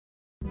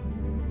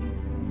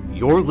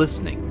You're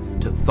listening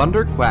to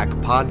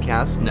Thunderquack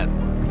Podcast Network.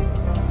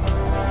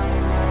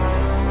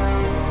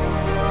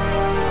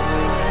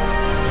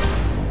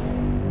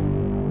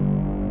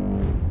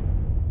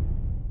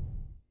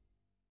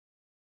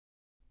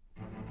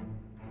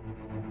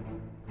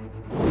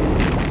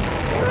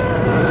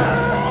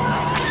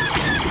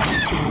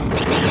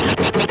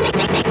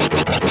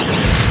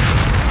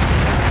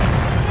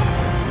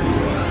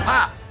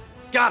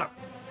 Got him!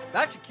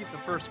 That should keep the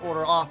First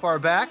Order off our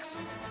backs.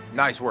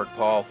 Nice work,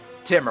 Paul.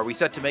 Tim, are we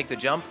set to make the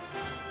jump?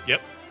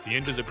 Yep, the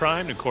engines are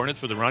primed and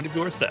coordinates for the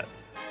rendezvous are set.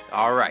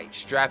 All right,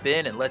 strap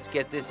in and let's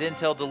get this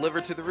intel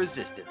delivered to the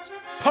Resistance.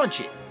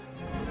 Punch it!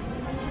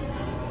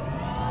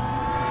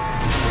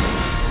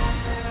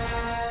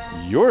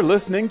 You're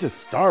listening to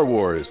Star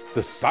Wars,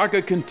 The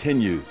Saga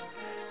Continues.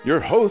 Your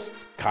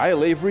hosts,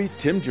 Kyle Avery,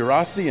 Tim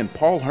Gerasi, and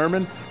Paul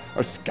Herman,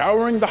 are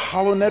scouring the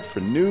HoloNet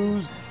for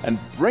news and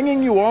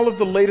bringing you all of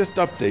the latest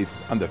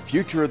updates on the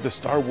future of the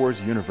Star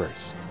Wars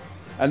universe.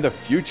 And the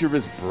future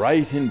is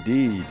bright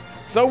indeed,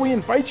 so we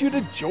invite you to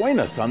join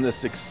us on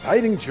this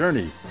exciting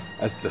journey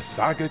as the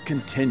saga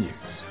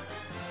continues.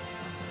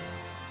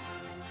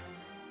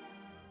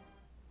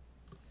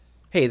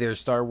 Hey there,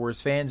 Star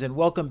Wars fans, and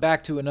welcome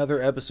back to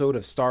another episode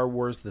of Star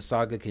Wars The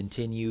Saga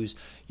Continues,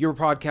 your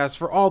podcast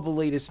for all the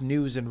latest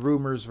news and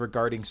rumors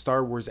regarding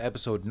Star Wars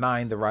Episode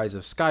 9, The Rise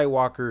of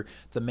Skywalker,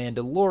 The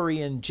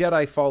Mandalorian,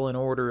 Jedi Fallen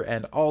Order,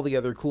 and all the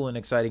other cool and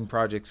exciting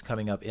projects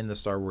coming up in the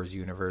Star Wars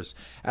universe.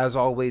 As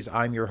always,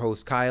 I'm your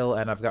host, Kyle,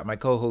 and I've got my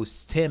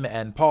co-hosts Tim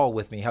and Paul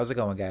with me. How's it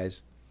going,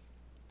 guys?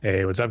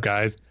 Hey, what's up,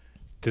 guys?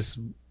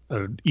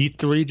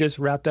 E3 just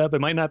wrapped up.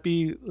 It might not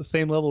be the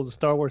same level as the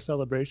Star Wars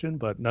Celebration,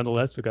 but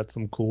nonetheless, we got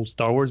some cool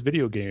Star Wars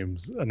video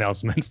games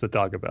announcements to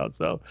talk about.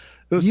 So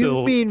it was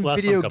You mean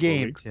video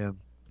game, Tim?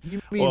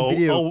 You mean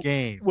video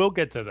game? We'll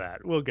get to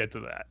that.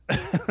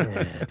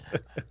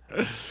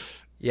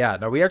 Yeah,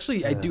 no,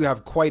 I do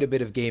have quite a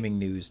bit of gaming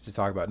news to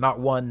talk about. Not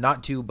one,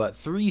 not two, but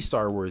 3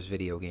 Star Wars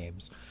video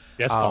games.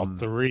 Yes,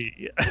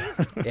 3.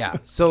 Yeah,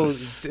 so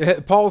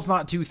Paul's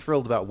not too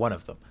thrilled about one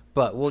of them,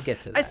 but we'll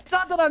get to that. It's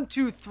not that I'm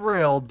too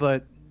thrilled,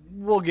 but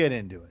we'll get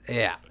into it.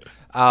 Yeah.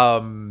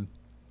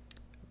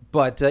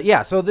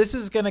 So this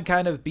is going to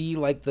kind of be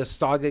like the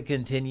Saga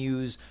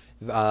Continues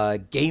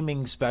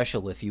gaming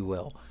special, if you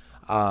will.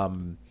 But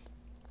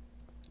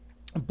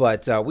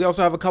we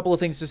also have a couple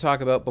of things to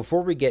talk about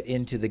before we get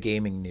into the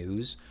gaming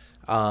news.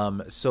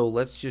 So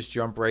let's just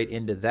jump right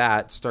into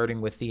that, starting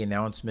with the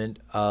announcement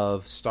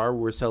of Star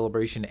Wars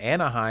Celebration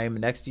Anaheim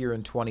next year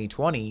in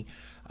 2020.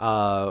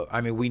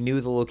 We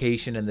knew the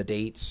location and the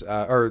dates,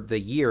 or the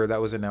year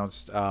that was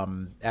announced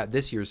at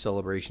this year's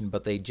celebration,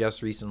 but they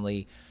just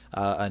recently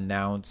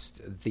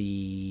announced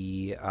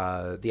the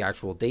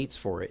actual dates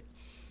for it.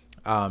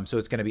 So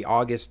it's going to be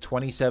August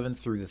 27th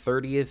through the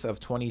 30th of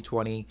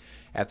 2020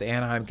 at the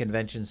Anaheim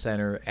Convention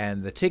Center,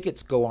 and the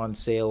tickets go on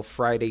sale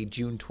Friday,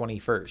 June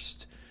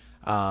 21st,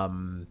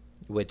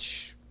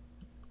 which,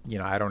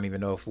 I don't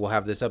even know if we'll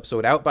have this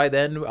episode out by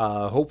then,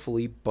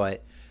 hopefully,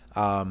 but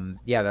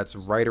that's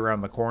right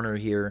around the corner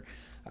here.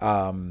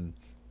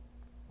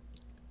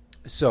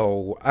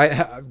 So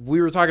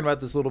we were talking about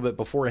this a little bit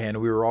beforehand.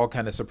 We were all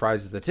kind of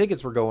surprised that the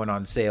tickets were going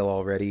on sale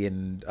already,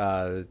 and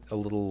a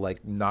little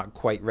not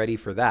quite ready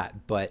for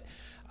that. But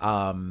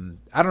I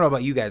don't know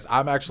about you guys.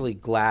 I'm actually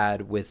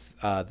glad with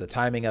the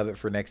timing of it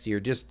for next year,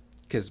 just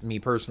because me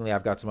personally,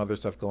 I've got some other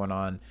stuff going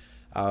on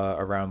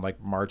around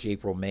March,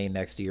 April, May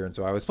next year. And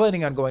so I was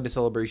planning on going to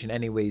Celebration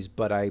anyways,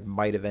 but I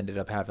might have ended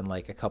up having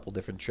a couple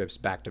different trips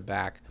back to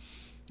back.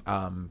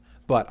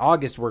 But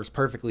August works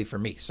perfectly for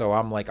me. So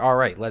I'm all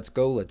right, let's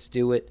go, let's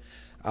do it.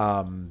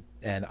 And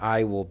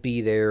I will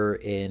be there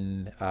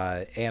in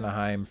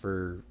Anaheim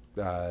for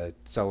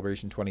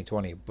Celebration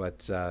 2020.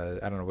 But I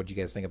don't know, what do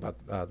you guys think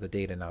about the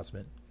date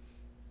announcement?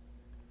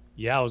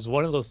 Yeah, it was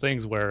one of those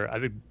things where I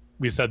think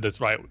we said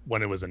this right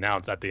when it was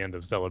announced at the end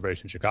of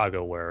Celebration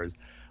Chicago, whereas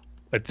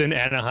it's in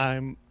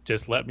Anaheim.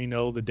 Just let me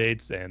know the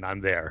dates and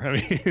I'm there. I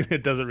mean,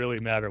 it doesn't really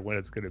matter when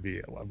it's going to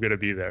be. I'm going to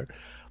be there.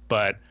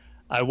 But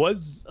I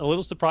was a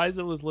little surprised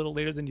it was a little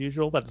later than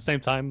usual, but at the same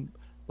time,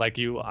 like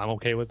you, I'm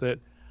okay with it.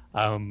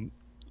 And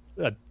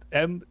the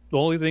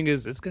only thing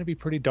is, it's going to be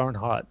pretty darn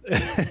hot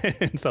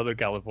in Southern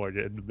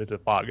California in the mid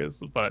of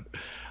August. But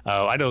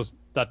I know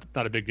that's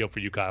not a big deal for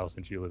you, Kyle,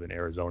 since you live in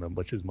Arizona,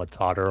 which is much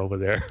hotter over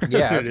there.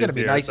 Yeah, it's going to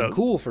be nice and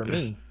cool for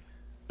me.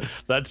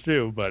 That's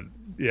true, but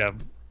yeah,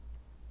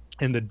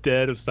 in the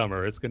dead of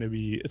summer, it's going to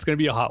be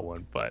a hot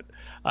one. But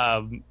I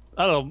don't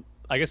know.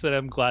 I guess that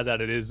I'm glad that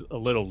it is a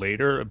little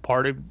later. And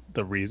part of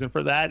the reason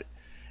for that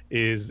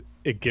is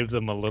it gives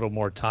them a little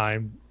more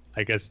time,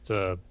 I guess,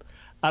 to,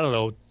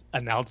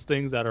 announce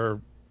things that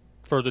are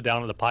further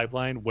down in the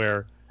pipeline,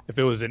 where if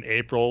it was in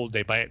April,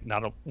 they might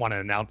not want to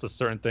announce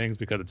certain things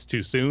because it's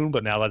too soon.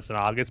 But now that's in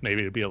August,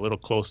 maybe it'd be a little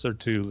closer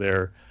to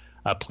their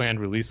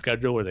planned release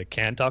schedule where they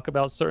can talk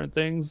about certain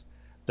things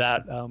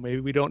that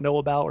maybe we don't know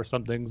about, or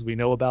some things we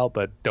know about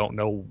but don't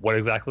know what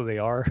exactly they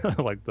are,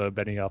 like the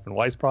Benioff and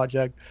Weiss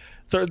project,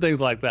 certain things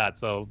like that.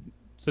 So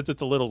since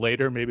it's a little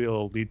later, maybe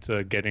it'll lead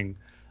to getting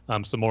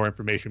some more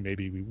information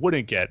maybe we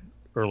wouldn't get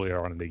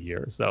earlier on in the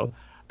year. So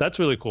that's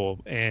really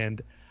cool.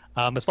 And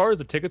as far as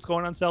the tickets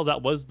going on sale,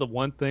 that was the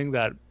one thing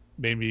that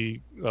made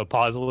me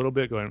pause a little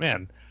bit, going,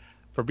 man,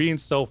 for being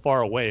so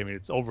far away, I mean,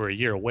 it's over a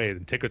year away,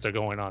 and tickets are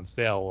going on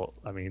sale.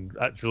 I mean,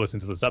 if you're listening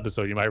to this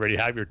episode, you might already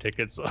have your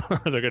tickets,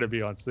 or they're going to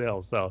be on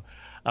sale. So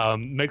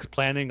makes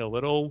planning a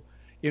little,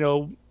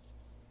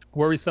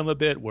 worrisome a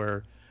bit,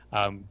 where,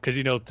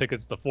 because,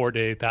 tickets, the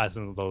 4-day passes,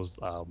 and those,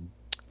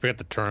 forget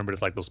the term, but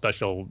it's like those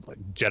special like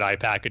Jedi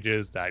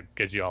packages that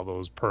gives you all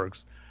those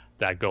perks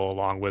that go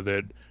along with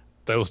it.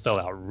 Those sell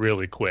out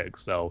really quick.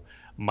 So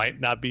might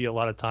not be a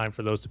lot of time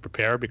for those to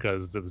prepare,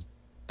 because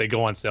they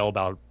go on sale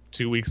about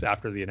 2 weeks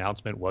after the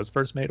announcement was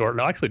first made, or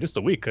no, actually just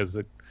a week, because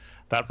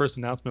that first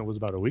announcement was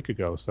about a week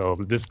ago. So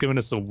this is giving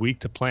us a week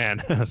to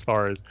plan as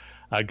far as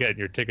getting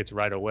your tickets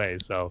right away.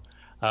 So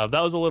that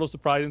was a little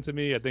surprising to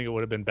me. I think it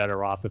would have been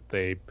better off if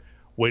they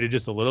waited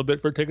just a little bit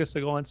for tickets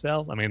to go on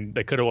sale. I mean,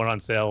 they could have went on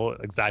sale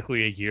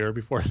exactly a year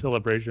before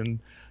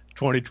Celebration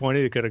 2020.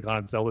 It could have gone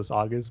on sale this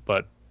August,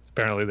 but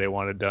apparently they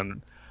wanted it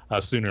done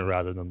sooner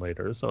rather than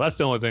later. So that's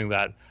the only thing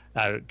that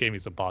gave me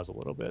some pause a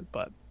little bit.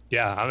 But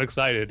yeah, I'm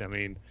excited. I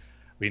mean,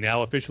 we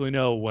now officially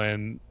know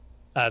when,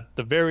 at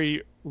the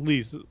very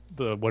least,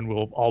 when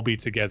we'll all be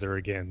together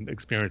again,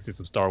 experiencing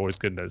some Star Wars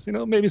goodness.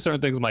 Maybe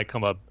certain things might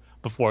come up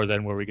before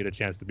then where we get a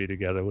chance to be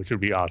together, which would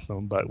be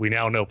awesome. But we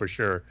now know for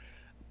sure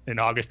in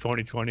August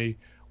 2020,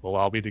 we'll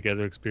all be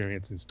together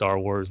experiencing Star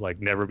Wars like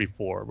never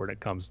before when it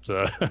comes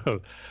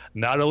to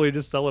not only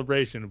just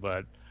Celebration,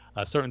 but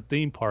a certain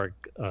theme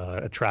park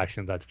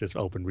attraction that's just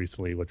opened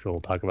recently, which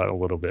we'll talk about in a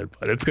little bit.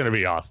 But it's going to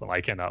be awesome.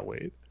 I cannot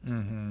wait.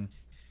 Mm-hmm.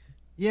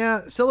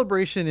 Yeah,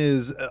 Celebration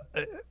is,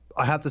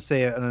 I have to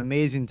say, an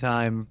amazing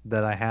time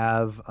that I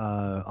have.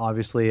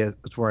 Obviously,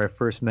 it's where I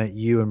first met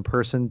you in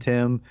person,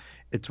 Tim.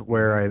 It's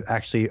where I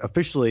actually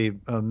officially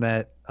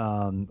met,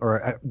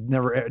 or I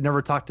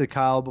never talked to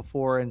Kyle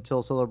before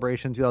until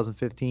Celebration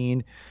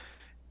 2015.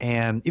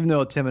 And even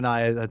though Tim and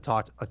I had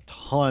talked a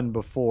ton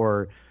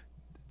before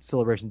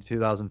Celebration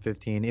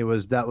 2015,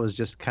 that was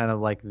just kind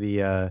of like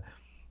the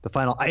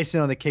final icing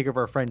on the cake of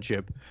our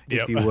friendship,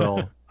 if you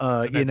will.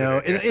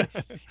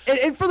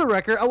 And for the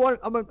record, I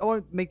want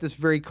to make this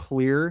very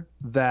clear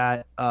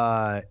that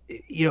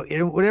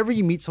whenever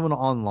you meet someone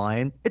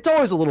online, it's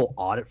always a little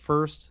odd at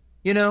first.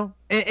 No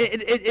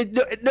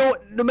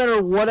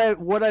matter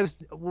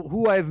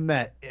who I've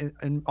met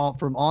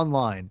from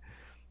online,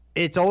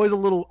 it's always a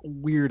little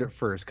weird at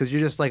first, because you're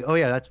just like, oh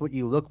yeah, that's what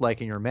you look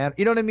like in your man.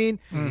 You know what I mean?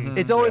 Mm-hmm.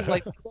 It's always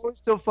like, it's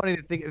always so funny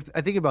to think.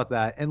 I think about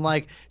that, and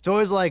like, it's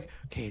always like,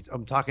 okay,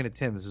 I'm talking to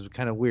Tim. This is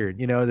kind of weird.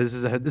 This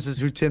is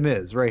who Tim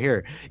is right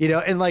here.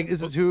 And like,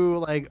 this is who,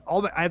 like,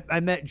 I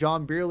met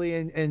John Beerley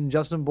and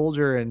Justin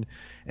Bolger and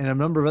a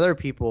number of other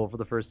people for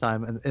the first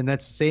time, and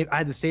that's the same. I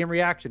had the same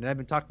reaction, and I've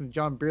been talking to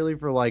John Beerley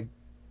for like,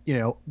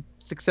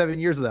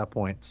 6-7 years at that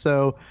point.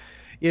 So,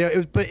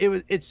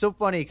 it's so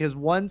funny, because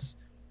once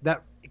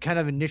that kind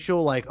of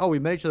initial, like, oh, we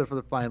met each other for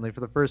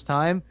the first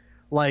time,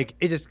 like,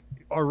 it just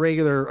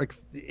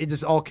it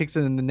just all kicks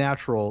in the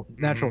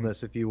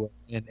naturalness, if you will,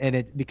 and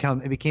it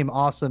became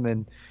awesome,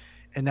 and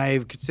I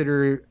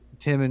consider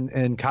Tim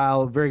and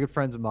Kyle very good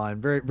friends of mine,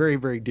 very very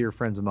very dear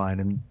friends of mine,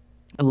 and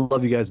I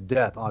love you guys to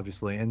death,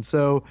 obviously. And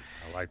so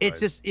it's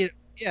just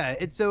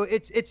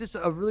it's just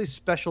a really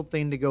special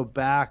thing to go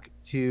back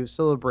to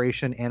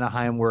Celebration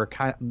Anaheim, where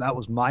that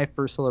was my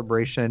first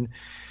Celebration.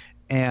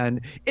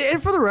 And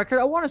for the record,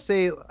 I want to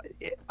say,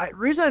 the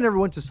reason I never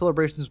went to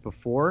Celebrations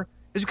before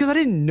is because I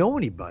didn't know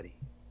anybody.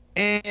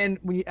 And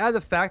when you add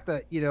the fact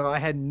that, I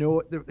had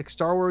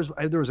Star Wars,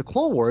 there was a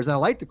Clone Wars, and I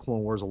liked the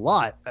Clone Wars a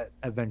lot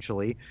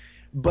eventually,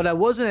 but I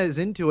wasn't as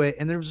into it.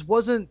 And there just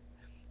wasn't,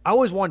 I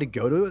always wanted to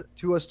go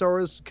to a Star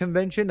Wars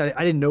convention. I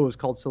didn't know it was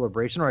called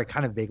Celebration, or I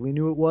kind of vaguely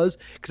knew it was,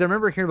 because I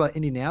remember hearing about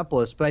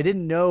Indianapolis, but I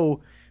didn't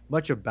know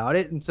much about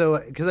it. And so,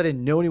 because I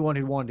didn't know anyone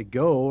who wanted to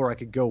go or I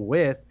could go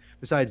with,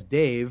 besides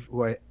Dave,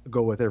 who I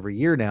go with every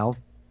year now,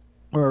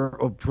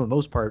 or for the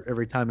most part,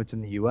 every time it's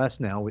in the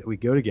U.S. now, we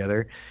go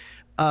together.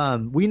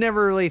 We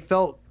never really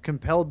felt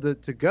compelled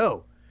to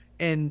go.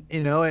 And,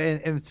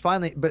 and it's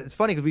finally, but it's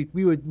funny because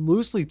we would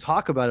loosely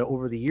talk about it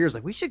over the years.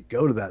 Like, we should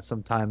go to that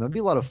sometime. That'd be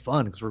a lot of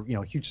fun, because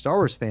we're, huge Star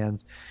Wars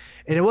fans.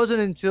 And it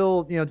wasn't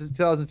until,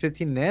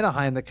 2015 in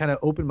Anaheim that kind of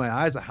opened my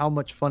eyes to how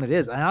much fun it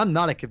is. And I'm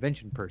not a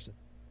convention person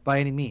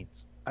by any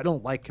means. I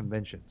don't like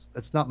conventions.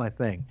 That's not my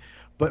thing.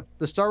 But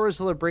the Star Wars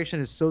Celebration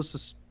is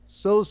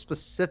so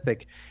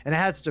specific, and I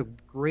had such a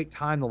great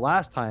time the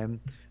last time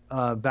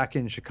back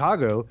in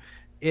Chicago,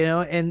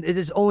 and it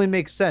just only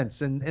makes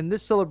sense. And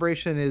this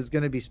celebration is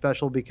going to be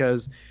special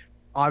because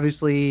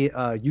obviously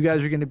you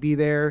guys are going to be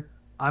there.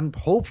 I'm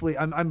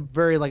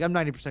very, like, I'm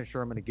 90%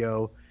 sure I'm going to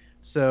go.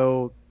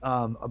 So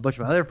a bunch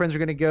of my other friends are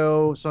going to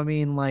go. So I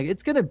mean, like,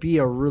 it's going to be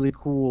a really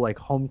cool, like,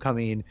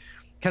 homecoming,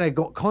 kind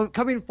of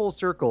coming full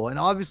circle. And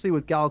obviously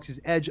with Galaxy's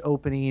Edge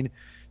opening,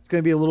 it's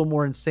going to be a little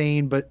more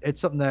insane, but it's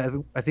something that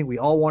I think we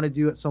all want to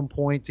do at some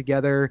point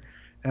together.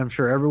 And I'm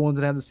sure everyone's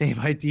going to have the same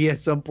idea at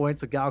some point.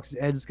 So Galaxy's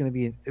Edge is going to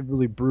be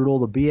really brutal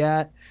to be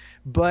at.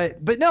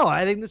 But no,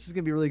 I think this is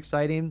gonna be really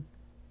exciting.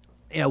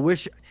 Yeah,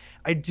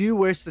 I do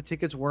wish the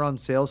tickets weren't on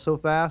sale so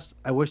fast.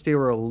 I wish they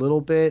were a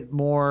little bit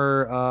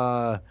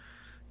more,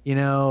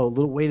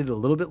 waited a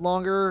little bit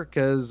longer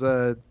because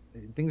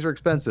things are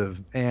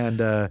expensive.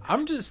 And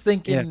I'm just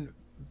thinking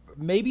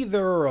maybe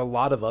there are a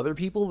lot of other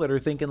people that are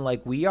thinking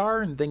like we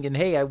are and thinking,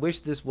 hey, I wish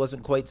this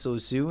wasn't quite so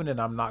soon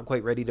and I'm not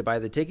quite ready to buy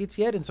the tickets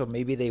yet. And so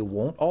maybe they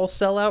won't all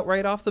sell out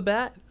right off the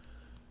bat.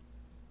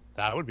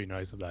 That would be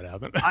nice if that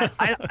happened.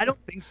 I don't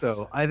think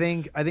so. I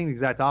think the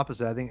exact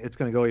opposite. I think it's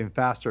going to go even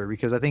faster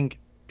because I think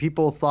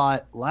people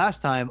thought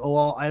last time, oh,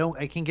 well,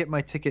 I can't get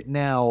my ticket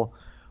now.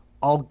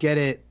 I'll get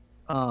it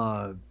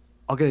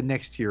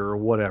next year or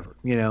whatever,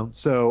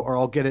 or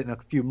I'll get it in a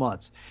few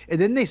months. And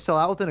then they sell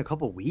out within a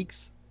couple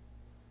weeks.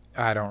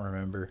 I don't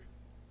remember.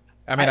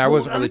 I mean, I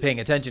wasn't really paying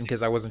attention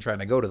because I wasn't trying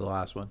to go to the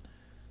last one.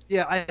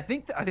 Yeah, I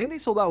think they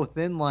sold out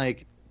within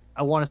I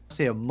want to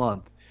say a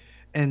month.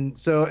 And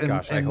so,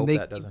 gosh, I hope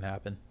that doesn't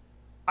happen.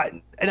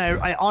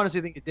 I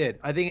honestly think it did.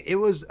 I think it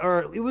was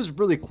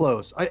really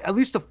close. At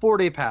least the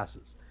 4-day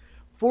passes.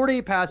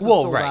 4-day passes.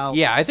 Well, right. Out.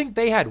 Yeah, I think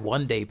they had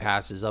 1-day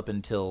passes up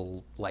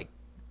until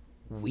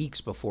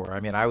weeks before. I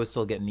mean, I was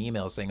still getting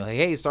emails saying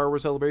hey, Star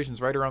Wars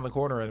Celebration's right around the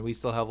corner, and we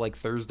still have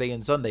Thursday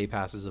and Sunday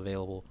passes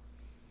available.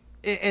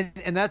 And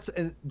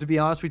to be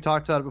honest, we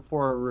talked about it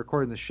before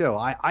recording the show.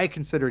 I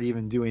considered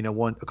even doing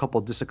a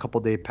couple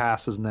day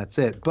passes and that's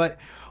it. But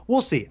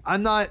we'll see.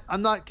 I'm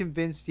not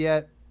convinced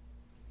yet,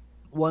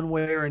 one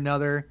way or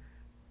another.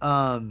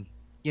 I'm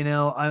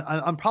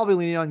probably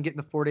leaning on getting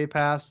the 4-day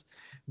pass,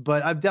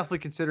 but I'm definitely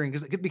considering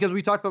because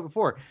we talked about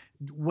before.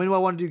 When do I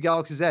want to do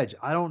Galaxy's Edge?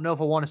 I don't know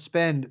if I want to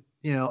spend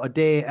a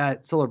day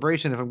at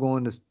Celebration if I'm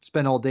going to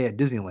spend all day at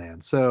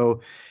Disneyland.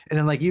 So, and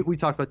then we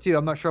talked about too,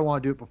 I'm not sure I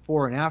want to do it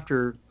before and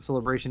after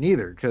Celebration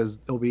either because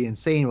it'll be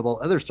insane with all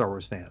other Star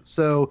Wars fans.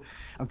 So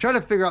I'm trying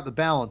to figure out the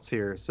balance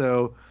here.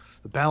 So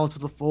the balance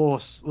of the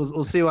Force,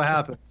 we'll see what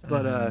happens.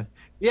 But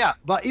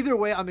but either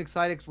way, I'm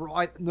excited because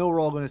I know we're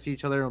all going to see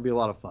each other and it'll be a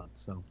lot of fun.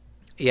 So.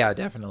 Yeah,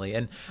 definitely.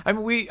 And I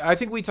mean, I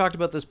think we talked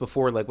about this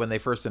before, when they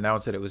first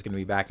announced it was going to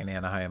be back in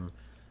Anaheim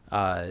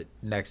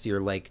next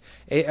year.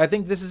 I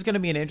think this is going to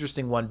be an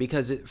interesting one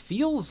because it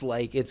feels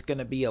like it's going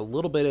to be a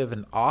little bit of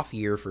an off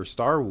year for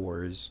Star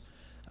Wars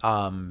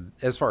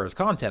as far as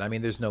content. I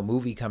mean, there's no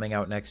movie coming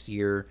out next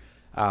year,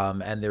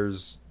 and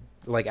there's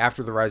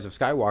after The Rise of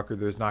Skywalker,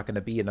 there's not going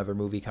to be another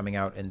movie coming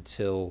out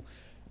until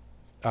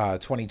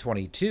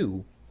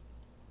 2022.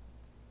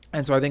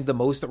 And so I think the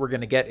most that we're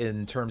going to get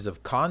in terms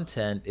of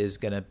content is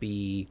going to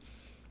be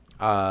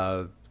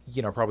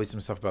probably some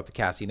stuff about the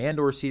Cassian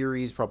Andor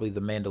series, probably The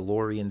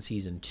Mandalorian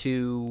Season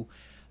 2,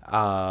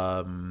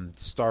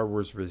 Star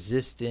Wars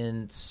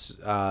Resistance.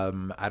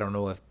 I don't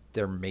know if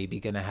they're maybe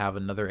going to have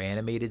another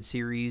animated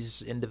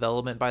series in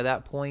development by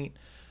that point,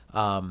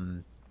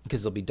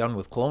 because they'll be done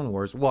with Clone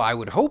Wars. Well, I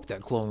would hope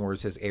that Clone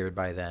Wars has aired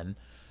by then.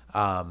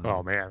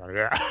 Oh, man.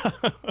 Yeah.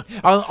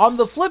 on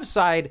the flip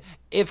side,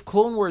 if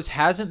Clone Wars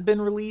hasn't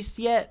been released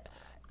yet,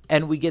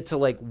 and we get to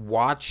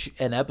watch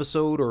an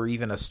episode or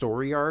even a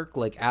story arc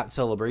at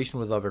Celebration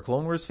with other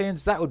Clone Wars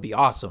fans, that would be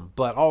awesome.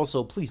 But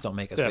also, please don't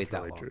make us wait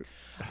that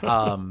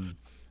long.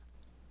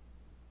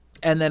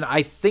 And then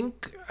I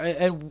think,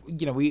 and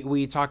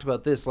we talked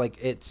about this.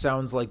 It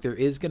sounds like there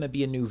is going to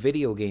be a new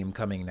video game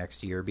coming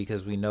next year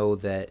because we know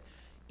that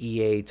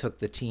EA took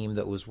the team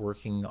that was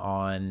working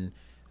on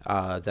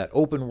that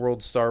open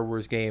world Star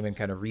Wars game and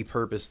kind of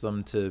repurposed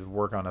them to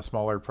work on a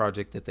smaller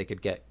project that they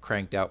could get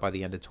cranked out by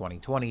the end of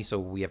 2020. So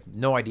we have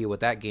no idea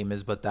what that game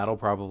is, but that'll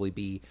probably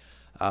be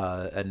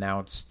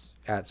announced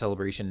at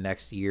Celebration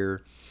next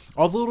year.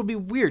 Although it'll be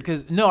weird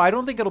because I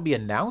don't think it'll be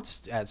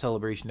announced at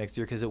Celebration next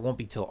year because it won't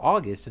be till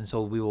August, and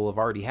so we will have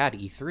already had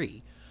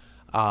E3.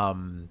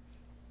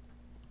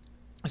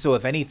 So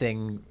if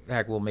anything,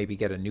 heck, we'll maybe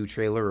get a new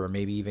trailer or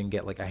maybe even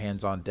get a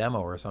hands-on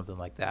demo or something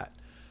like that.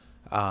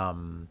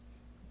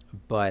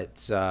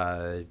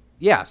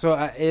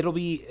 So it'll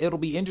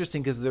be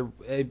interesting because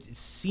it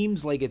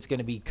seems like it's going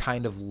to be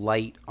kind of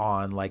light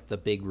on the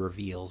big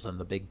reveals and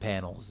the big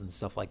panels and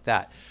stuff like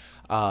that.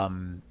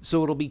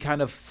 So it'll be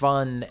kind of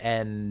fun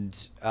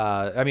and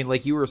I mean,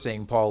 like you were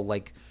saying, Paul,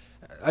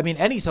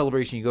 any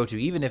Celebration you go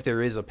to, even if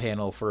there is a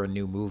panel for a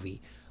new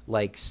movie,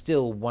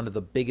 still one of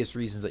the biggest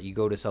reasons that you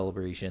go to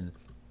Celebration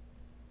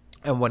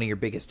and one of your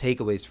biggest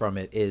takeaways from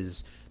it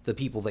is the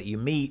people that you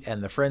meet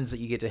and the friends that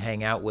you get to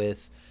hang out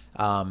with.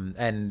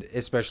 And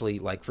especially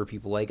for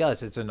people like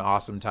us, it's an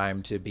awesome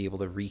time to be able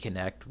to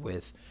reconnect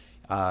with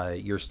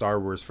your Star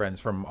Wars friends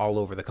from all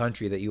over the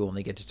country that you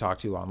only get to talk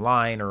to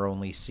online or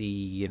only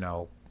see,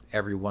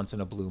 every once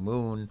in a blue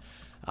moon.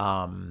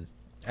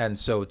 And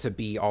so to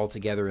be all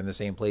together in the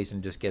same place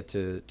and just get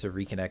to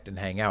reconnect and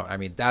hang out. I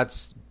mean,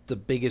 that's the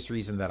biggest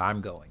reason that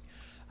I'm going.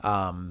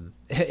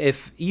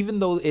 Even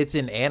though it's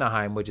in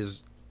Anaheim, which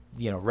is,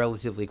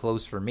 relatively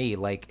close for me,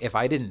 if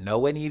I didn't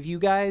know any of you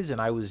guys and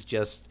I was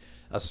just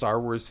a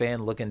Star Wars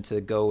fan looking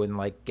to go and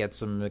get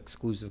some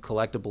exclusive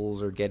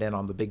collectibles or get in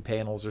on the big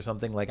panels or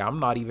something, I'm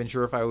not even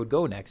sure if I would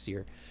go next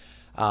year.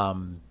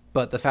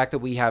 But the fact that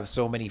we have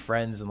so many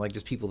friends and like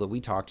just people that we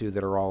talk to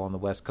that are all on the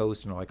West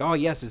Coast and are like, oh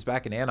yes, it's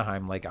back in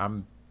Anaheim. Like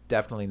I'm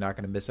definitely not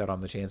going to miss out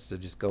on the chance to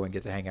just go and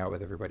get to hang out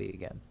with everybody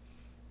again.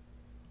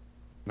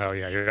 No,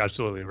 yeah, you're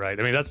absolutely right.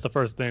 I mean, that's the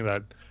first thing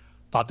that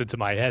popped into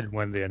my head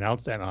when they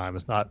announced Anaheim.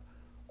 It's not,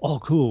 oh,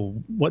 cool,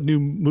 what new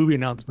movie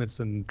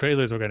announcements and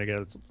trailers we're going to get.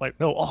 It's like,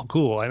 no, oh,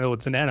 cool, I know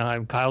it's in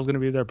Anaheim. Kyle's going to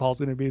be there. Paul's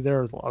going to be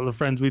there. A lot of the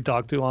friends we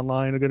talked to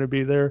online are going to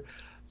be there.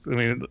 So, I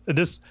mean,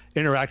 just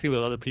interacting with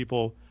other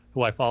people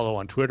who I follow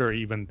on Twitter,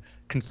 even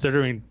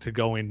considering to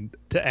going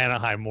to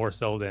Anaheim more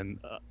so than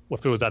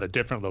if it was at a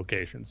different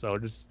location. So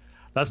just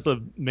that's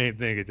the main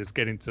thing, is just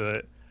getting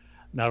to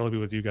not only be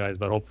with you guys,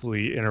 but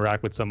hopefully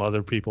interact with some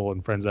other people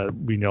and friends that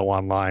we know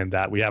online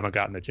that we haven't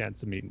gotten a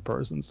chance to meet in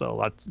person.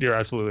 So you're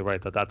absolutely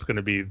right that's going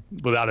to be,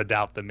 without a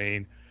doubt, the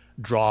main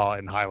draw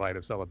and highlight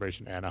of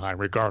Celebration Anaheim,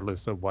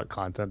 regardless of what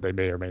content they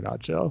may or may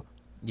not show.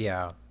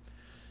 Yeah.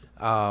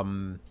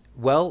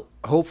 Well,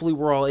 hopefully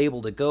we're all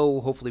able to go.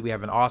 Hopefully we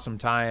have an awesome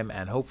time,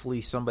 and hopefully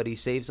somebody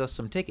saves us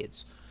some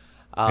tickets.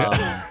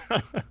 And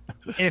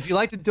if you'd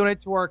like to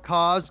donate to our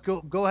cause,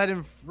 go ahead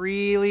and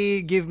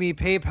freely give me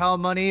PayPal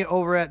money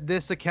over at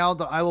this account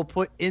that I will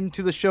put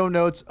into the show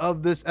notes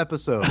of this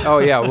episode. Oh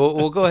yeah,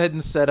 we'll go ahead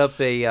and set up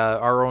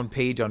our own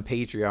page on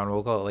Patreon.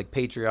 We'll call it like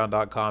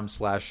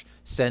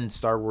patreon.com/send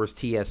Star Wars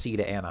TSC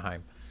to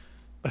Anaheim.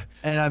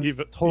 And I'm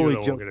totally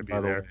joking, gonna be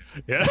by there.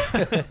 The way.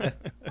 Yeah.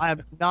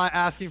 I'm not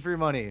asking for your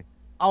money.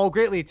 I will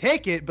greatly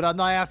take it, but I'm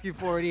not asking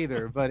for it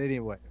either. But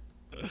anyway,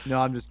 no,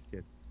 I'm just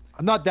kidding.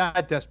 I'm not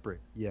that desperate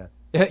yet.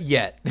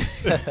 Yet.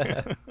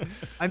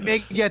 I may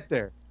get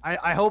there.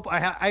 I hope.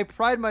 I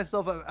pride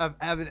myself of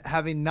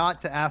having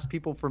not to ask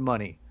people for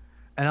money,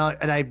 and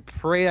I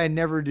pray I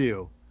never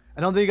do.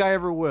 I don't think I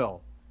ever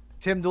will.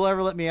 Tim, don't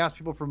ever let me ask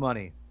people for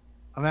money.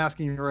 I'm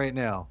asking you right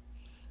now.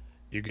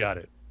 You got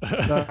it. All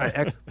right,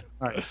 excellent.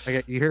 All right,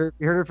 okay, you heard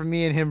it from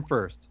me and him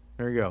first.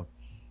 There you go.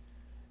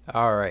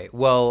 All right.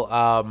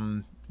 Well,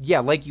 yeah,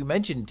 like you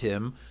mentioned,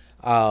 Tim,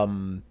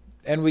 and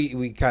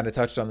we kind of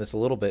touched on this a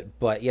little bit,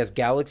 but yes,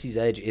 Galaxy's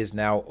Edge is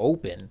now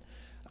open.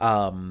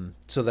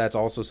 So that's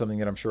also something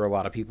that I'm sure a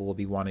lot of people will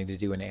be wanting to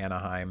do in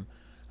Anaheim.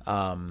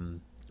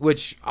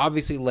 Which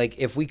obviously, like,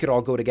 if we could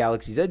all go to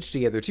Galaxy's Edge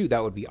together too,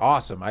 that would be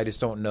awesome. I just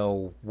don't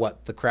know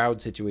what the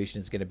crowd situation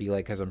is going to be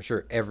like, because I'm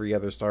sure every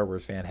other Star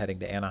Wars fan heading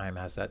to Anaheim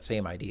has that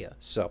same idea.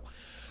 So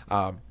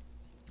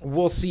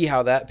we'll see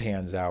how that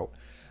pans out.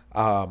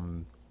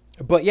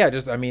 But yeah,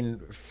 just, I mean,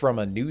 from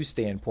a news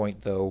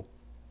standpoint though,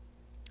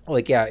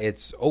 like, yeah,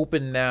 it's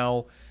open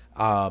now.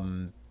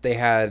 They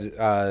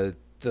had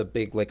the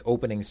big like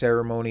opening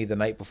ceremony the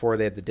night before.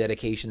 They had the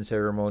dedication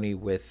ceremony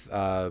with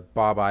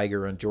Bob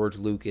Iger and George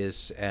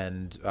Lucas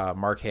and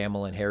Mark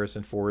Hamill and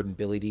Harrison Ford and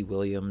Billy D.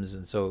 Williams,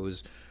 and so it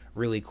was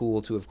really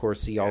cool to, of course,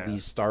 see all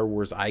these Star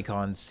Wars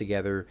icons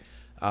together.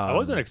 I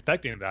wasn't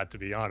expecting that, to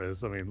be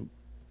honest. I mean,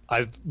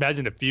 I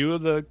imagined a few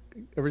of the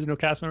original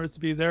cast members to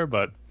be there,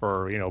 but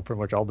for, you know, pretty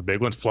much all the big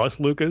ones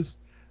plus Lucas,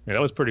 yeah,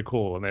 that was pretty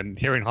cool. And then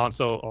hearing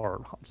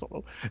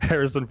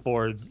Harrison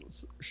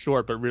Ford's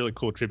short but really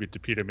cool tribute to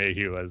Peter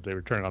Mayhew as they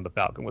were turning on the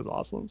Falcon was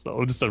awesome.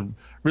 So just a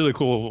really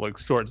cool, like,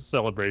 short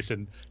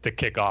celebration to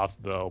kick off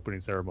the opening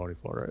ceremony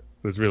for it.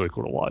 It was really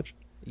cool to watch.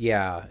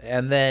 Yeah,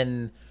 and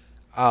then,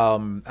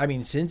 I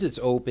mean, since it's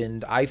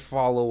opened, I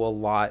follow a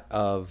lot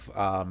of,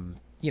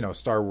 you know,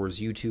 Star Wars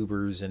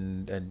YouTubers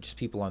and just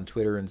people on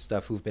Twitter and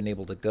stuff who've been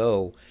able to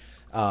go.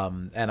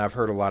 And I've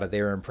heard a lot of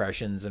their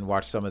impressions and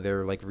watched some of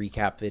their like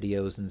recap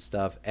videos and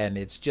stuff, and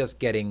it's just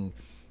getting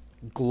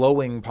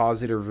glowing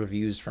positive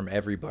reviews from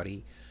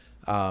everybody,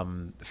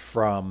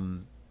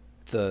 from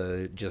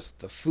the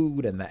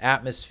food and the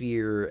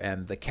atmosphere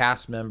and the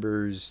cast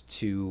members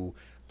to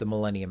the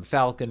Millennium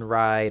Falcon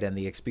ride and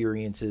the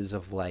experiences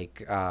of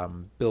like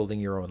building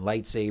your own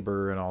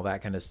lightsaber and all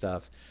that kind of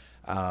stuff.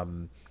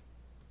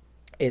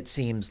 It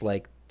seems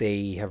like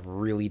they have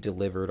really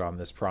delivered on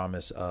this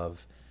promise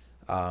of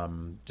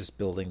just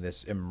building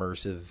this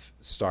immersive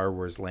Star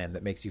Wars land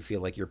that makes you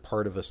feel like you're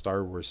part of a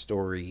Star Wars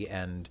story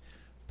and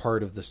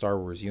part of the Star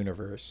Wars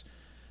universe.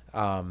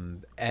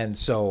 And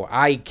so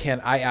I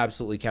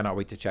absolutely cannot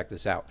wait to check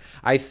this out.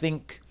 I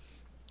think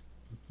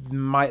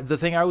the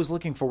thing I was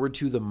looking forward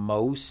to the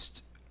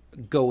most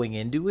going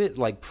into it,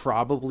 like,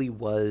 probably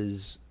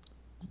was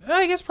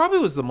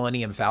the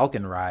Millennium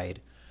Falcon ride.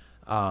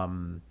 But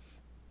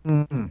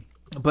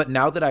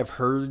now that I've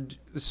heard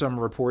some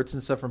reports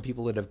and stuff from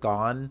people that have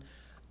gone,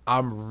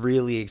 I'm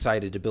really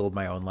excited to build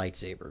my own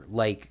lightsaber.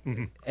 Like,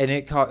 and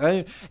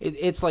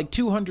it's like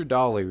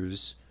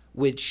 $200,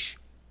 which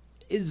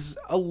is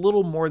a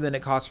little more than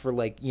it costs for,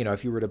 like, you know,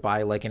 if you were to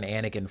buy like an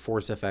Anakin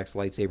Force FX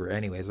lightsaber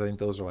anyways. I think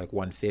those are like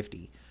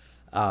 $150.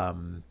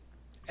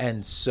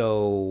 And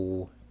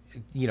so,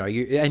 you know,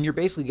 you're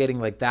basically getting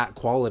like that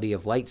quality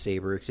of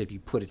lightsaber, except you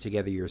put it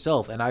together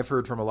yourself. And I've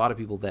heard from a lot of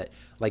people that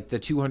like the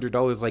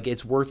 $200, like,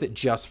 it's worth it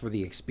just for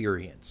the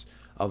experience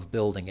of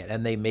building it,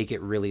 and they make it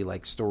really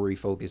like story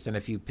focused. And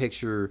if you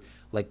picture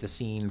like the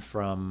scene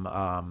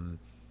from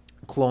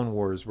Clone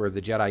Wars, where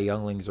the Jedi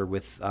younglings are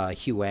with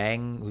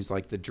Huang, who's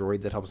like the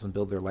droid that helps them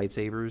build their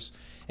lightsabers,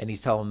 and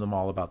he's telling them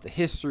all about the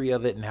history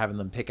of it and having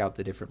them pick out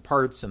the different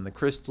parts and the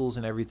crystals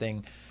and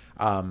everything.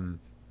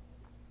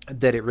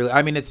 That it really,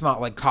 I mean, it's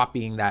not like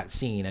copying that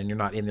scene and you're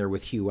not in there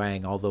with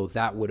Huang, although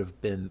that would have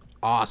been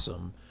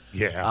awesome.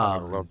 Yeah, I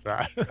love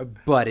that.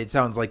 But it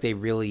sounds like they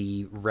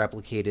really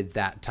replicated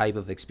that type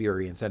of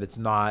experience, and it's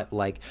not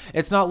like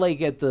at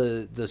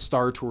the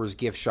Star Tours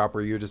gift shop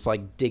where you're just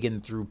like digging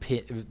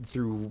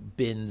through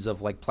bins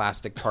of like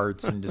plastic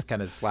parts and just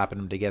kind of slapping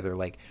them together.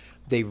 Like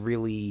they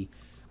really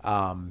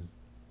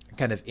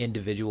kind of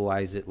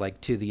individualize it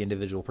like to the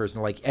individual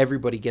person. Like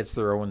everybody gets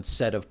their own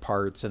set of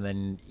parts, and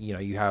then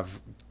you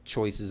have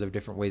choices of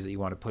different ways that you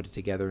want to put it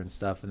together and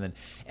stuff, and then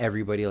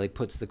everybody like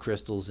puts the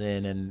crystals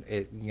in, and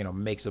it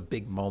makes a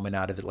big moment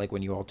out of it, like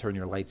when you all turn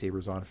your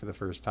lightsabers on for the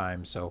first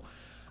time. So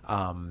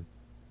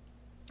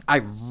I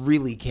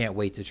really can't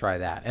wait to try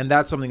that, and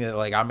that's something that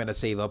like I'm gonna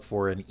save up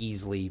for and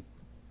easily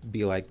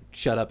be like,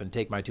 shut up and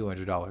take my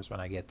 $200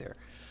 when I get there.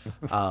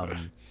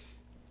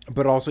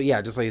 But also,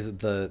 yeah, just like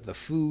the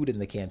food and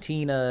the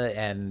cantina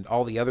and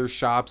all the other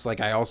shops.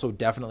 Like, I also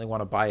definitely want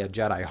to buy a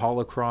Jedi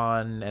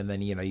holocron, and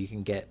then you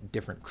can get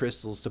different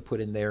crystals to put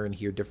in there and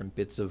hear different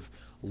bits of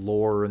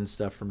lore and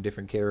stuff from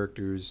different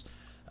characters.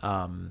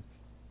 So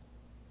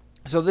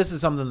this is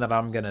something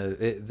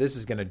that this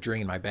is gonna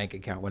drain my bank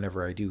account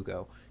whenever I do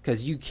go,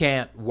 because you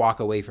can't walk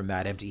away from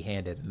that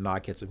empty-handed and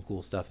not get some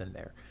cool stuff in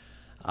there.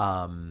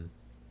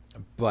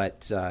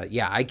 But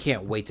yeah, I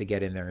can't wait to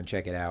get in there and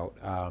check it out,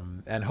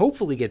 and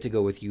hopefully get to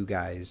go with you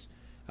guys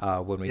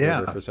when we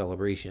go there for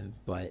Celebration.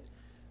 But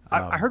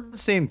I heard the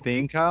same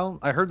thing, Kyle.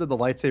 I heard that the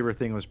lightsaber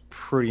thing was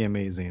pretty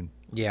amazing.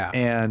 Yeah,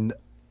 and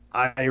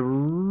I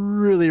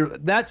really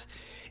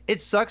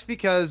it sucks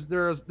because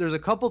there's a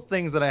couple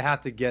things that I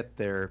have to get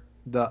there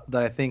that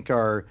I think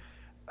are,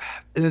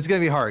 and it's gonna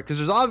be hard because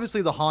there's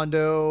obviously the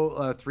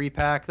Hondo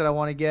 3-pack that I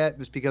want to get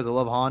just because I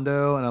love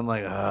Hondo, and I'm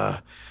like,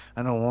 I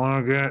don't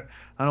want to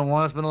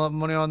spend a lot of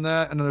money on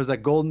that. And then there's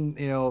that golden,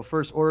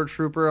 First Order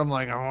Trooper. I'm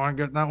like, I want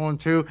to get that one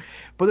too.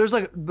 But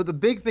but the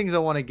big things I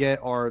want to get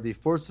are the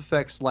Force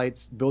Effects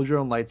lights, build your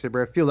own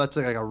lightsaber. I feel that's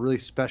like a really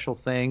special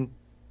thing.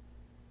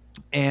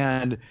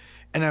 And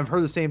I've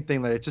heard the same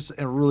thing, that it's just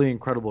a really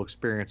incredible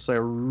experience. So I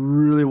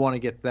really want to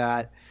get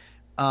that.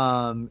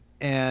 And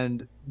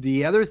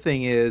the other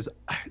thing is,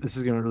 this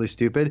is going to be really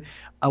stupid,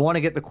 I want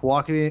to get the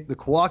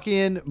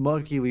Kowakian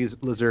monkey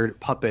lizard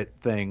puppet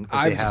thing.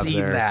 I've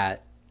seen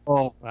that.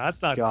 Oh,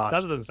 that's not. Gosh.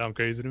 That doesn't sound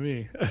crazy to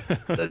me.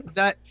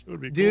 that would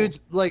be dudes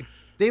cool. Like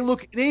they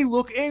look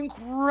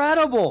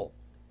incredible.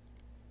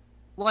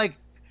 Like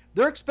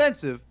they're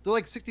expensive. They're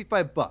like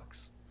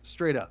 $65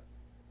 straight up.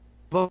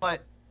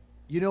 But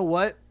you know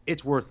what?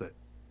 It's worth it.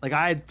 Like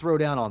I'd throw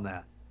down on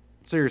that,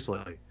 seriously.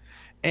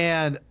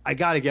 And I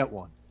got to get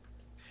one.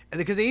 And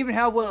because they even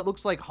have one that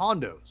looks like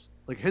Hondo's,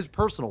 like his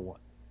personal one.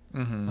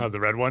 Mm-hmm. Oh, the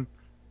red one?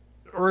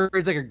 Or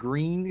it's like a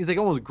green. He's like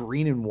almost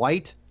green and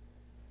white.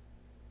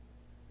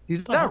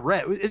 He's not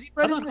red. Is he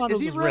red?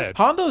 Is he red?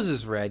 Hondo's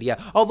is red, yeah.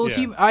 Although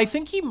I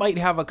think he might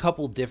have a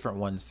couple different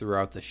ones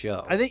throughout the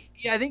show. I think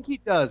he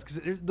does,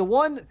 because the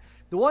one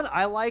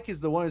I like is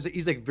the one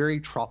he's like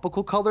very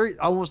tropical color.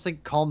 I almost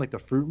call him like the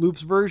Fruit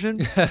Loops version.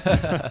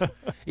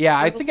 Yeah,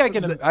 I think I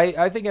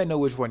know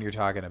which one you're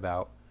talking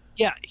about.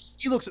 Yeah,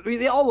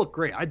 they all look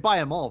great. I'd buy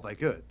them all if I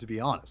could, to be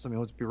honest. I mean,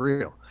 let's be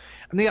real.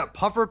 And they got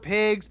puffer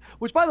pigs,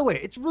 which, by the way,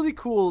 it's really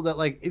cool that,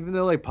 like, even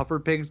though, like, puffer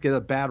pigs get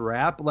a bad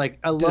rap, like,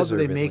 I love that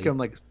they make them,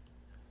 like,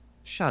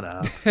 shut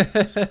up. Did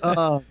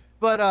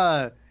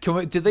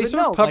they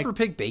serve puffer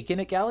pig bacon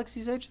at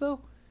Galaxy's Edge, though?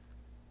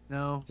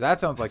 No.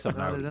 That sounds like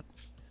something I would. Yeah,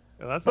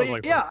 that sounds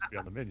like something to be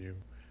on the menu.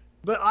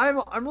 But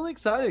I'm really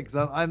excited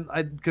because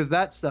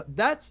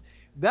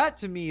that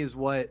to me is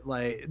what,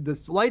 like,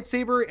 this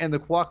lightsaber and the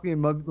Kowakian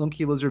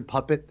monkey lizard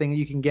puppet thing that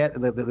you can get,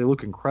 they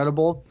look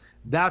incredible.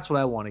 That's what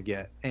I want to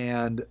get.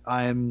 And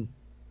because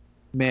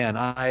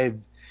I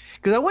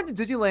went to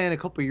Disneyland a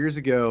couple of years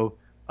ago.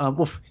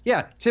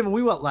 Tim, when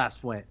we went.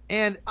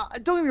 And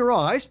don't get me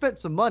wrong, I spent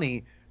some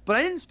money, but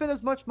I didn't spend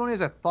as much money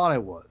as I thought I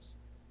was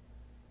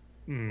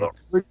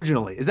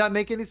originally. Does that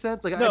make any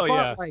sense? Like, no,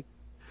 I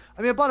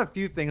bought a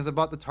few things. I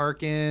bought the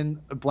Tarkin,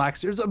 Black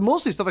Series,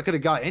 mostly stuff I could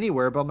have got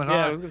anywhere. But I'm like,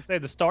 I was gonna say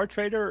the Star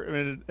Trader. I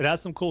mean, it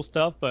has some cool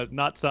stuff, but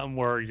not something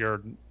where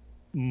you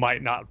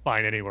might not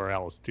find anywhere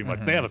else too much.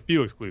 Mm-hmm. They have a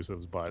few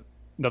exclusives, but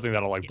nothing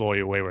that'll like blow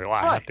you away. Where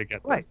I have to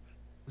get this. Right.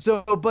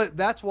 So, but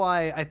that's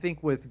why I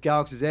think with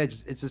Galaxy's Edge,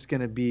 it's just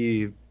gonna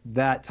be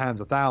that times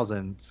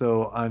 1,000.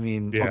 So I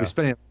mean, I'll be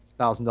spending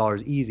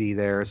 $1,000 easy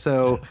there.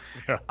 So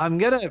I'm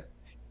gonna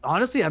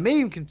honestly, I may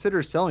even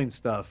consider selling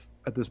stuff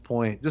at this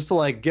point, just to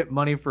like get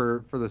money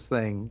for this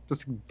thing,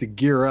 just to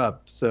gear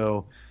up.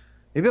 So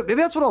maybe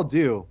that's what I'll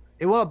do.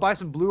 If you want to buy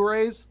some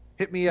Blu-rays,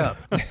 hit me up.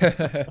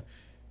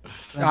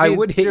 I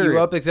would hit you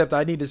up, except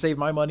I need to save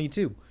my money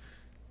too.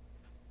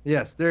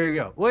 Yes, there you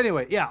go. Well,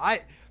 anyway,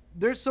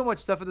 there's so much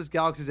stuff at this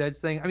Galaxy's Edge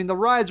thing. I mean, the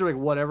rides are like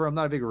whatever. I'm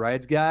not a big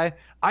rides guy.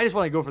 I just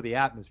want to go for the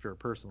atmosphere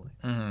personally.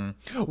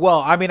 Mm-hmm.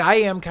 Well, I mean, I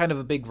am kind of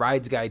a big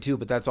rides guy too,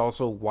 but that's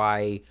also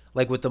why,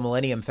 like with the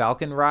Millennium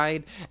Falcon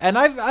ride, and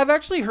I've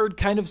actually heard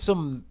kind of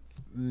some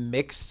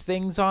mixed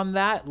things on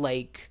that.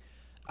 Like,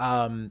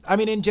 I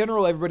mean, in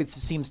general, everybody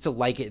seems to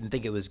like it and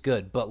think it was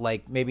good, but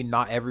like maybe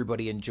not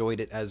everybody enjoyed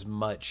it as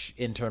much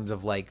in terms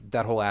of like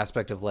that whole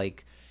aspect of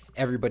like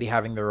everybody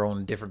having their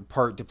own different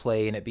part to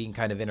play and it being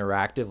kind of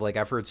interactive. Like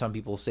I've heard some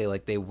people say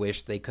like they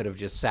wish they could have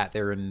just sat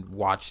there and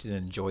watched and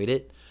enjoyed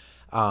it.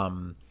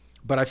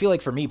 But I feel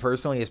like for me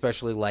personally,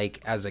 especially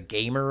like as a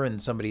gamer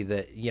and somebody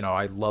that, you know,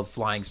 I love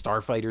flying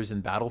starfighters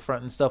and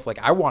Battlefront and stuff, like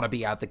I want to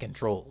be at the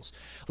controls.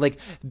 Like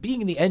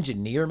being the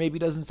engineer maybe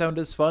doesn't sound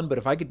as fun, but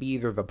if I could be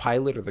either the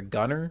pilot or the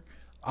gunner,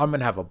 I'm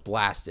going to have a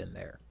blast in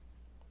there.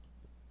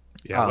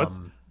 Yeah,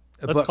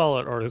 let's call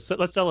it, or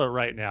let's tell it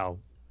right now.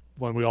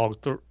 When we all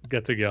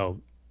get to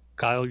go,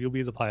 Kyle, you'll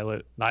be the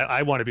pilot.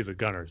 I want to be the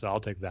gunner, so I'll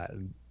take that.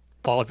 And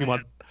Paul, if you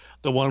want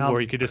the one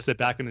where you can just sit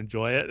back and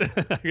enjoy it,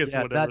 I guess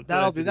yeah, whatever.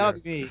 That'll be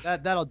me.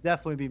 That'll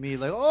definitely be me.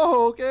 Like,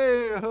 oh,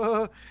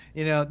 okay,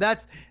 you know,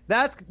 that's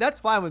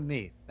fine with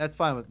me. That's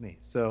fine with me.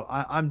 So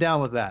I'm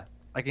down with that.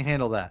 I can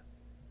handle that.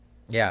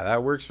 Yeah,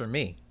 that works for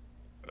me.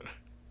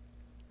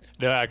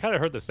 Yeah, I kind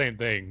of heard the same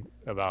thing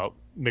about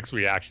mixed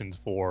reactions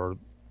for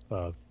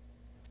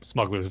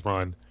Smuggler's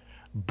Run,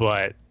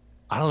 but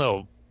I don't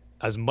know.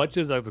 As much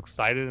as I was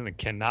excited and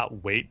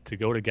cannot wait to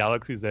go to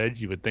Galaxy's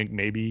Edge, you would think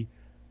maybe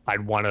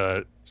I'd want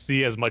to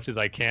see as much as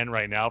I can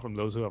right now from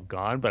those who have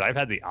gone. But I've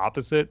had the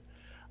opposite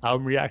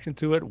reaction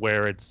to it,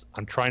 where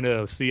I'm trying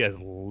to see as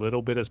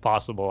little bit as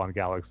possible on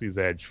Galaxy's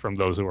Edge from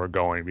those who are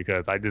going,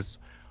 because I just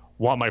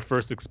want my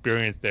first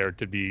experience there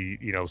to be,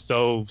 you know,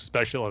 so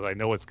special as I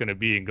know it's going to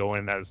be, and go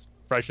in as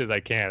fresh as I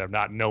can of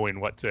not knowing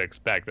what to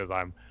expect as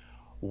I'm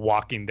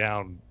walking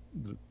down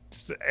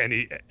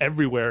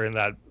everywhere in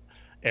that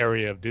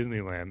area of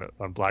Disneyland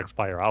on Black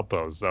Spire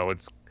Outpost. So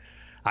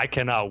I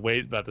cannot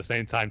wait, but at the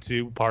same time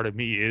too, part of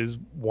me is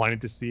wanting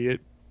to see it,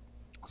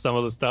 some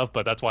of the stuff,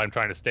 but that's why I'm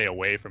trying to stay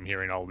away from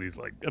hearing all these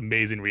like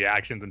amazing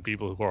reactions and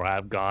people who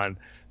have gone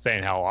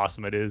saying how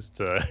awesome it is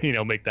to, you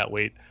know, make that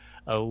wait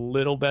a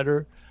little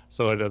better,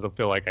 so it doesn't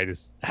feel like I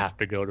just have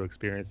to go to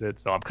experience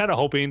it. So I'm kind of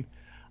hoping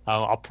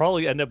I'll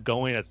probably end up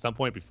going at some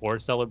point before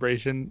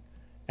Celebration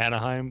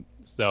Anaheim.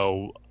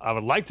 So I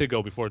would like to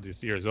go before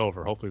this year is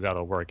over. Hopefully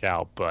that'll work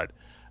out, but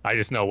I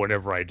just know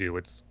whenever I do,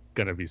 it's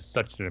going to be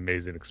such an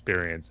amazing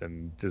experience,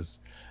 and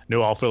just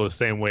know I'll feel the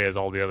same way as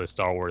all the other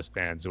Star Wars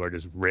fans who are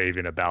just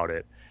raving about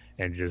it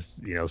and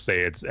just, you know, say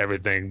it's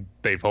everything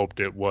they've hoped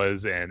it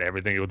was and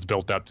everything it was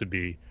built up to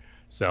be.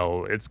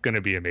 So it's going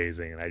to be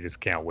amazing, and I just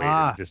can't wait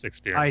to just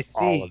experience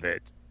all of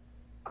it.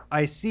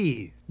 I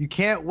see. You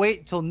can't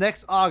wait till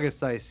next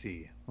August, I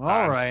see.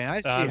 All right,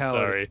 I see I'm how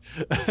sorry.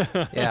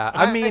 Yeah,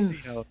 I mean,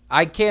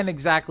 I can't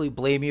exactly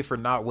blame you for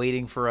not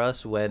waiting for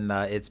us when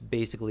it's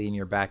basically in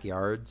your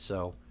backyard,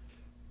 so...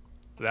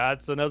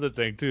 That's another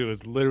thing, too.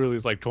 It's literally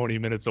like 20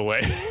 minutes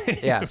away.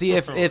 Yeah, see,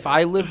 if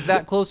I lived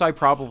that close, I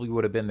probably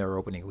would have been there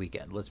opening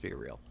weekend, let's be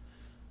real.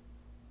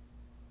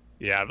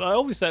 Yeah, I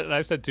always said, and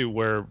I've said, too,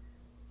 where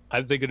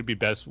I think it'd be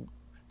best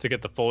to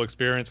get the full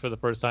experience for the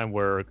first time,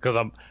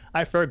 because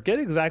I forget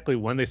exactly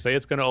when they say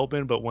it's going to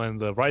open, but when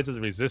the Rise of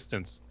the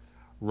Resistance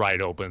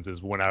ride opens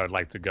is when I would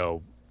like to go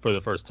for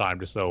the first time,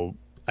 just so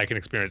I can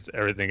experience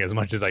everything as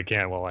much as I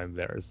can while I'm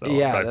there. So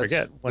yeah,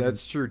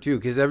 that's true too,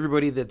 because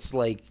everybody that's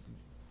like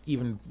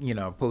even, you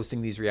know,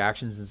 posting these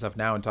reactions and stuff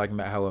now and talking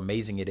about how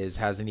amazing it is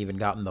hasn't even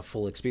gotten the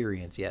full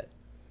experience yet.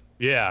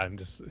 Yeah, and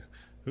just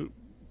I'm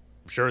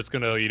sure it's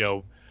gonna, you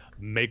know,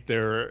 make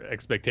their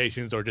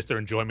expectations or just their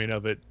enjoyment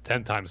of it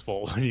 10 times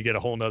full when you get a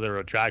whole nother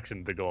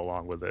attraction to go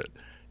along with it.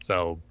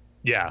 So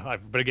yeah,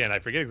 but again, I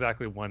forget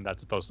exactly when that's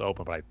supposed to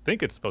open, but I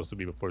think it's supposed to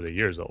be before the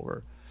year's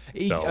over.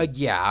 So,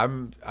 yeah,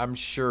 I'm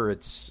sure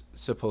it's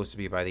supposed to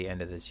be by the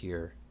end of this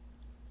year.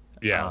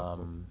 Yeah,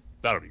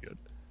 that'll be good.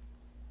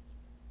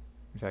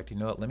 In fact, you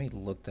know what? Let me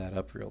look that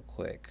up real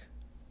quick.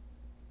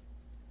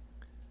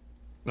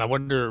 I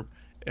wonder,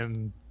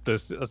 and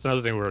that's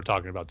another thing we were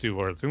talking about too,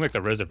 where it seems like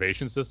the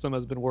reservation system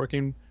has been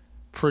working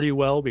pretty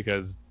well,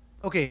 because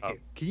okay,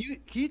 can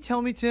you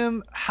tell me,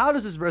 Tim, how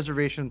does this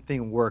reservation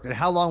thing work, and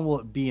how long will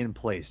it be in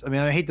place? I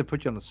mean, I hate to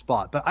put you on the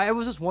spot, but I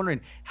was just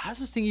wondering, how does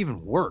this thing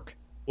even work?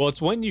 Well,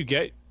 it's when you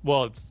get,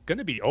 it's going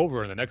to be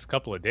over in the next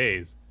couple of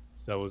days.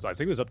 So I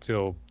think it was up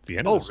till the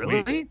end of this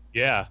week. Really?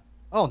 Yeah.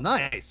 Oh,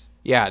 nice.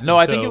 Yeah, no,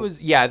 I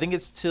think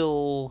it's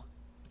till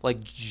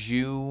like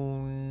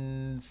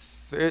June,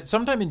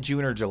 sometime in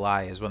June or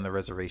July is when the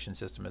reservation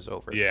system is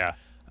over. Yeah.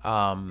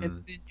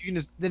 And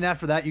then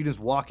after that, you just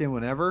walk in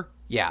whenever.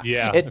 Yeah.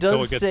 It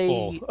does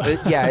say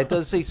it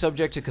does say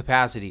subject to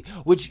capacity,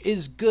 which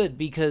is good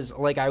because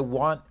like I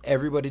want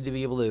everybody to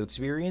be able to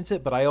experience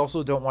it, but I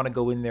also don't want to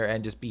go in there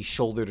and just be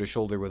shoulder to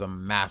shoulder with a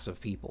mass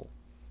of people.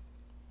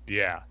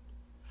 Yeah.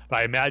 But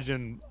I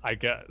imagine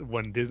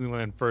when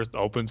Disneyland first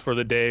opens for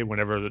the day,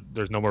 whenever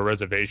there's no more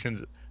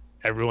reservations,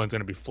 everyone's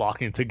going to be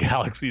flocking to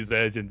Galaxy's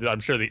Edge, and I'm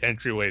sure the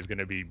entryway is going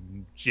to be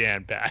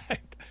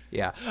jam-packed.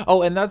 Yeah.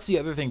 Oh, and that's the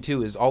other thing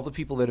too, is all the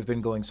people that have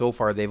been going so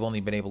far, they've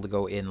only been able to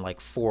go in like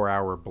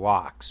 4-hour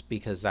blocks,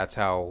 because that's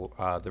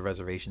how the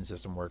reservation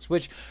system works,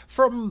 which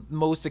from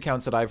most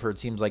accounts that I've heard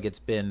seems like it's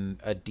been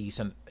a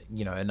decent,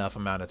 enough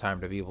amount of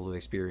time to be able to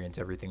experience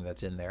everything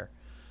that's in there.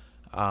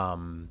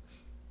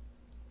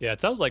 Yeah,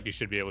 it sounds like you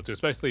should be able to,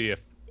 especially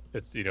if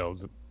it's,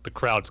 the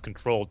crowd's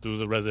controlled through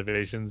the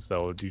reservations,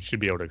 so you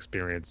should be able to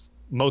experience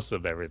most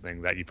of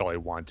everything that you probably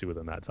want to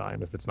within that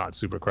time if it's not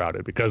super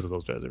crowded because of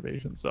those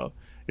reservations. So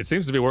it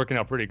seems to be working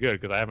out pretty good,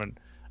 because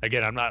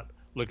I'm not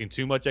looking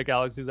too much at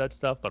Galaxy's Edge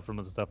stuff, but from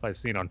the stuff I've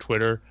seen on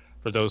Twitter,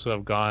 for those who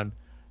have gone,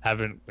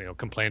 haven't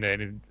complained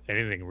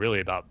anything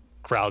really about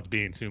crowds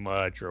being too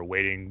much or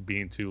waiting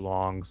being too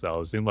long.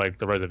 So it seems like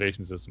the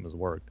reservation system has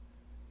worked.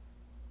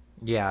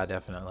 Yeah,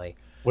 definitely.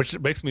 Which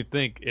makes me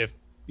think, if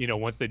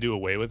once they do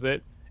away with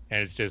it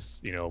and it's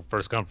just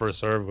first come first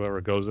serve, whoever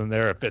goes in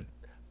there, if it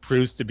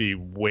proves to be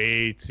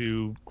way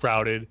too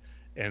crowded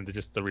and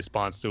just the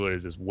response to it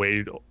is just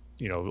way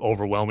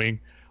overwhelming,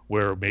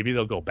 where maybe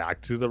they'll go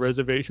back to the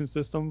reservation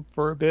system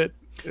for a bit.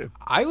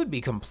 I would be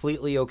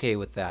completely okay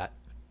with that.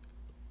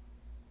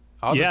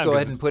 I'll just go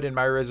ahead and put in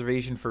my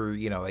reservation for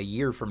a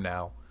year from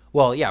now.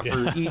 Well, yeah,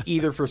 for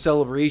either for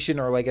Celebration,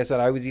 or like I said,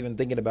 I was even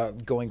thinking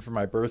about going for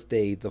my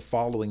birthday the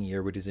following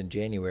year, which is in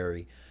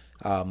January.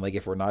 Like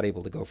if we're not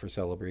able to go for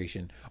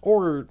Celebration,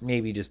 or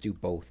maybe just do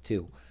both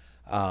too.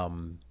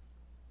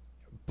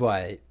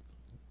 But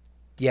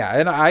yeah,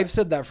 and I've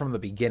said that from the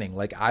beginning.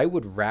 Like, I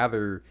would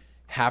rather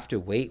have to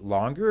wait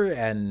longer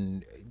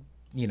and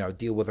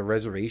deal with a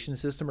reservation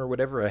system or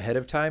whatever ahead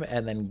of time,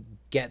 and then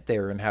get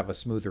there and have a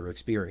smoother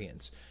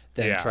experience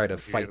than try to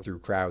fight through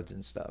crowds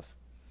and stuff.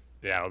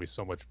 Yeah, it'll be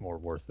so much more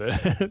worth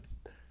it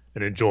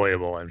and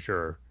enjoyable, I'm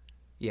sure.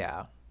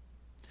 Yeah.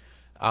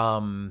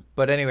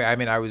 But anyway,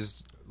 I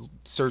was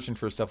searching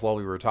for stuff while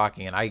we were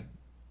talking, and I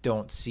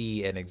don't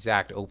see an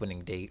exact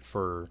opening date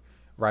for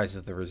Rise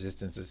of the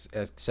Resistance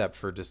except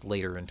for just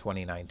later in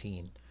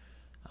 2019.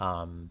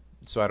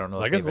 So I don't know.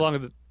 I guess as long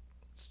as it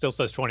still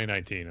says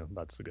 2019,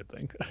 that's a good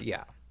thing.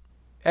 Yeah.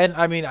 And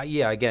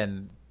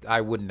again, I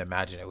wouldn't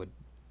imagine it would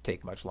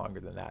take much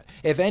longer than that.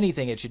 If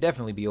anything, it should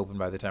definitely be open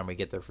by the time we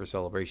get there for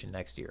Celebration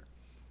next year.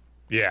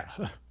 Yeah.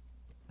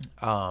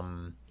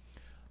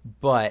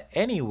 But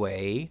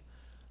anyway,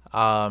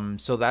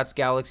 so that's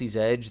Galaxy's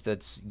Edge.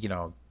 That's,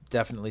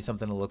 definitely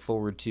something to look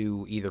forward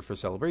to either for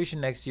Celebration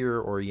next year,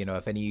 or,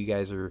 if any of you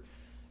guys are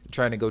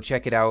trying to go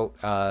check it out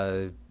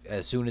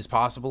as soon as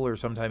possible or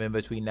sometime in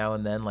between now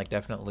and then, like,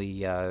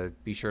 definitely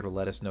be sure to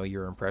let us know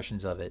your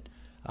impressions of it.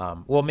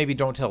 Well, maybe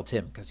don't tell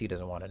Tim, because he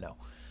doesn't want to know.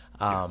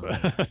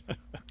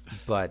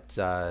 But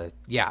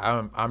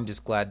I'm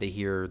just glad to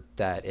hear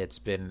that it's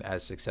been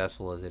as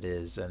successful as it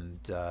is, and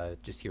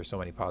just hear so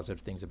many positive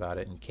things about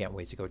it, and can't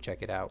wait to go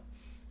check it out.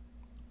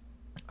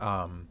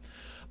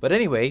 But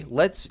anyway,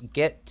 let's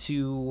get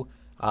to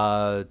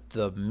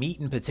the meat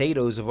and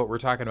potatoes of what we're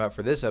talking about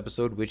for this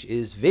episode, which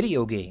is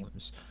video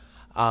games.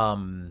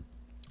 And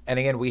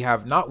again, we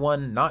have not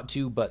one, not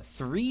two, but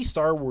 3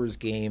 Star Wars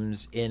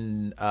games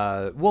in,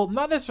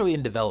 not necessarily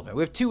in development.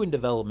 We have 2 in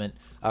development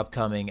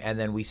upcoming, and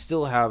then we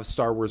still have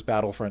Star Wars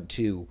Battlefront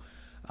 2,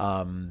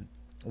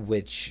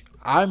 which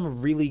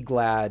I'm really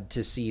glad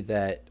to see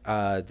that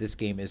this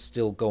game is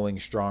still going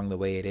strong the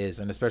way it is,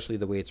 and especially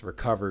the way it's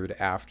recovered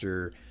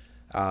after,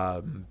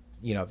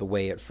 the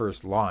way it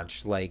first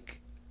launched.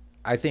 Like,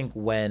 I think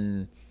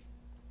when...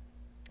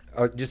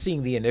 just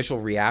seeing the initial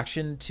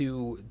reaction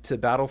to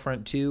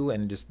Battlefront 2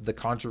 and just the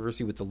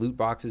controversy with the loot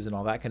boxes and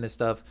all that kind of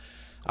stuff,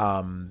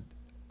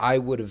 I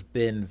would have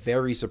been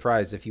very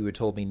surprised if you had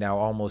told me now,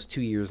 almost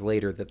 2 years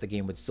later, that the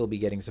game would still be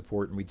getting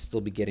support and we'd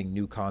still be getting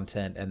new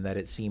content, and that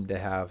it seemed to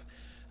have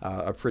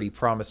a pretty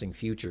promising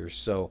future.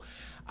 So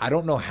I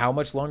don't know how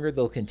much longer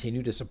they'll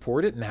continue to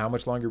support it and how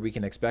much longer we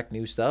can expect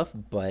new stuff,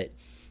 but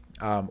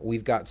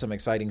we've got some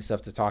exciting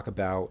stuff to talk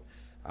about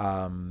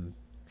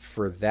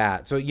for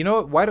that. So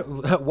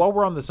while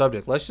we're on the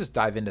subject, let's just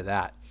dive into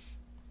that,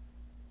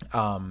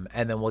 and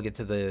then we'll get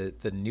to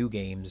the new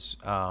games,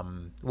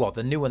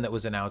 the new one that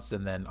was announced,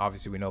 and then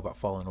obviously we know about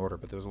Fallen Order,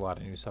 but there was a lot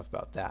of new stuff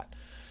about that.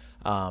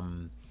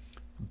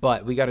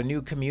 But we got a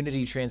new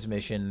community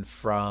transmission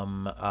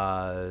from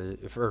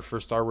for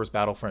Star Wars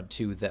Battlefront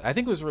 2 that I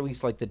think was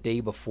released like the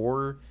day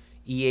before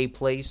EA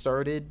Play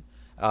started.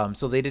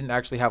 So they didn't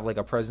actually have like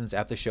a presence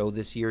at the show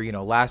this year.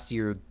 Last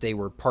year they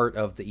were part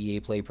of the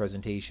EA Play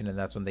presentation, and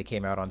that's when they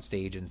came out on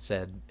stage and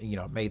said,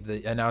 made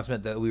the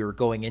announcement that we were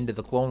going into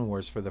the Clone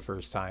Wars for the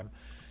first time.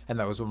 And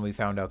that was when we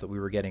found out that we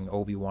were getting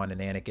Obi-Wan and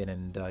Anakin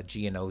and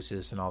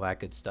Geonosis and all that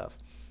good stuff.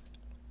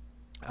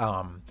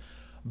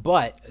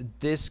 But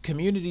this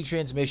community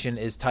transmission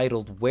is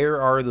titled, "Where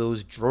Are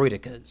Those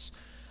Droidekas?"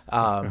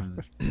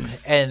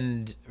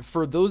 And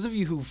for those of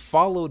you who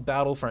followed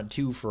Battlefront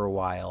 2 for a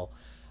while,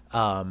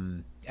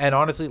 and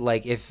honestly,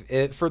 like,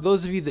 if for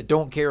those of you that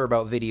don't care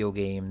about video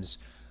games,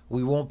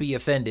 we won't be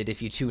offended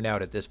if you tune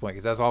out at this point,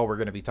 because that's all we're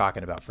going to be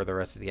talking about for the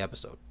rest of the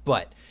episode.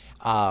 But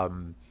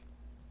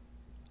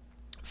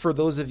for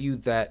those of you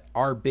that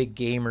are big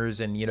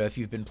gamers and, if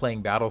you've been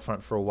playing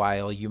Battlefront for a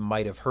while, you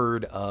might have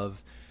heard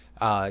of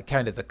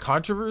kind of the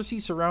controversy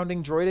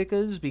surrounding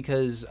droidicas,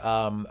 because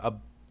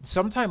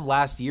sometime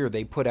last year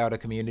they put out a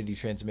community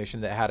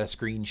transmission that had a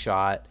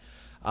screenshot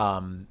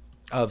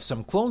of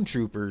some clone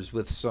troopers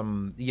with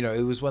some,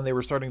 it was when they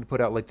were starting to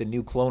put out like the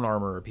new clone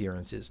armor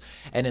appearances.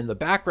 And in the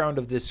background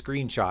of this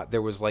screenshot,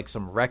 there was like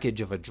some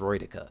wreckage of a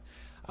droidica.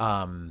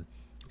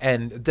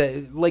 And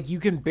you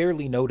can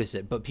barely notice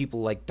it, but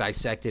people like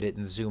dissected it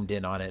and zoomed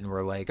in on it and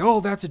were like, "Oh,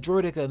 that's a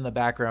droidica in the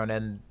background."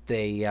 And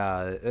they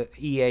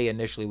EA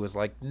initially was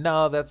like,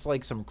 "No, that's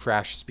like some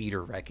crash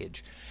speeder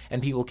wreckage."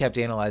 And people kept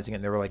analyzing it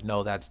and they were like,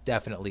 "No, that's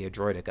definitely a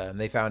droidica." And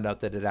they found out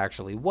that it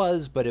actually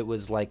was, but it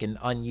was like an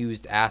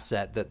unused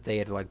asset that they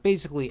had like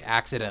basically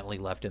accidentally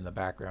left in the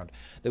background.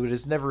 That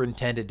was never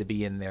intended to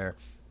be in there,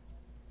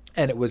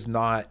 and it was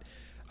not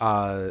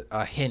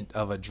a hint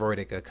of a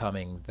droidica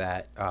coming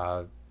that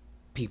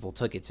people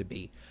took it to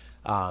be.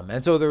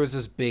 And so there was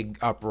this big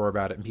uproar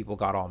about it and people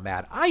got all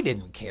mad. I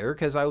didn't care,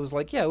 because I was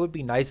like, yeah, it would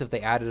be nice if they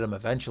added them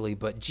eventually,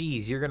 but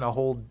geez, you're going to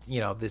hold,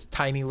 this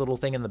tiny little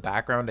thing in the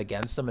background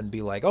against them and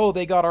be like, oh,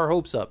 they got our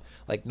hopes up.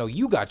 Like, no,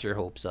 you got your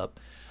hopes up.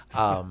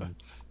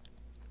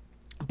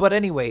 But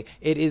anyway,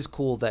 it is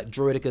cool that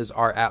droidicas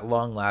are at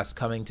long last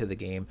coming to the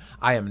game.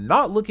 I am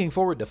not looking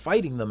forward to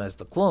fighting them as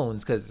the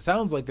clones, because it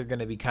sounds like they're going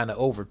to be kind of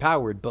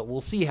overpowered, but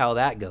we'll see how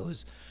that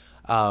goes.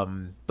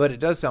 But it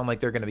does sound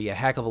like they're going to be a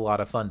heck of a lot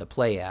of fun to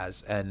play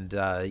as, and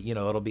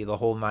it'll be the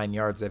whole 9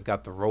 yards. They've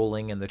got the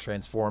rolling and the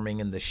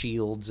transforming and the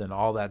shields and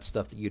all that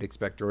stuff that you'd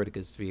expect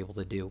droidicas to be able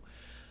to do.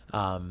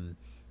 And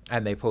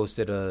they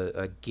posted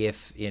a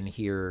GIF in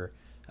here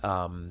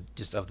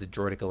just of the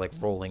droidica like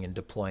rolling and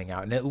deploying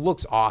out, and it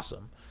looks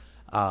awesome.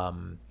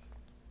 And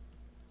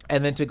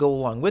then to go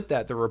along with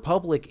that, the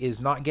Republic is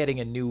not getting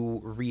a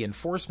new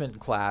reinforcement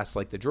class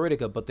like the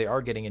droidica, but they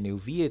are getting a new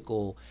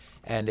vehicle,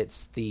 and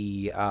it's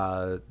the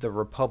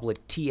Republic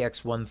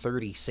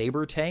TX-130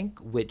 Saber tank,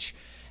 which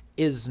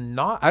is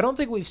not, I don't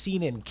think we've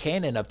seen in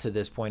canon up to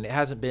this point. It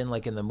hasn't been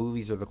like in the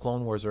movies or the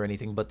Clone Wars or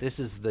anything, but this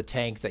is the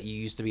tank that you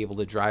used to be able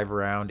to drive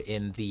around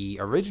in the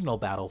original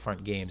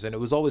Battlefront games, and it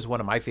was always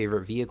one of my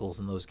favorite vehicles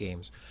in those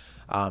games.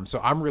 So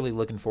I'm really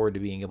looking forward to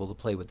being able to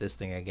play with this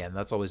thing again.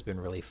 That's always been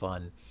really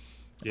fun.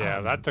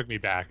 Yeah, that took me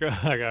back.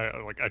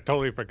 I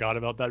totally forgot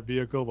about that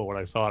vehicle, but when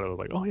I saw it, I was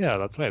like, oh yeah,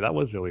 that's right. That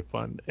was really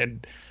fun.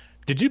 And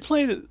did you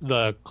play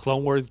the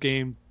Clone Wars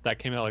game that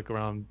came out like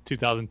around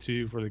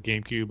 2002 for the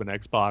GameCube and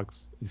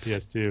Xbox and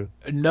PS2?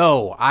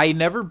 No, I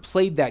never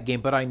played that game,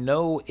 but I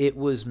know it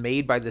was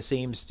made by the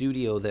same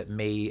studio that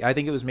made, I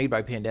think it was made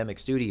by Pandemic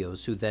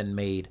Studios, who then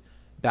made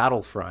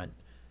Battlefront.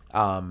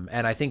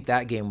 And I think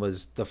that game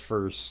was the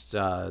first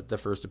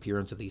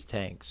appearance of these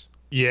tanks.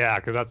 Yeah,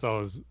 because that's what I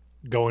was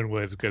going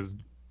with, because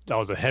that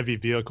was a heavy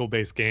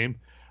vehicle-based game.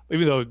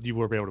 Even though you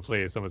were able to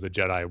play some as a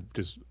Jedi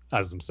just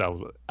as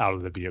themselves out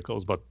of the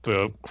vehicles, but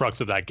the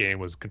crux of that game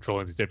was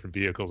controlling these different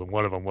vehicles, and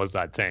one of them was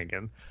that tank,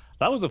 and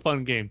that was a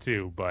fun game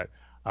too. But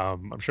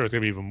I'm sure it's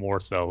gonna be even more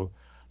so,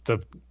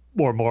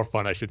 more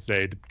fun, I should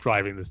say,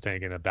 driving this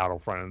tank in a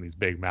battlefront in these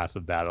big,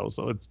 massive battles.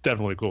 So it's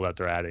definitely cool that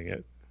they're adding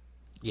it.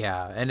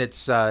 Yeah, and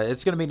it's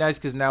gonna be nice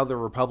because now the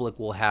Republic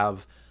will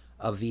have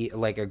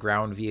a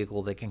ground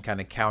vehicle that can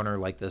kind of counter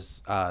like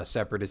this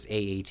Separatist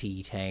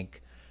AAT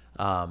tank.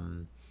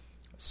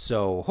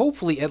 So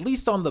hopefully, at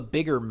least on the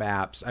bigger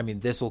maps, I mean,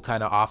 this will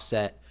kind of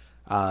offset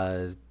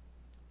the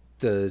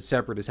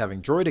Separatists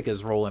having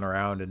droidicas rolling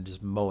around and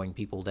just mowing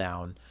people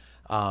down.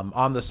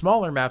 On the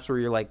smaller maps where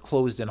you're like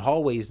closed in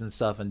hallways and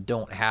stuff and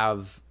don't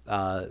have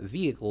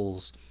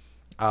vehicles,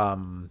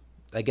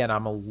 again,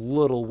 I'm a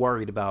little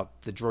worried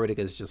about the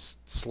droidicas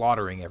just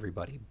slaughtering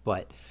everybody.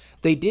 But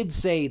they did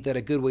say that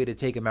a good way to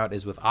take them out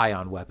is with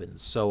ion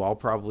weapons, so I'll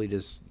probably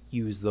just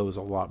use those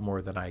a lot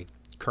more than I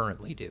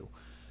currently do.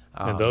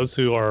 And those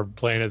who are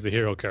playing as the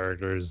hero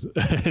characters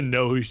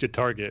know who you should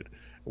target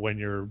when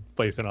you're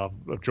facing off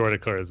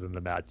droidicas in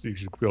the match. You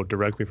should go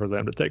directly for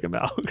them to take them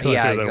out.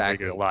 Yeah,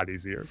 exactly. Make it a lot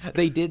easier.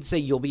 They did say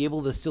you'll be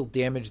able to still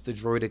damage the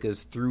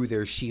droidicas through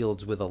their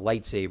shields with a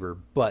lightsaber,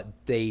 but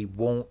they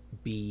won't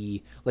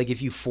be, like,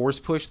 if you force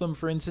push them,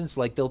 for instance,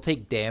 like, they'll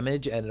take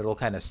damage and it'll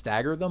kind of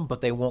stagger them,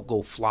 but they won't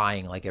go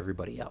flying like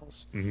everybody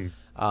else.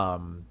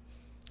 Mm-hmm.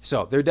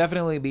 So they're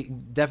definitely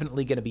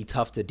going to be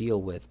tough to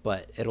deal with,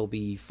 but it'll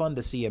be fun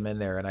to see them in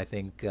there, and I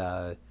think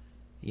they'll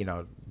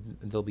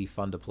be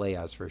fun to play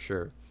as for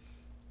sure.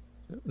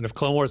 And if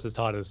Clone Wars has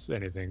taught us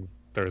anything,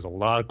 there's a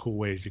lot of cool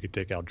ways you could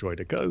take out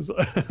droidicas.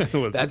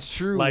 That's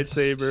true.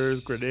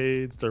 Lightsabers,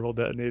 grenades, thermal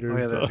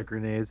detonators. Oh, yeah, the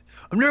grenades.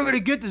 I'm never gonna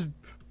get this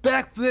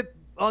backflip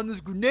on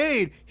this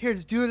grenade. Here,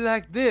 just do it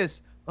like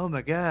this. Oh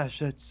my gosh,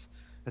 that's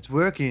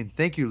working.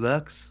 Thank you,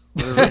 Lux.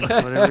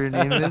 Whatever your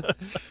name is.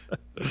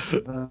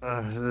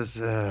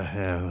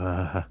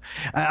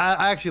 I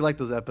actually like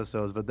those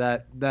episodes, but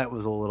that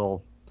was a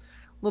little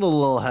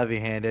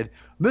heavy-handed.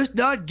 Must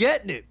not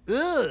getting it.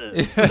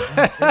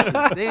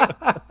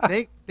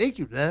 Thank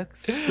you,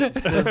 Lux.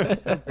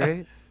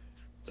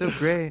 So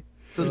great.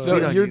 So So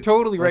sweet on you're you.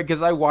 totally right,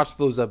 because I watched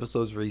those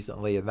episodes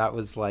recently, and that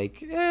was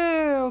like,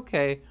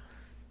 okay.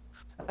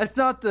 It's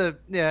not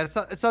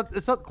it's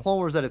not Clone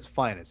Wars at its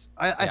finest.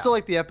 I Yeah. still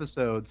like the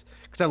episodes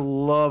because I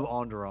love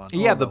Onderon.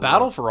 Yeah, Oh, the my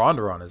battle Lord. for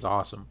Onderon is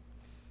awesome.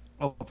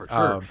 Oh, for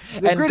sure.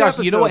 The And great gosh,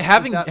 you know what?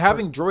 episodes is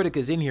Having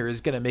droidicas in here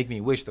is gonna make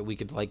me wish that we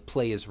could like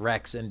play as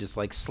Rex and just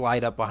like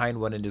slide up behind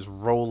one and just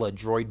roll a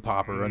droid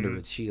popper under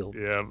its shield.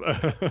 Yeah.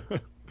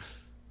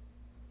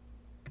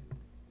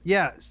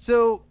 Yeah,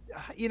 so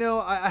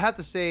I have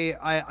to say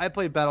I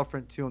played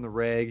Battlefront 2 on the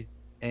reg,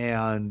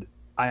 and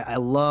I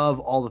love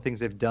all the things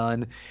they've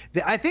done.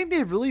 I think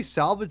they've really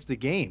salvaged the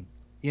game.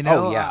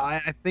 Oh, yeah.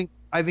 I think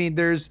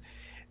there's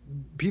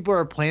people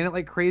are playing it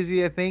like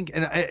crazy. I think,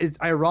 and it's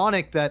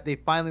ironic that they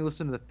finally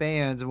listen to the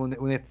fans, and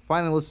when they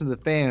finally listen to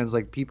the fans,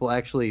 like people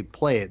actually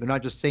play it. They're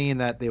not just saying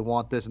that they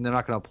want this and they're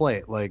not going to play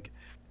it. Like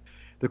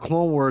the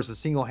Clone Wars has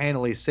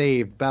single-handedly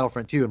saved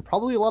Battlefront 2 and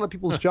probably a lot of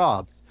people's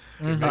jobs.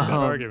 Make that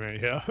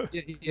argument, yeah.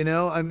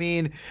 I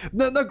mean,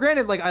 no,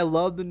 granted, like I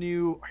love the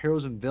new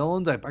Heroes and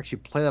Villains. I actually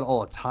play that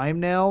all the time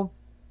now,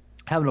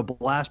 having a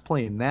blast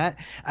playing that.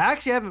 I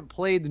actually haven't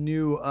played the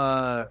new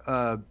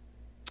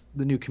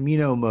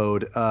Camino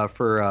mode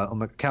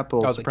for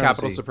Capital Oh, Supremacy. the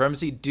Capital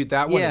Supremacy, dude,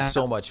 that one Yeah. is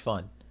so much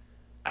fun.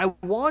 I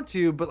want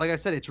to, but like I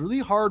said, it's really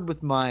hard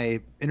with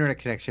my internet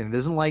connection. It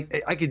isn't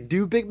like I could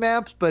do big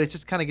maps, but it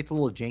just kind of gets a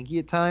little janky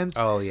at times.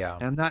 Oh yeah.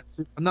 And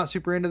I'm not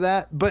super into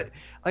that. But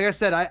like I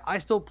said, I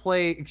still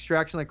play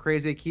Extraction like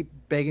crazy. I keep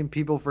begging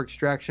people for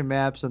Extraction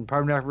maps, and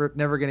probably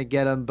never going to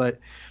get them. But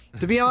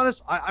to be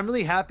honest, I'm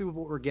really happy with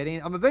what we're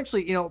getting. I'm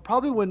eventually,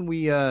 probably when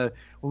we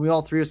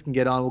all three of us can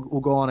get on,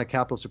 we'll go on a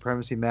Capital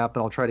Supremacy map,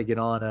 and I'll try to get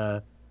on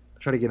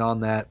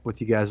that with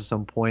you guys at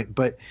some point.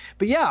 But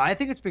yeah, I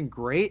think it's been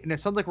great, and it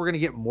sounds like we're going to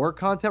get more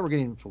content. We're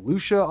getting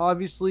Felucia,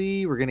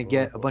 obviously. We're going to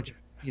get a bunch of,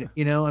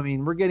 I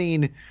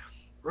mean,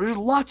 there's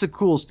lots of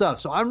cool stuff.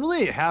 So I'm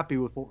really happy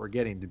with what we're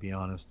getting, to be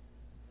honest.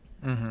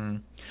 Mm-hmm.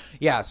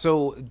 Yeah,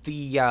 so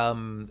the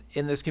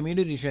in this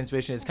community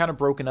transmission, it's kind of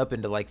broken up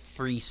into like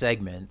 3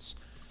 segments.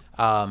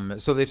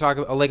 So they talk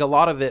about, like, a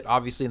lot of it,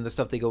 obviously, in the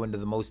stuff they go into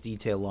the most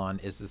detail on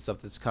is the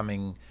stuff that's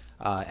coming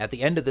at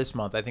the end of this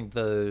month. I think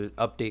the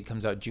update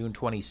comes out June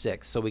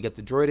 26th. So we get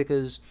the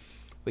droidicas,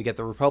 we get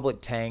the Republic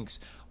tanks.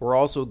 We're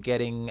also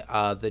getting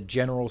the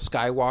General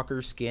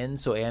Skywalker skin.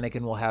 So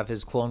Anakin will have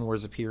his Clone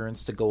Wars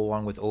appearance to go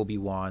along with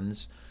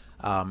Obi-Wan's.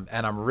 And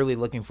I'm really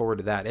looking forward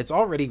to that. It's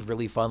already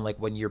really fun, like,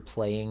 when you're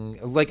playing...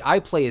 Like, I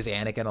play as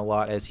Anakin a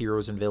lot, as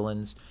Heroes and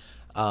Villains.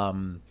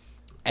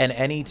 And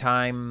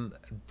anytime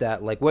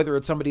that, like, whether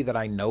it's somebody that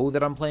I know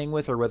that I'm playing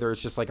with, or whether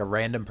it's just, like, a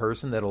random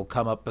person that'll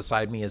come up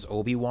beside me as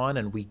Obi-Wan,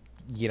 and we,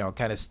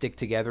 kind of stick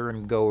together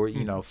and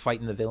go,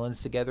 fighting the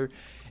villains together,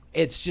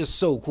 it's just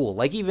so cool.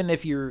 Like, even though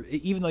you're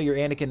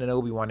Anakin and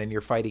Obi-Wan and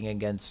you're fighting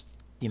against,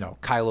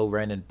 Kylo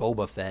Ren and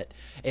Boba Fett,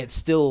 it's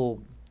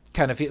still...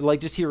 kind of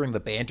like just hearing the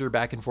banter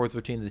back and forth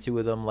between the two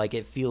of them, like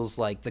it feels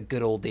like the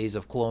good old days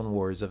of Clone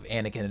Wars of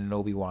Anakin and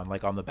Obi-Wan,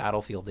 like on the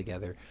battlefield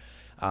together.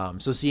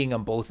 So seeing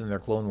them both in their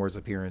Clone Wars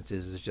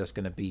appearances is just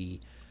going to be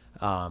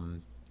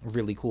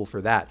really cool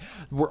for that.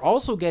 We're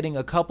also getting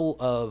a couple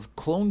of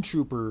Clone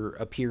Trooper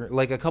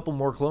a couple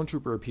more Clone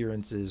Trooper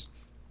appearances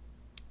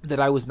that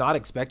I was not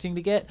expecting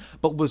to get,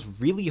 but was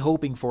really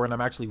hoping for, and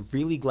I'm actually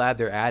really glad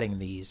they're adding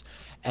these.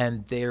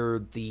 And they're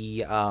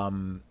the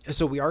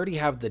so we already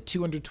have the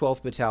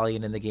 212th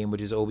Battalion in the game,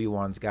 which is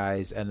Obi-Wan's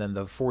guys, and then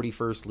the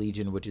 41st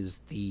Legion, which is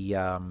the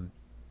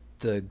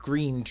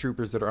green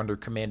troopers that are under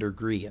Commander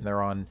Gree, and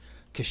they're on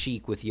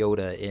Kashyyyk with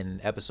Yoda in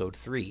Episode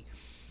 3.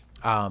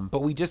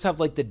 But we just have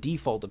like the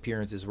default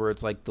appearances where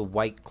it's like the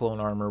white clone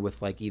armor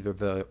with like either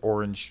the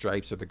orange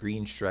stripes or the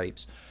green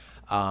stripes.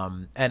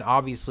 And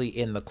obviously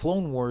in the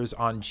Clone Wars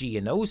on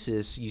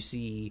Geonosis, you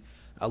see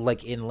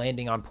like in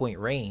Landing on Point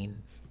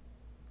Rain,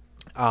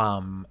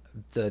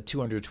 the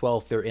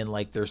 212th, they're in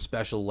like their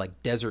special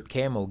like desert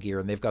camo gear,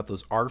 and they've got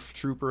those ARF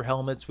trooper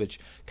helmets, which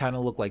kind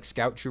of look like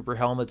scout trooper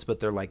helmets,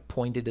 but they're like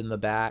pointed in the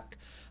back.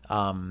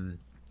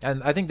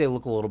 And I think they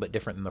look a little bit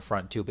different in the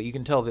front too, but you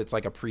can tell that it's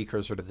like a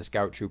precursor to the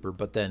scout trooper.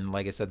 But then,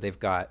 like I said, they've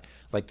got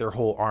like their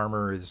whole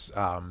armor is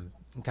kind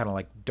of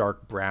like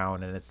dark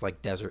brown, and it's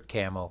like desert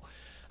camo.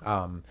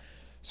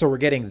 So we're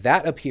getting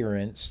that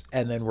appearance,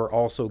 and then we're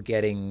also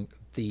getting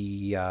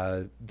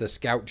the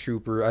scout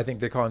trooper. I think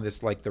they're calling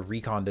this like the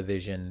recon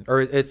division, or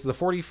it's the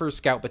 41st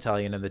Scout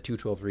Battalion and the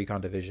 212th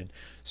Recon Division.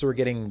 So we're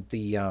getting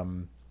the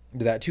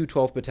that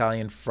 212th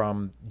Battalion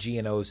from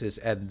Geonosis,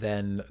 and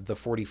then the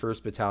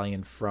 41st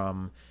Battalion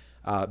from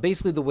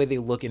basically the way they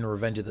look in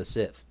Revenge of the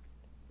Sith,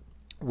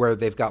 where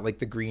they've got like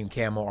the green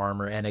camo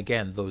armor, and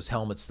again those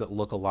helmets that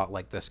look a lot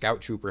like the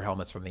scout trooper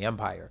helmets from the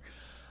Empire.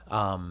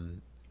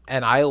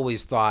 And I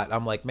always thought,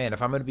 I'm like, man,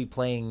 if I'm going to be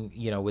playing,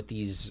 with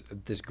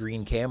this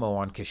green camo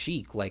on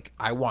Kashyyyk, like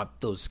I want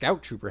those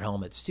scout trooper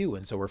helmets too.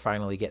 And so we're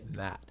finally getting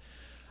that.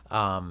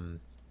 And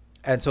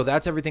so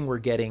that's everything we're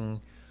getting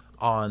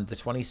on the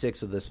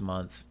 26th of this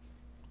month.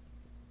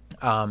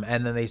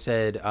 And then they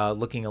said,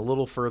 looking a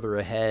little further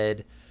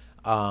ahead,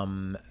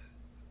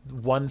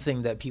 one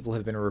thing that people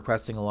have been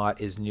requesting a lot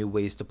is new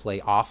ways to play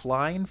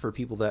offline for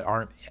people that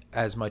aren't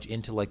as much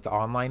into like the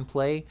online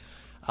play.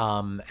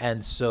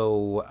 And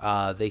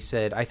so they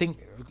said, I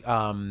think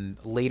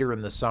later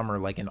in the summer,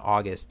 like in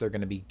August, they're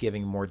going to be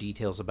giving more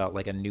details about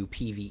like a new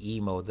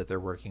PvE mode that they're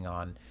working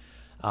on,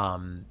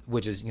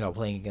 which is,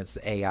 playing against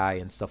the AI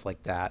and stuff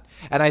like that.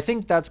 And I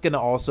think that's going to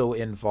also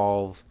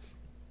involve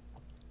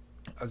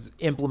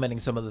implementing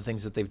some of the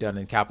things that they've done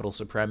in Capital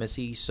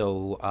Supremacy.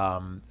 So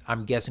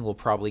I'm guessing we'll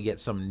probably get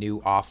some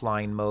new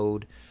offline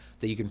mode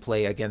that you can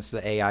play against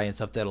the AI and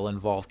stuff that'll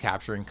involve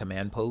capturing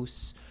command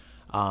posts.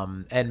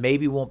 And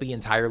maybe won't be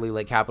entirely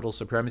like Capital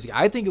Supremacy.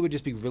 I think it would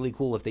just be really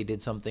cool if they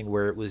did something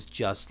where it was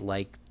just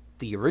like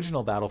the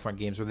original Battlefront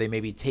games, where they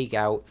maybe take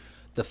out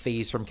the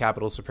phase from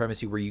Capital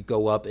Supremacy where you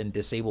go up and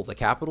disable the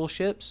capital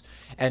ships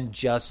and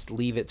just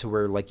leave it to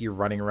where like you're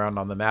running around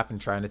on the map and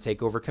trying to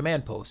take over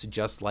command posts,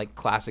 just like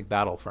classic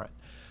Battlefront.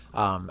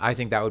 I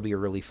think that would be a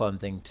really fun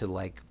thing to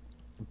like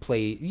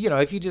play.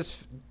 If you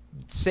just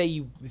say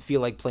you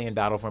feel like playing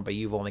Battlefront, but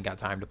you've only got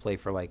time to play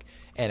for like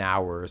an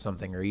hour or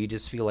something, or you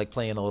just feel like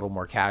playing a little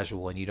more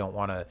casual and you don't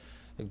want to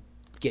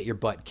get your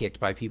butt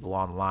kicked by people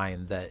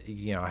online that,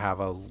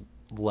 have a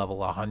level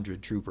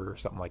 100 trooper or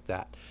something like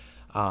that.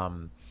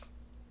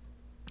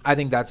 I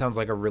think that sounds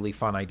like a really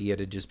fun idea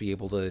to just be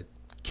able to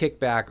kick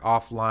back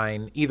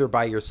offline, either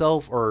by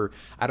yourself, or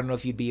I don't know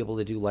if you'd be able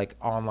to do like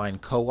online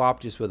co-op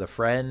just with a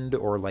friend,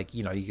 or like,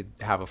 you could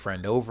have a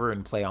friend over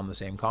and play on the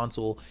same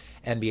console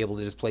and be able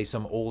to just play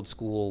some old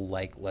school,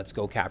 like, let's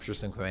go capture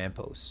some command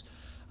posts.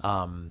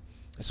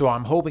 So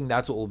I'm hoping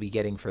that's what we'll be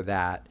getting for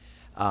that.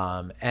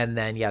 And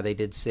then, yeah, they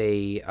did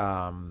say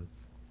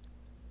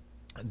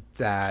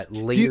that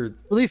later...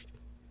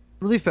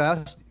 Really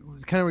fast,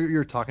 kind of what you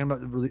were talking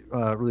about,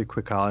 really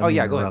quick, Kyle. Oh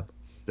yeah, go ahead.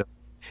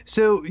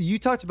 So you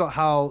talked about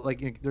how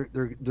like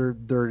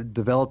they're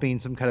developing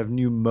some kind of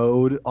new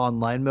mode,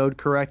 online mode,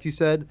 correct? You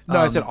said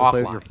no, I said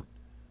offline.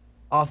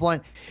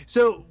 Offline.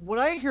 So when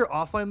I hear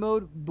offline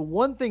mode, the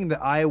one thing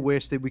that I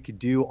wish that we could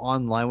do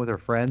online with our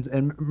friends,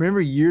 and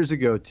remember years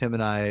ago, Tim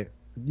and I,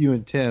 you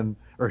and Tim,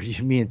 or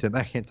me and Tim,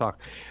 I can't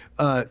talk.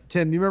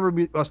 Tim, you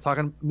remember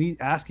me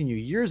asking you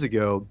years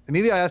ago, and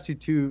maybe I asked you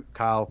too,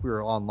 Kyle, if we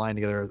were online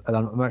together.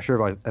 I'm not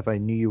sure if I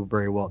knew you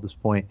very well at this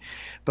point,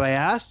 but I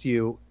asked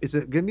you, is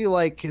it going to be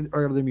like, are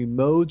there going to be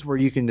modes where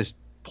you can just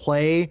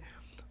play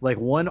like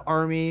one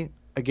army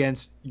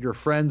against your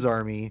friend's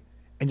army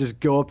and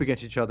just go up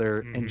against each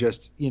other and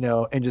just,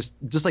 and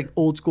just like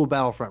old school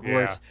Battlefront,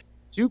 where it's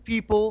two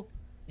people,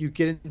 you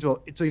get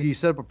into so you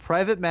set up a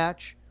private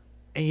match,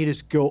 and you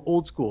just go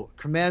old school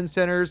command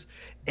centers,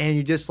 and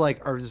you just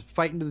like are just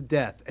fighting to the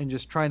death and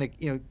just trying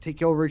to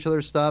take over each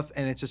other's stuff,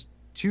 and it's just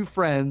two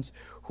friends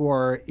who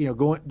are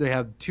going. They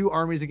have two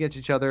armies against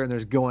each other, and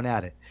there's going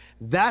at it.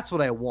 That's what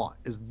I want,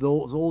 is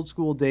those old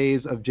school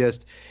days of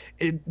just.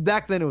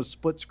 Back then it was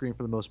split screen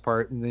for the most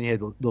part, and then you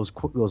had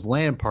those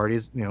LAN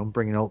parties,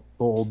 bringing out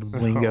the old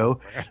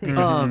lingo.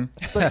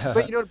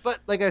 But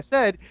like I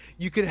said,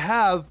 you could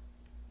have.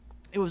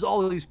 It was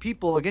all of these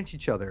people against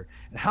each other,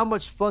 and how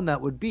much fun that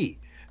would be.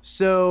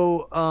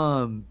 So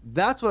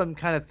that's what I'm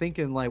kind of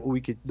thinking. Like,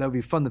 that would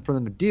be fun for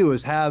them to do,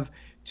 is have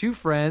two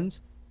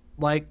friends,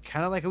 like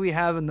kind of like we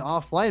have in the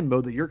offline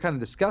mode that you're kind of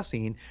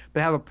discussing,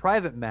 but have a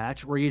private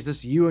match where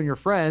you and your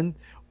friend,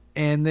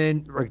 and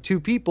then like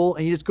two people,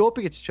 and you just go up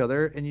against each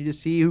other, and you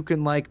just see who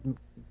can like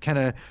kind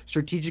of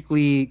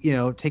strategically,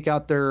 take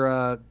out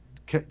their.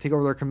 Take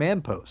over their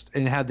command post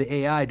and have the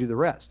AI do the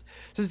rest.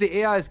 Since the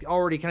AI is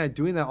already kind of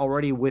doing that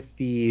already with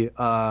the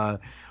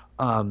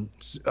Capital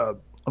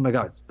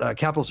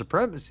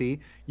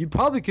Supremacy, you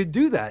probably could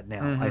do that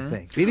now. I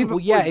think. Maybe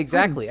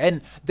exactly.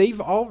 And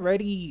they've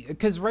already,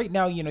 because right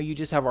now you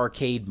just have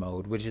arcade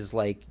mode, which is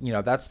like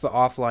that's the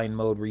offline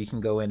mode where you can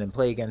go in and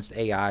play against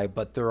AI,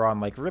 but they're on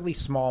like really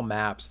small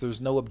maps. There's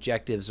no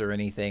objectives or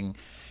anything.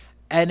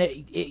 And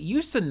it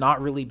used to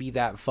not really be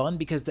that fun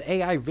because the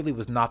AI really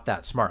was not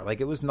that smart.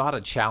 Like, it was not a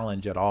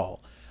challenge at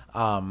all.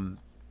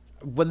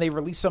 When they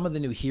released some of the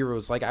new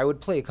heroes, like I would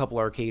play a couple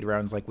arcade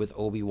rounds like with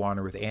Obi-Wan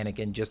or with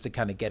Anakin just to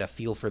kind of get a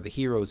feel for the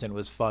heroes, and it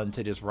was fun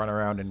to just run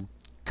around and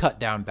cut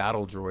down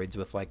battle droids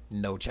with like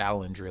no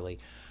challenge really.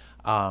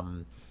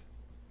 But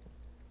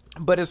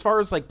as far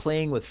as like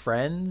playing with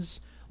friends,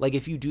 like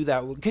if you do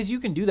that, because you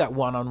can do that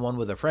one-on-one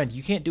with a friend.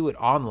 You can't do it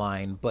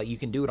online, but you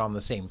can do it on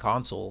the same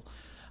console.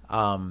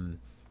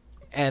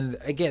 And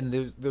again,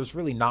 there's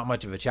really not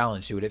much of a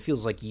challenge to it. It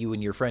feels like you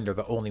and your friend are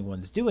the only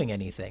ones doing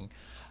anything.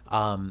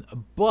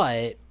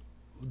 But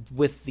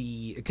with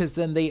because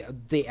then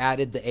they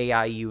added the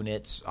AI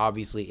units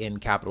obviously in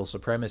Capital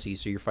Supremacy,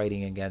 so you're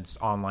fighting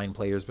against online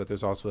players, but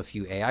there's also a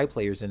few AI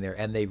players in there,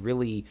 and they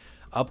really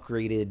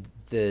upgraded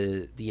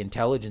the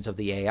intelligence of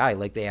the AI.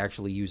 Like, they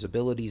actually use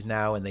abilities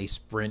now, and they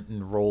sprint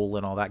and roll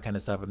and all that kind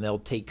of stuff, and they'll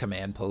take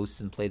command posts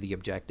and play the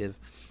objective.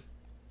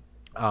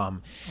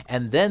 And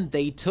then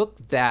they took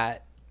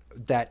that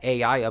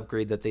AI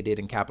upgrade that they did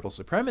in Capital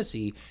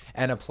Supremacy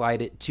and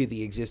applied it to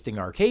the existing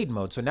arcade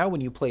mode. So now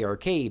when you play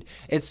arcade,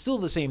 it's still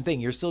the same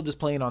thing. You're still just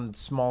playing on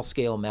small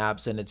scale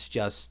maps, and it's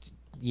just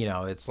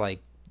it's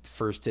like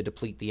first to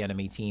deplete the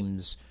enemy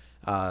team's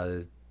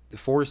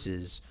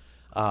forces.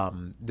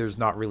 There's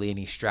not really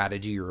any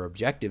strategy or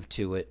objective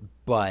to it,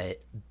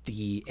 but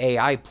the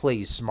AI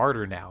plays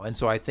smarter now. And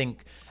so I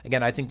think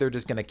they're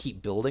just going to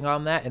keep building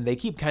on that. And they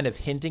keep kind of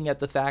hinting at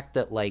the fact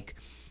that, like,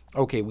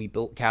 okay, we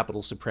built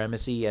capital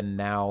supremacy and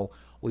now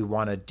we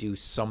want to do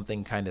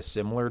something kind of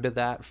similar to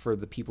that for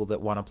the people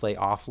that want to play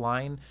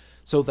offline.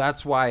 So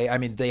that's why, I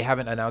mean, they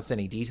haven't announced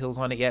any details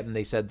on it yet. And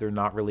they said they're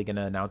not really going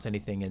to announce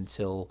anything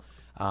until,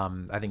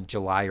 I think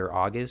July or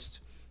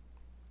August.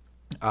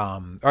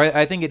 Or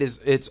I think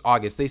it's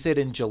August. They said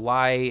in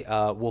July,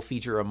 we'll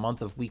feature a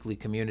month of weekly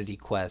community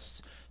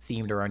quests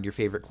themed around your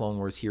favorite Clone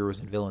Wars heroes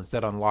and villains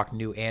that unlock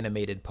new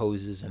animated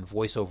poses and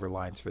voiceover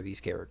lines for these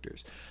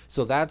characters.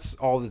 So that's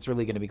all that's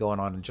really going to be going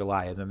on in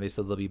July. And then they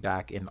said they'll be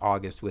back in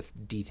August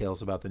with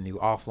details about the new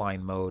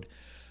offline mode.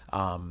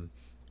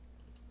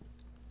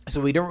 So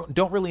we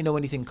don't really know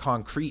anything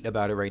concrete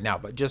about it right now,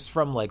 but just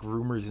from like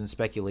rumors and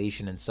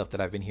speculation and stuff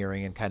that I've been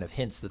hearing and kind of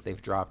hints that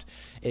they've dropped,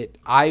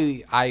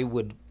 I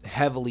would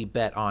heavily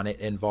bet on it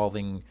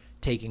involving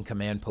taking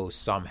command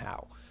posts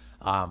somehow,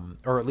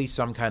 or at least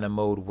some kind of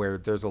mode where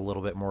there's a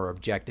little bit more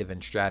objective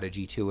and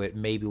strategy to it.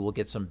 Maybe we'll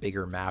get some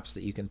bigger maps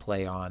that you can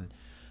play on,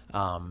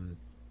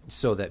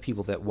 so that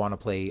people that want to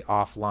play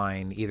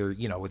offline, either,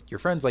 with your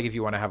friends, like if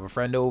you want to have a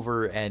friend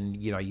over and,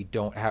 you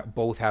don't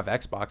both have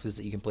Xboxes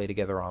that you can play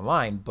together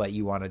online, but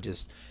you want to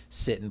just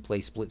sit and play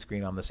split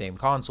screen on the same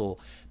console,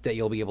 that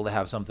you'll be able to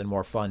have something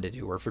more fun to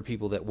do. Or for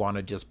people that want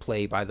to just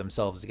play by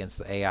themselves against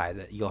the AI,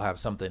 that you'll have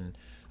something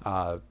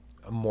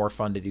more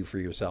fun to do for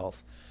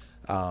yourself.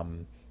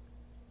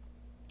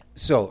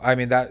 So, I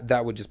mean,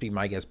 that would just be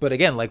my guess. But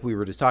again, like we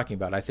were just talking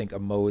about, I think a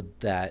mode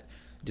that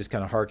just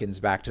kind of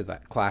harkens back to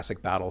that classic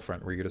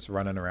Battlefront where you're just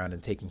running around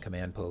and taking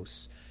command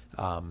posts,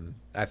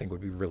 I think would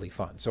be really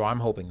fun. So I'm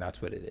hoping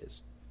that's what it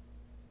is.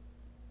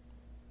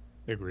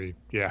 Agreed.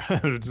 Yeah.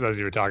 Just as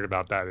you were talking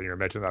about that and you were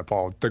mentioning that,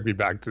 Paul, it took me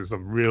back to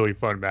some really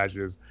fun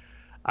matches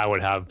I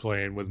would have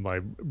playing with my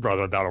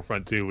brother on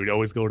Battlefront 2. We'd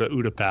always go to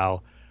Utapau.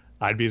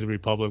 I'd be the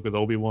Republic with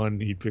Obi-Wan.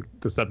 He'd pick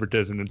the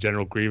Separatists and the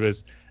General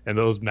Grievous. And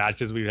those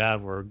matches we'd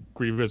have were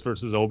Grievous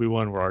versus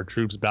Obi-Wan, where our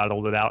troops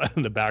battled it out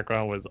in the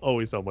background, was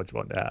always so much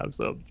fun to have.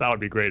 So that would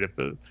be great if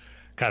the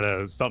kind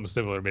of something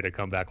similar made a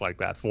comeback like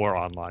that for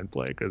online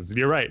play. Because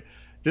you're right.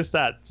 Just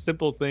that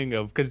simple thing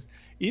of, because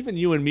even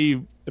you and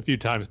me a few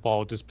times,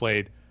 Paul, just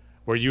played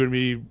where you and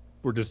me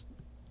were just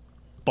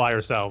by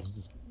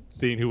ourselves,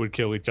 seeing who would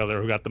kill each other,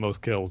 who got the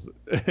most kills.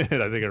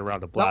 And I think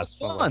around a blast.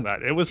 That was fun.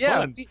 Like that. It was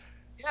fun.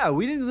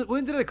 We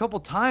did it a couple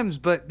times,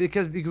 but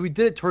because we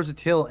did it towards the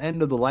tail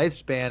end of the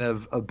lifespan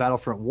of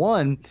Battlefront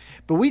 1,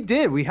 but we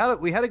had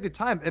a good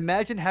time.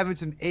 Imagine having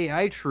some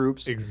AI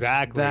troops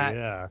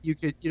that you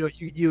could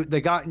you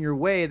that got in your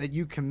way, that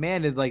you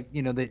commanded, like,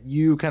 that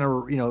you kind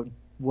of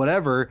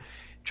whatever,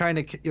 trying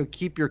to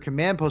keep your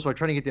command post while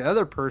trying to get the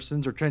other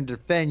person's or trying to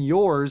defend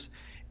yours,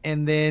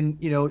 and then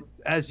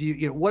as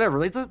you whatever,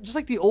 like, just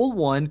like the old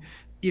one.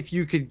 If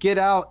you could get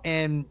out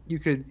and you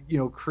could,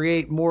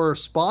 create more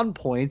spawn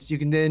points, you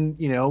can then,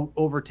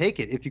 overtake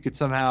it if you could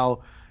somehow,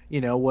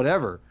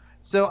 whatever.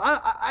 So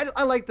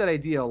I like that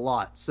idea a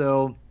lot.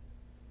 So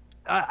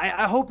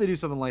I hope they do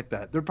something like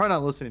that. They're probably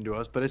not listening to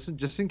us, but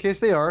just in case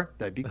they are,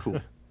 that'd be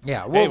cool.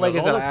 Yeah, well, like I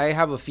said, I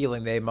have a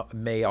feeling they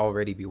may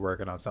already be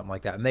working on something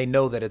like that, and they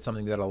know that it's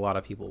something that a lot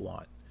of people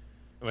want.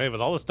 Wait, with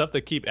all the stuff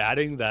they keep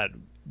adding that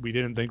we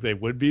didn't think they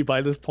would be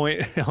by this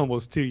point,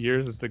 almost 2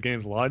 years since the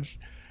game's launch,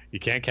 you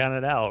can't count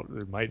it out.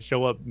 It might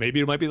show up. Maybe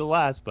it might be the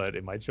last, but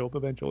it might show up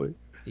eventually.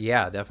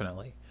 Yeah,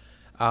 definitely.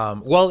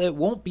 Well, it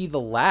won't be the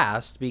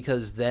last,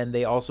 because then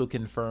they also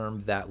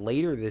confirmed that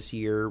later this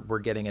year we're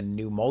getting a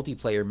new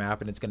multiplayer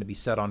map, and it's going to be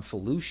set on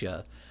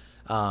Felucia.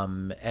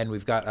 And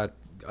we've got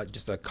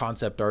just a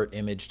concept art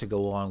image to go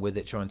along with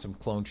it, showing some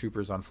clone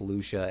troopers on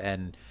Felucia.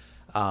 And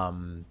I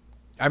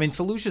mean,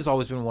 Felucia's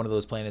always been one of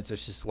those planets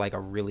that's just like a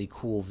really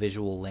cool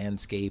visual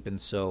landscape, and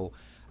so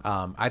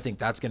I think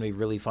that's going to be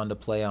really fun to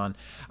play on.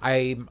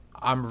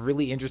 I'm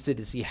really interested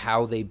to see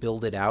how they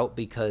build it out,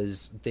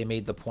 because they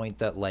made the point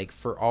that, like,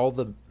 for all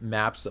the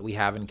maps that we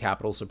have in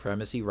Capital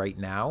Supremacy right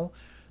now,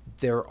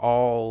 they're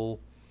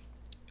all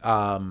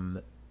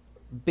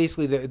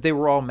basically they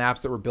were all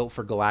maps that were built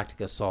for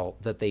Galactic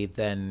Assault that they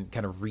then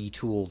kind of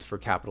retooled for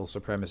Capital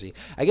Supremacy.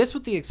 I guess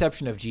with the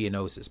exception of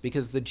Geonosis,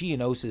 because the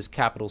Geonosis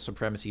Capital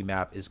Supremacy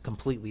map is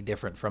completely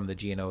different from the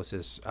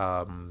Geonosis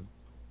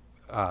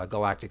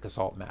Galactic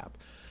Assault map.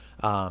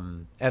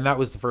 And that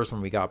was the first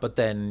one we got. But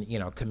then,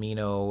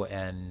 Kamino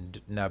and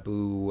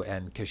Naboo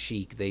and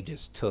Kashyyyk, they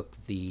just took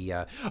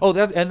the...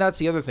 that's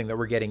the other thing that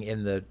we're getting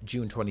in the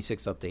June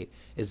 26th update,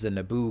 is the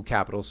Naboo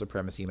Capital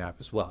Supremacy map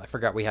as well. I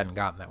forgot we hadn't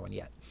gotten that one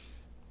yet.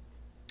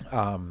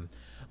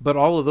 But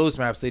all of those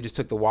maps, they just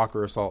took the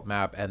Walker Assault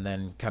map and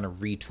then kind of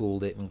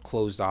retooled it and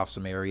closed off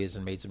some areas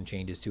and made some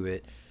changes to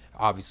it.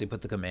 Obviously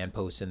put the command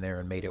posts in there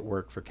and made it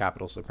work for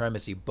Capital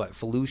Supremacy. But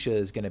Felucia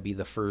is going to be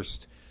the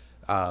first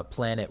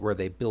planet where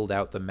they build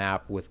out the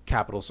map with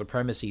Capital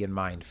Supremacy in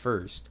mind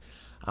first.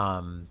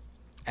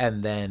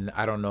 And then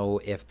I don't know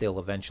if they'll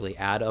eventually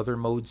add other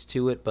modes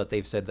to it, but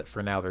they've said that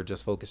for now they're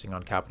just focusing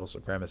on Capital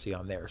Supremacy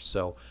on there.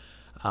 So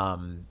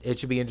it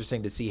should be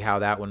interesting to see how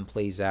that one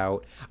plays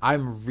out.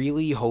 I'm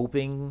really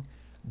hoping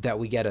that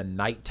we get a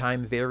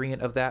nighttime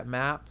variant of that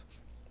map,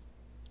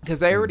 because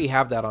they already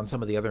have that on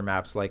some of the other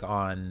maps, like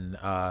on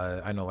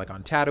I know, like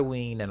on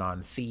Tatooine and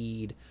on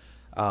Theed,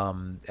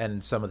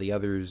 and some of the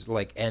others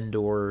like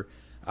Endor.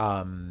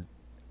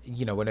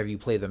 You know, whenever you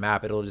play the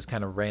map, it'll just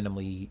kind of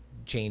randomly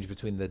change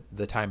between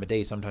the time of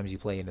day. Sometimes you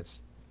play and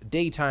it's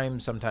daytime,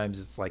 sometimes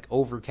it's like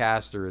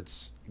overcast, or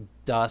it's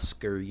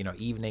dusk, or, you know,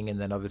 evening, and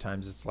then other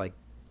times it's like,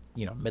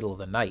 you know, middle of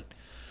the night.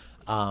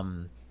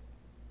 And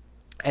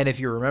if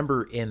you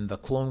remember in the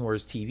Clone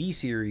Wars TV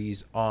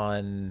series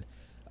on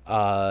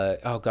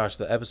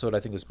the episode I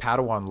think was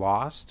Padawan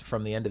Lost,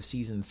 from the end of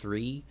season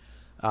 3,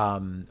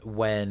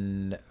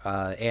 when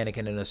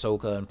Anakin and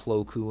Ahsoka and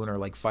Plo Koon are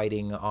like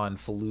fighting on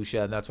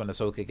Felucia, and that's when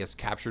Ahsoka gets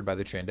captured by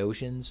the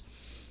Trandoshans.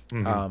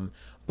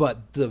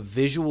 But the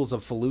visuals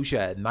of Felucia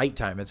at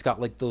nighttime, it's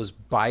got like those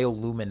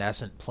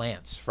bioluminescent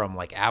plants from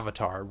like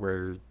Avatar,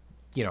 where,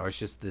 you know, it's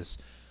just this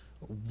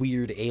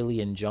weird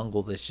alien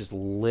jungle that's just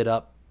lit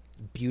up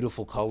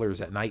beautiful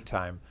colors at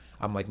nighttime.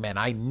 I'm like, man,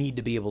 I need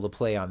to be able to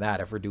play on that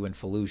if we're doing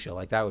Felucia.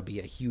 Like, that would be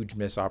a huge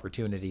missed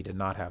opportunity to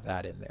not have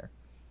that in there.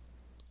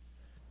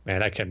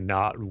 Man, I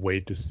cannot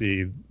wait to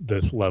see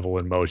this level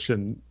in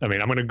motion. I mean,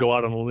 I'm going to go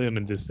out on a limb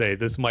and just say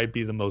this might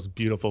be the most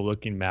beautiful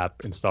looking map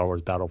in Star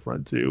Wars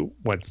Battlefront 2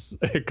 once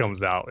it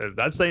comes out.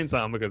 That's saying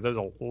something, because there's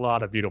a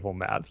lot of beautiful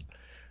maps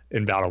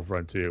in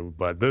Battlefront 2.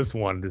 But this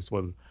one, just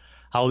with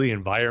how the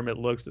environment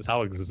looks, just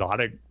how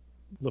exotic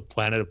the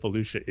planet of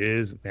Felucia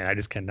is, man, I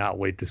just cannot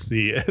wait to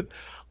see it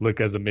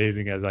look as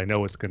amazing as I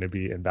know it's going to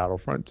be in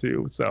Battlefront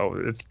 2.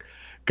 So it's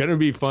going to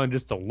be fun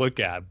just to look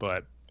at,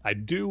 but I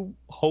do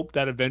hope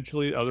that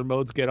eventually other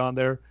modes get on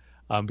there,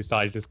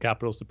 besides just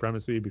Capital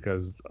Supremacy,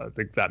 because I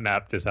think that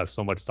map just has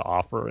so much to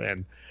offer.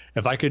 And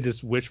if I could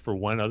just wish for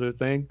one other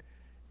thing,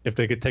 if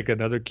they could take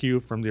another cue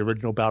from the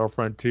original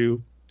Battlefront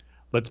 2,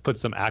 let's put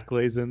some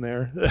accolades in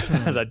there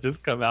that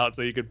just come out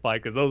so you could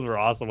fight, because those were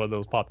awesome when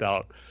those popped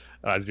out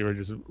as you were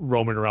just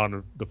roaming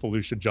around the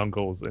Felucia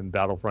jungles in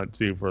Battlefront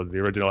 2 for the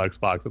original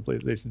Xbox and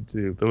PlayStation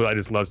 2. I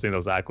just love seeing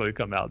those accolades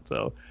come out.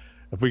 So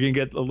if we can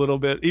get a little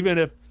bit, even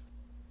if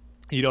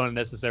you don't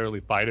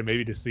necessarily fight him,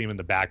 maybe just see him in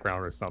the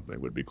background or something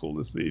would be cool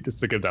to see, just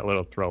to give that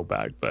little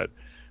throwback. But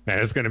man,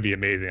 it's going to be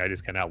amazing. I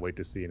just cannot wait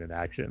to see it in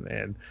action.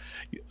 And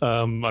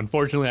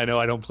unfortunately, I know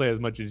I don't play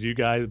as much as you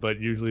guys, but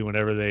usually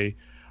whenever they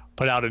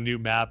put out a new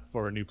map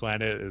for a new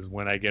planet is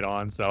when I get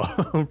on. So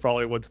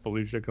probably once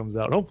Felucia comes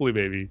out, hopefully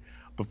maybe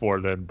before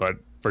then, but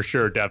for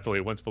sure,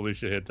 definitely once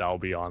Felucia hits, I'll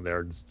be on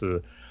there just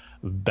to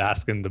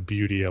bask in the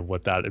beauty of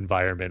what that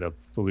environment of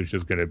Felucia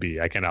is going to be.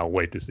 I cannot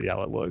wait to see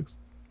how it looks.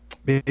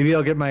 Maybe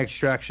I'll get my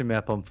extraction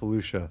map on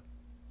Felucia.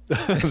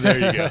 There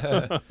you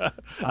go.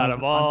 Out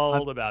of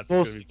all the maps,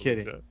 mostly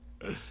kidding.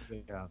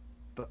 Yeah,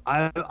 but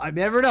I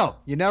never know.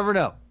 You never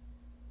know.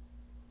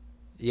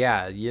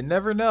 Yeah, you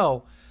never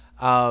know.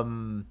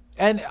 And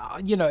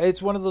you know,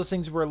 it's one of those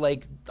things where,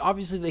 like,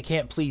 obviously they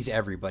can't please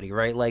everybody,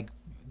 right? Like,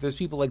 there's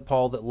people like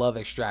Paul that love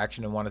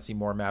Extraction and want to see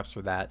more maps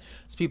for that.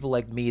 There's people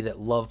like me that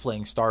love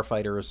playing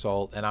Starfighter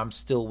Assault, and I'm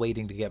still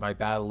waiting to get my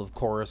Battle of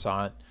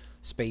Coruscant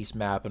space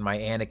map and my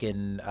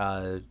Anakin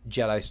Jedi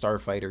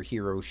Starfighter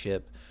hero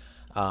ship.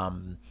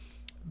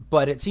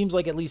 But it seems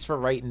like, at least for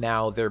right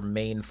now, their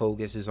main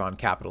focus is on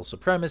Capital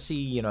Supremacy.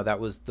 You know, that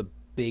was the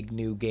big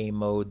new game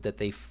mode that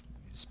they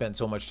spent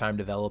so much time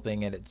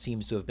developing, and it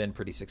seems to have been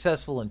pretty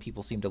successful, and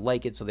people seem to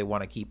like it, so they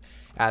want to keep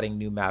adding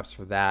new maps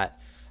for that.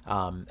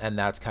 And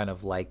that's kind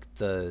of like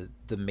the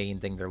main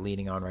thing they're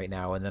leaning on right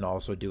now, and then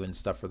also doing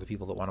stuff for the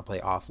people that want to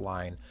play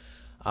offline.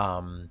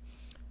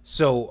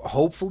 So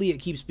hopefully it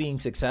keeps being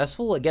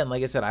successful. Again,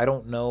 like I said, I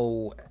don't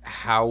know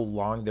how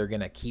long they're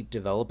going to keep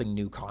developing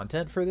new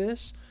content for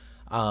this.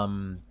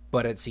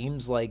 But it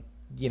seems like,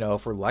 you know,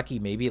 if we're lucky,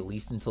 maybe at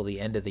least until the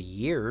end of the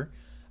year.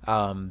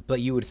 But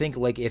you would think,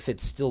 like, if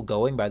it's still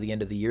going by the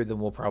end of the year, then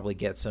we'll probably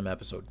get some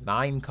episode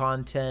 9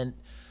 content.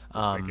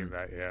 Thinking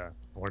that, yeah.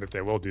 I wonder if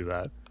they will do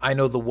that. I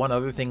know the one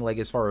other thing, like,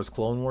 as far as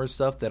Clone Wars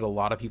stuff that a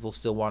lot of people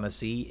still want to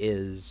see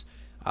is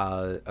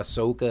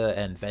Ahsoka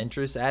and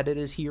Ventress added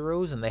as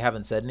heroes, and they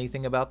haven't said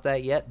anything about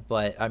that yet.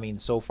 But I mean,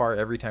 so far,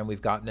 every time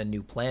we've gotten a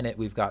new planet,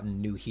 we've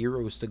gotten new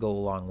heroes to go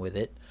along with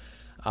it.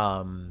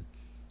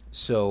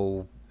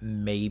 So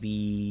maybe,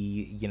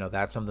 you know,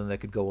 that's something that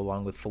could go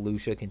along with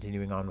Felucia,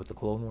 continuing on with the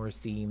Clone Wars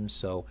theme.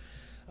 So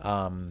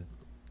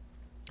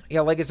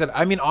yeah, like I said,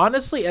 I mean,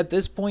 honestly, at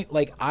this point,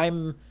 like,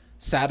 I'm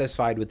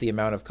satisfied with the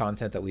amount of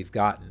content that we've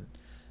gotten.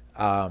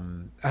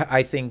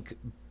 I think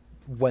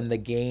when the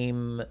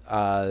game,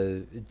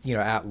 you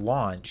know, at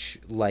launch,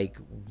 like,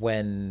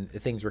 when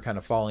things were kind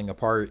of falling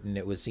apart and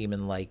it was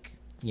seeming like,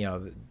 you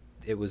know,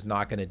 it was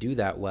not going to do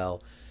that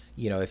well,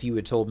 you know, if you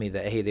had told me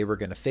that, hey, they were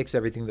going to fix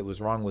everything that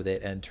was wrong with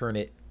it and turn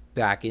it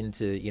back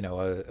into, you know,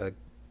 a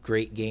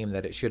great game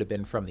that it should have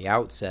been from the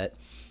outset,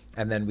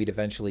 and then we'd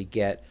eventually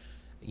get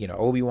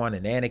Obi-Wan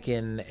and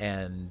Anakin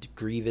and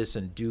Grievous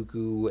and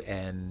Dooku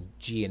and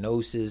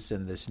Geonosis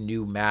and this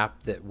new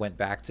map that went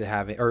back to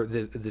having, or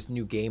this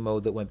new game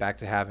mode that went back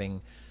to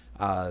having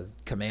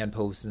command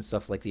posts and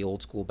stuff like the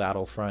old school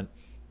Battlefront.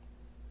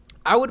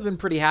 I would have been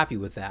pretty happy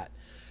with that.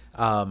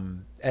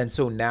 And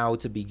so now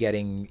to be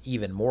getting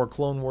even more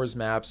Clone Wars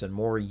maps and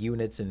more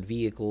units and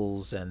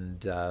vehicles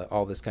and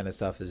all this kind of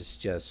stuff is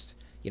just,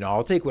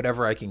 I'll take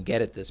whatever I can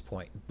get at this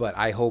point. But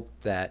I hope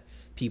that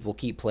people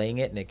keep playing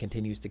it and it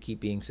continues to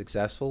keep being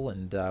successful,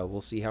 and we'll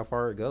see how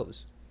far it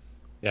goes.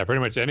 Yeah,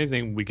 pretty much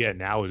anything we get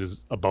now is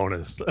just a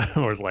bonus.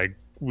 Or it's like,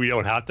 we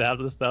don't have to have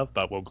this stuff,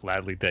 but we'll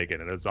gladly take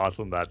it. And it's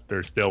awesome that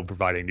they're still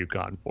providing new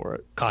content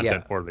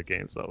for the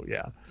game. So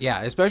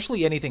yeah,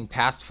 especially anything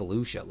past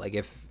Felucia. Like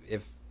if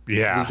we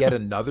get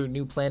another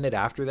new planet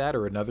after that,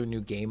 or another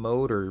new game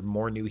mode, or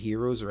more new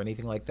heroes, or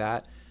anything like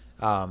that,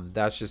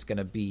 that's just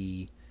gonna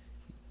be,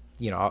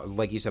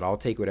 like you said, I'll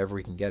take whatever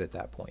we can get at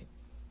that point.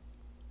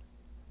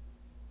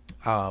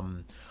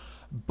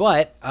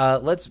 But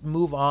let's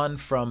move on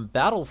from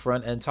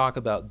Battlefront and talk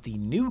about the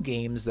new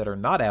games that are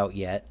not out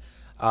yet.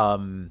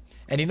 And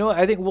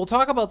I think we'll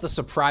talk about the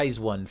surprise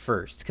one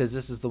first, because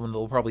this is the one that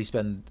we'll probably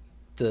spend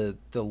the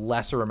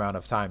lesser amount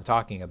of time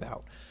talking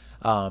about.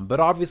 But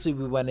obviously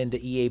we went into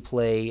EA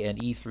Play and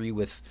E3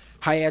 with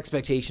high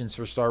expectations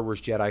for Star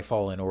Wars Jedi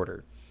Fallen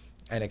Order,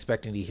 and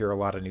expecting to hear a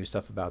lot of new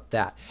stuff about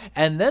that.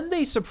 And then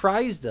they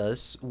surprised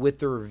us with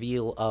the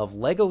reveal of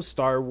Lego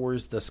Star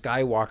Wars The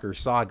Skywalker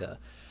Saga,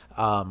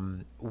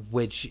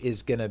 which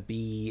is going to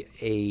be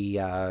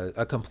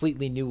a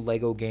completely new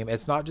Lego game.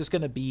 It's not just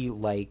going to be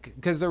like,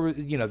 because there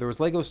was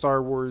Lego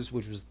Star Wars,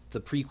 which was the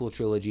prequel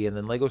trilogy, and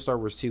then Lego Star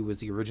Wars 2 was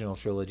the original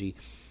trilogy.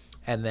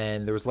 And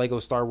then there was Lego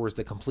Star Wars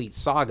The Complete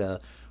Saga,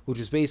 which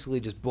was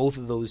basically just both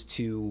of those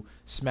two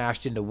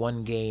smashed into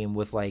one game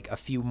with like a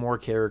few more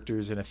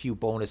characters and a few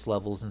bonus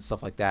levels and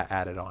stuff like that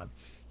added on.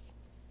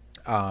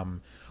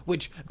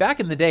 Which back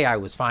in the day I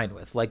was fine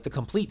with. Like The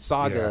Complete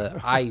Saga,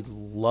 yeah. I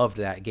loved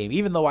that game.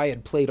 Even though I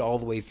had played all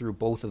the way through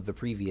both of the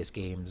previous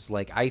games.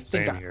 Like I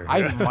think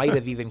I might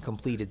have even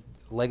completed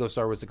Lego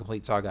Star Wars The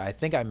Complete Saga. I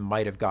think I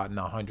might have gotten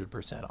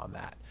 100% on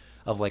that,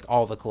 of like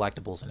all the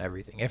collectibles and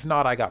everything. If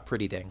not, I got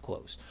pretty dang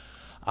close.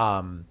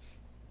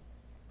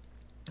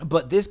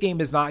 But this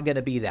game is not going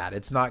to be that.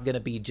 It's not going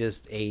to be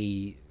just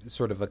a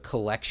sort of a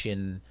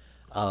collection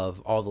of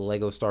all the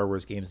Lego Star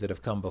Wars games that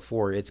have come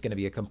before. It's going to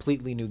be a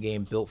completely new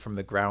game built from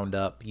the ground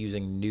up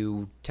using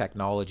new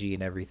technology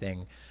and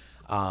everything.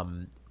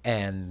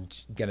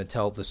 And going to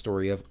tell the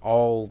story of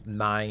all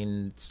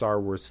 9 Star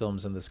Wars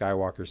films in the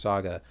Skywalker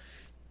Saga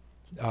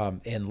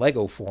in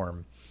Lego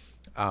form.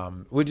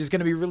 Which is going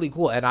to be really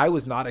cool. And I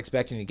was not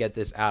expecting to get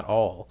this at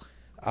all.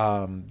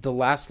 The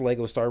last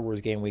Lego Star Wars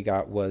game we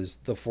got was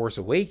The Force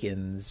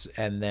Awakens,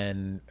 and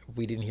then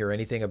we didn't hear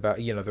anything about,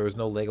 there was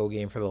no Lego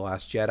game for The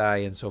Last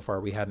Jedi, and so far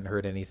we hadn't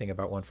heard anything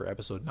about one for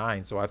Episode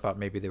 9, so I thought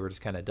maybe they were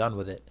just kind of done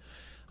with it.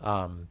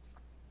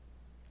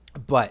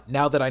 But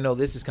now that I know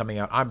this is coming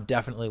out, I'm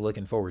definitely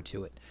looking forward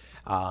to it.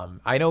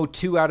 I know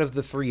 2 out of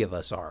the 3 of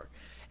us are.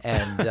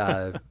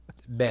 And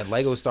man,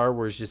 Lego Star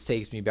Wars just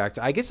takes me back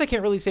to, I guess I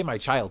can't really say my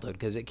childhood,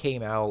 because it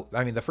came out,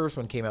 the first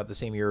one came out the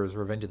same year as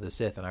Revenge of the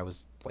Sith, and I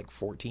was like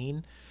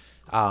 14.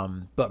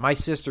 But my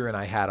sister and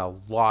I had a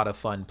lot of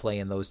fun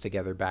playing those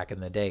together back in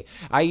the day.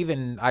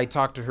 I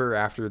talked to her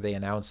after they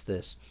announced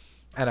this,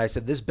 and I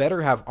said, this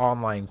better have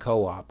online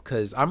co-op,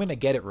 because I'm going to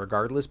get it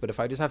regardless, but if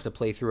I just have to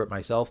play through it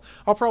myself,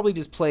 I'll probably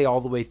just play all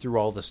the way through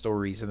all the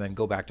stories and then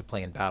go back to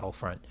playing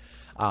Battlefront.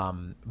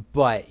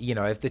 But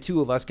if the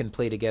 2 of us can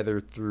play together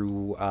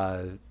through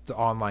the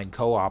online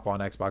co-op on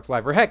Xbox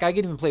Live, or heck, I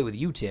can even play with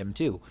you, Tim,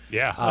 too.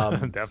 Yeah,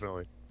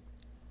 definitely.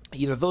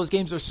 Those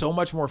games are so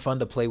much more fun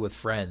to play with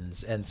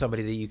friends and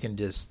somebody that you can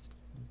just,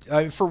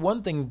 for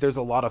one thing, there's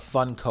a lot of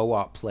fun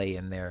co-op play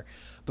in there,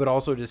 but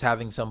also just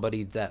having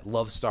somebody that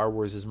loves Star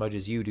Wars as much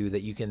as you do,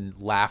 that you can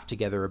laugh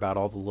together about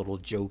all the little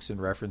jokes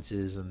and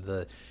references and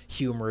the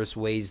humorous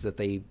ways that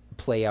they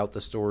play out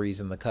the stories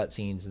and the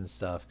cutscenes and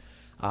stuff.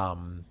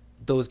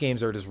 Those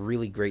games are just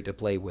really great to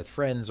play with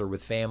friends or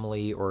with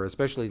family, or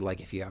especially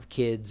like if you have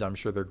kids, I'm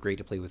sure they're great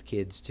to play with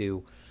kids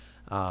too.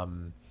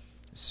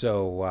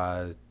 So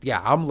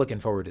I'm looking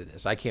forward to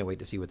this. I can't wait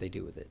to see what they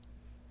do with it.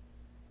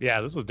 Yeah,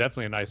 this was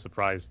definitely a nice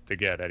surprise to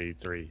get at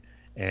E3.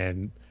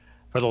 And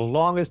for the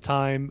longest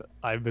time,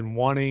 I've been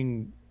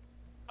wanting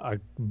a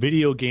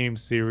video game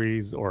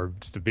series, or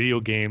just a video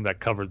game that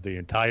covered the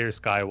entire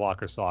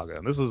Skywalker saga.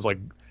 And this was like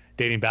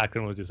dating back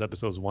to just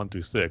episodes 1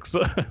 through 6.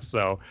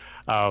 So,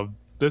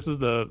 this is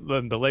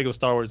the Lego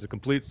Star Wars The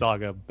Complete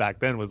Saga back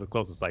then was the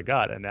closest I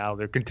got, and now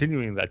they're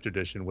continuing that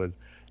tradition with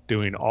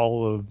doing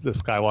all of the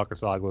Skywalker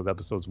Saga with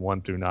episodes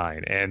 1 through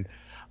 9. And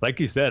like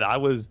you said, I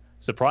was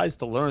surprised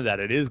to learn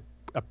that it is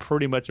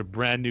pretty much a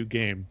brand new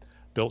game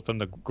built from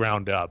the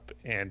ground up,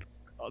 and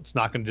it's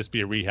not going to just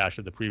be a rehash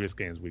of the previous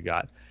games we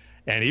got.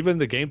 And even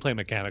the gameplay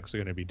mechanics are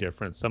going to be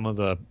different. Some of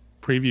the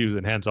previews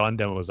and hands-on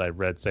demos I've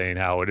read saying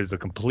how it is a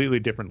completely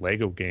different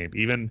Lego game.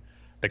 Even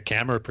the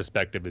camera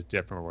perspective is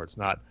different, where it's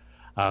not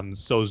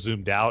so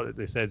zoomed out.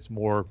 They said it's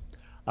more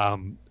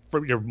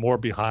you're more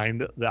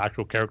behind the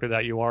actual character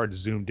that you are. It's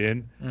zoomed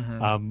in.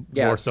 Yeah,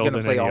 more it's so going to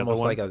than play any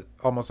almost other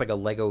one. like a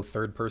Lego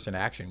third-person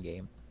action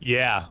game.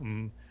 Yeah,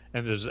 and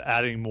there's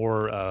adding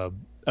more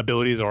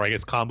abilities, or I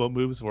guess combo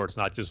moves, where it's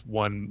not just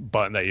one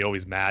button that you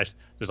always mash.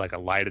 There's like a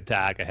light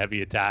attack, a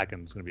heavy attack,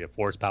 and it's going to be a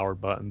force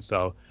powered button.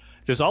 So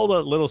just all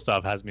the little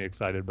stuff has me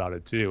excited about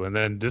it too. And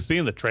then just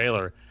seeing the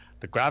trailer,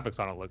 the graphics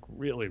on it look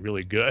really,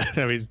 really good.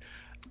 I mean,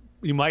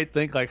 you might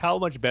think like, how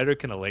much better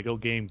can a Lego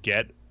game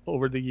get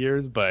over the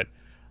years? But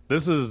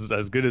this is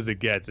as good as it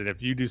gets. And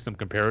if you do some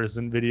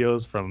comparison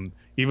videos from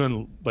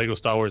even Lego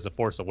Star Wars The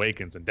Force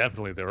Awakens and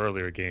definitely the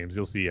earlier games,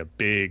 you'll see a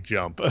big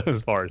jump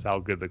as far as how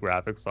good the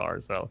graphics are.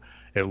 So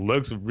it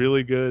looks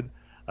really good.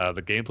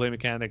 The gameplay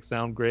mechanics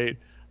sound great.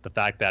 The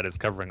fact that it's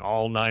covering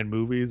all 9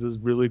 movies is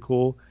really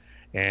cool.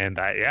 And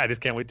I just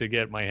can't wait to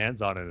get my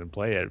hands on it and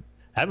play it.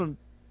 I haven't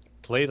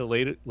played a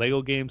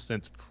Lego game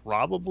since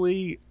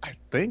probably, I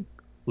think,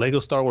 Lego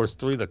Star Wars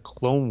 3 The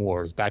Clone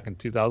Wars back in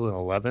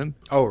 2011.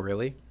 Oh,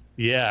 really?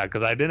 Yeah,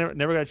 because I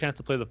never got a chance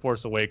to play The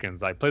Force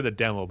Awakens. I played the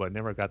demo, but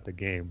never got the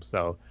game.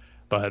 So,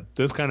 but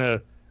this kind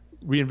of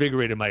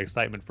reinvigorated my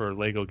excitement for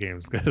Lego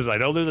games, because I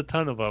know there's a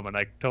ton of them, and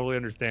I totally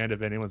understand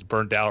if anyone's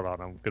burnt out on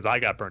them, because I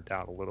got burnt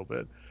out a little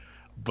bit.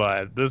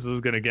 But this is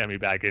going to get me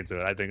back into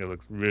it. I think it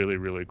looks really,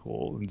 really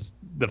cool. And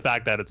the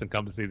fact that it's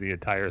encompassing the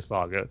entire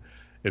saga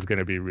is going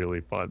to be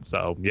really fun.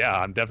 So, yeah,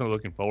 I'm definitely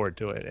looking forward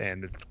to it.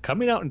 And it's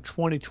coming out in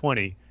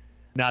 2020,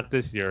 not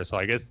this year. So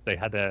I guess they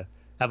had to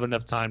have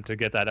enough time to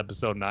get that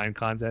episode 9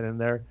 content in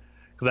there,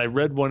 because I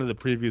read one of the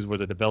previews where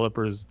the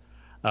developers,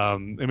 I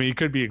mean, you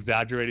could be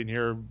exaggerating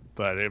here,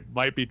 but it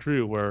might be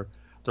true, where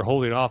they're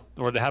holding off,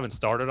 or they haven't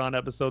started on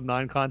episode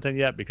 9 content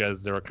yet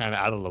because they were kind of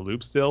out of the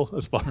loop still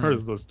as far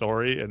as the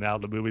story and how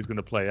the movie's going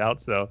to play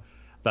out. So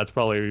that's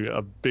probably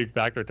a big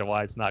factor to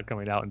why it's not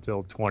coming out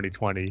until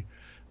 2020.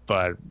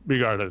 But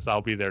regardless,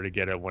 I'll be there to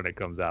get it when it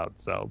comes out.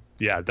 So,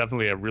 yeah,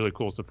 definitely a really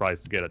cool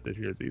surprise to get at this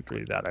year's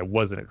E3 that I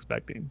wasn't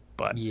expecting.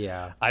 But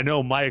yeah, I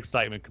know my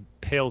excitement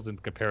pales in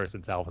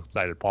comparison to how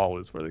excited Paul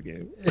is for the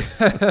game.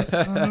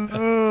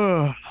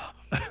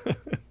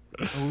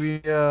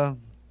 What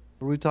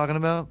are we talking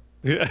about?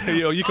 Yeah,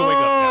 you can wake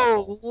up now.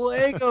 Oh,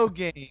 Lego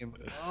game.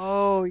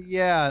 Oh,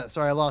 yeah.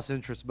 Sorry, I lost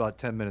interest about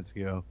 10 minutes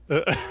ago.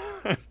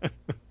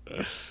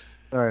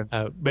 Sorry.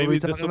 Maybe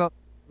this will done?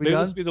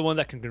 be the one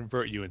that can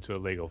convert you into a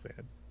Lego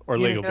fan or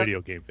Yeah. Lego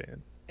video game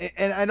fan.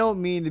 And I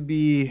don't mean to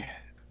be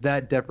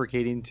that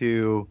deprecating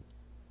to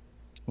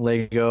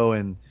Lego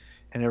and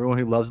everyone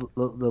who loves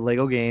the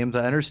Lego games.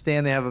 I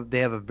understand they have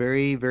a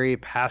very, very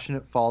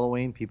passionate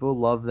following. People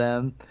love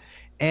them,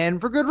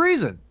 and for good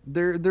reason.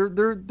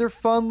 They're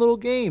fun little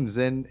games,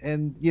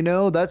 and you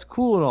know, that's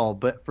cool and all.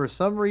 But for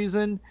some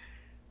reason,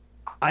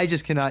 I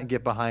just cannot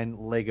get behind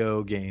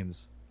Lego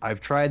games.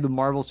 I've tried the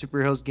Marvel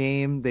superheroes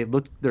game.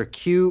 They're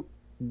cute.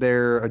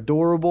 They're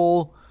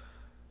adorable.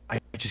 I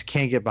just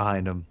can't get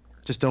behind them.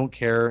 Just don't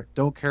care.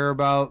 Don't care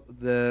about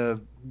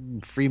the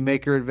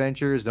Freemaker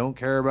adventures. Don't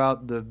care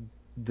about the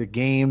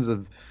games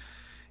of,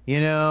 you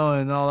know,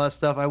 and all that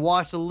stuff. I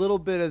watched a little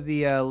bit of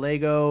the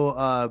Lego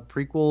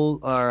prequel,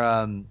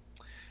 or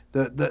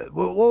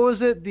what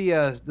was it?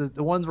 The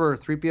ones where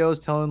 3PO is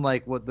telling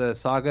like what the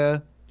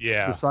saga.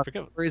 Yeah, The saga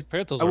I stories.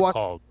 forget those I were watched-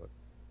 called. But...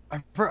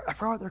 I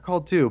forgot what they're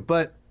called too.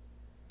 But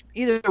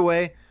either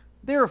way,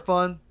 they were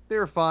fun. They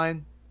were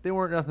fine. They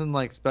weren't nothing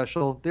like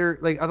special. They're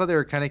like, I thought they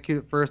were kind of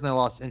cute at first, and I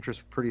lost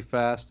interest pretty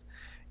fast,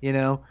 you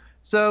know.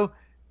 So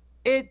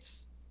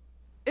it's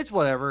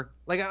whatever.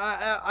 Like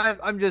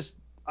I'm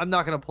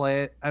not gonna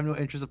play it. I have no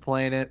interest in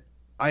playing it.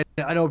 I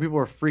know people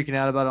are freaking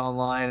out about it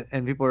online,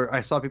 and I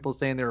saw people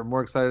saying they were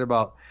more excited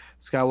about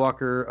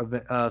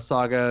Skywalker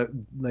saga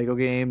Lego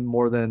game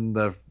more than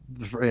the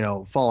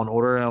Fallen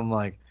Order, and I'm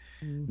like,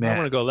 I don't man,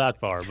 want to go that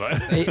far,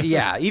 but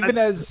yeah. Even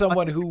as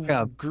someone who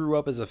Yeah. grew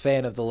up as a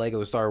fan of the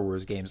Lego Star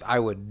Wars games, I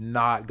would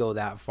not go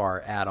that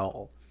far at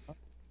all.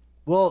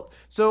 Well,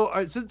 so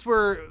since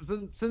we're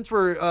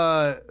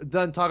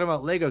done talking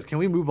about Legos, can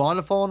we move on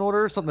to Fallen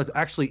Order? Something that's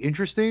actually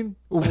interesting.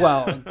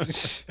 Well,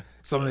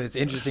 something that's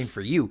interesting for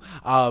you.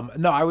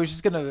 No, I was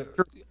just gonna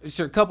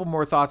share a couple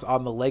more thoughts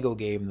on the Lego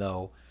game,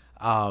 though.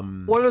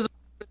 What is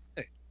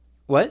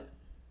What?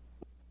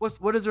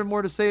 what is there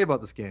more to say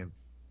about this game?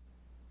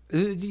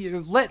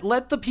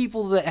 Let the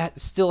people that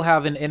still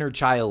have an inner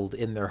child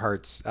in their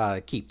hearts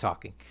keep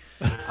talking.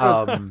 What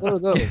are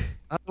those?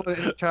 I don't know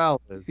what a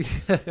child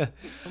is. I'm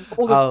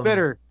old and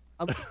bitter.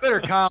 I'm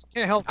bitter, Kyle.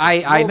 Can't help it.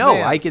 I Old know,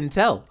 man. I can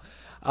tell.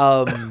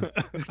 No,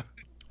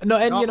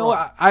 and Not you know,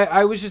 wrong.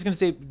 I was just gonna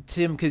say,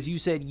 Tim, because you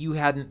said you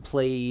hadn't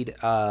played,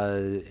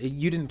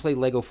 you didn't play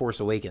Lego Force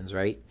Awakens,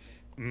 right?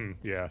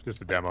 yeah,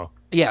 just a demo.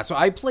 Yeah, so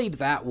I played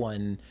that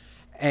one,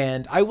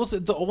 and I will say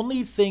the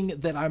only thing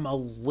that I'm a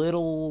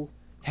little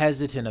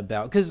hesitant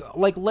about, because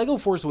like Lego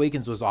Force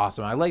Awakens was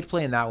awesome. I liked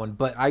playing that one,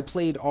 but I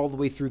played all the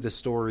way through the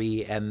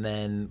story and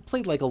then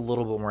played like a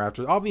little bit more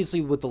after.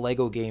 Obviously with the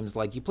Lego games,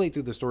 like you play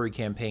through the story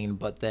campaign,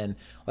 but then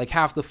like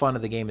half the fun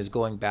of the game is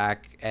going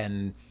back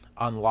and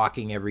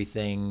unlocking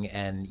everything,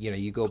 and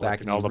you go back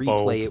and you all the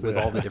replay boats, it with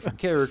all the different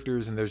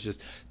characters, and there's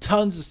just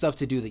tons of stuff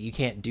to do that you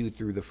can't do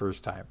through the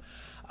first time.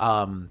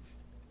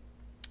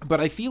 But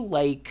I feel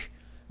like,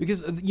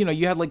 because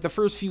you had like the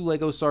first few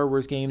Lego Star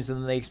Wars games, and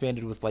then they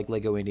expanded with like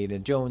Lego Indiana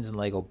Jones and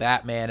Lego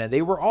Batman, and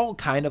they were all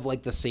kind of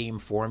like the same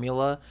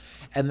formula.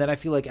 And then I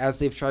feel like as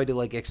they've tried to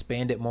like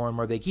expand it more and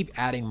more, they keep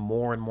adding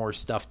more and more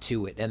stuff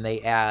to it, and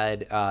they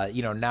add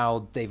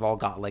now they've all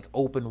got like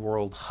open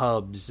world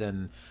hubs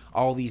and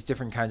all these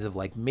different kinds of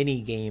like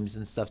mini games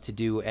and stuff to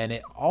do, and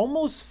it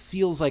almost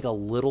feels like a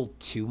little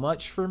too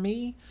much for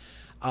me.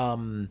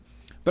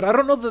 But I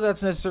don't know that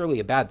that's necessarily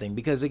a bad thing,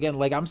 because again,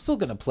 like, I'm still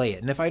going to play it.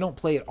 And if I don't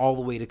play it all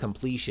the way to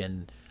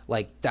completion,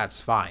 like,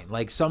 that's fine.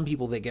 Like, some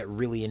people that get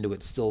really into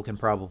it still can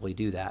probably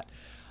do that.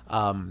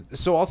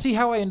 So I'll see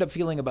how I end up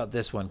feeling about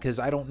this one, because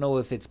I don't know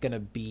if it's going to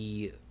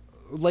be,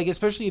 like,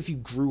 especially if you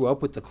grew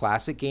up with the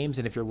classic games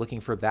and if you're looking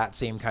for that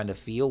same kind of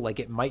feel, like,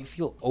 it might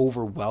feel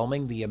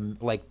overwhelming, the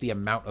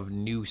amount of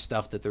new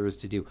stuff that there is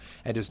to do,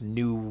 and just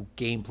new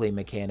gameplay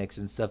mechanics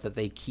and stuff that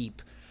they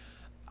keep,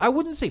 I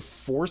wouldn't say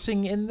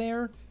forcing in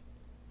there,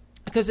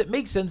 because it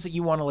makes sense that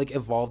you want to like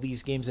evolve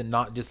these games and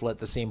not just let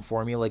the same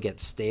formula get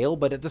stale,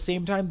 but at the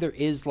same time there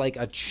is like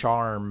a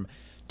charm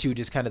to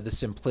just kind of the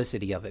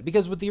simplicity of it,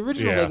 because with the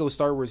original Lego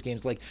Star Wars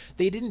games, like,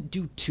 they didn't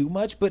do too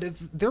much, but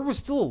there was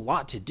still a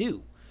lot to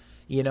do,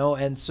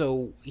 and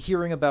so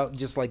hearing about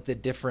just like the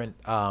different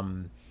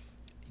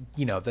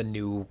the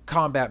new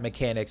combat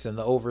mechanics and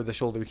the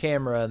over-the-shoulder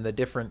camera and the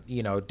different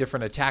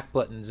attack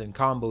buttons and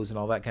combos and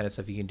all that kind of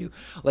stuff you can do.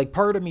 Like,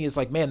 part of me is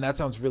like, man, that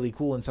sounds really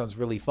cool and sounds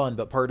really fun,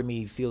 but part of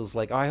me feels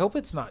like, oh, I hope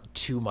it's not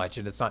too much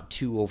and it's not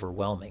too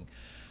overwhelming.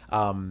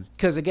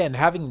 Because again,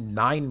 having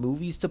 9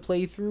 movies to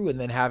play through and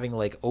then having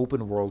like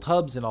open world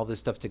hubs and all this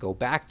stuff to go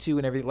back to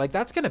and everything, like,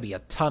 that's going to be a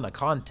ton of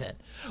content,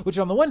 which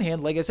on the one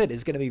hand, like I said,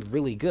 is going to be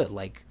really good.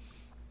 Like,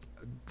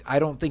 I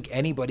don't think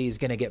anybody is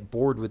going to get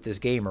bored with this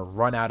game or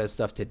run out of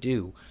stuff to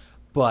do.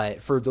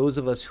 But for those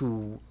of us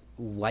who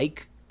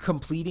like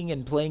completing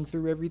and playing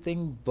through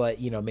everything,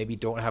 but, maybe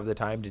don't have the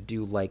time to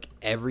do like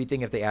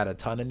everything if they add a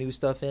ton of new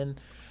stuff in,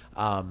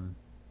 I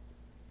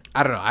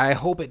don't know. I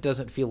hope it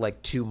doesn't feel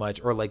like too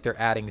much, or like they're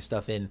adding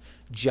stuff in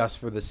just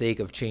for the sake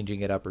of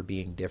changing it up or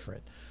being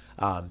different.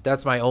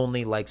 That's my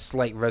only like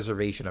slight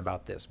reservation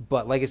about this.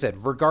 But like I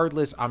said,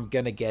 regardless, I'm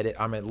going to get it.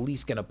 I'm at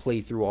least going to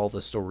play through all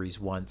the stories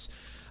once.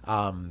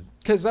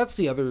 Because that's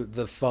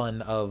the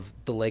fun of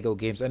the Lego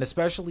games, and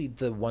especially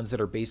the ones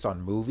that are based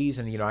on movies.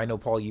 And, I know,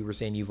 Paul, you were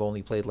saying you've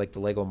only played like the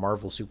Lego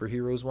Marvel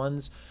Superheroes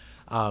ones,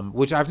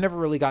 which I've never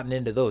really gotten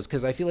into those,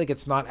 because I feel like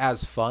it's not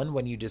as fun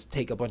when you just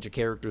take a bunch of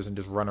characters and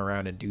just run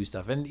around and do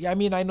stuff. And I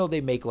mean, I know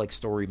they make like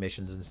story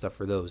missions and stuff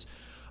for those,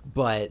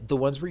 but the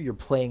ones where you're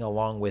playing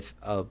along with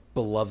a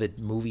beloved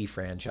movie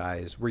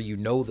franchise where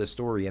the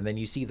story, and then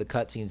you see the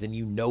cutscenes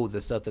and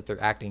the stuff that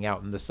they're acting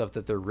out and the stuff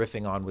that they're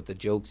riffing on with the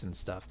jokes and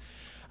stuff.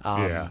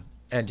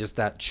 And just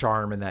that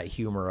charm and that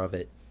humor of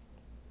it,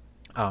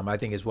 I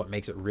think is what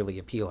makes it really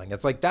appealing.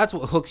 It's like, that's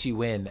what hooks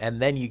you in,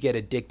 and then you get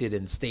addicted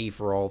and stay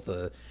for all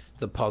the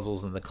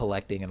puzzles and the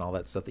collecting and all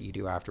that stuff that you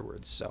do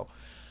afterwards. So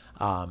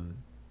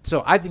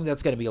I think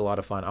that's going to be a lot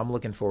of fun. I'm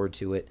looking forward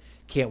to it.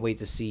 Can't wait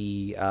to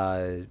see,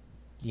 the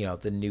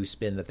new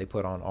spin that they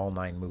put on all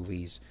 9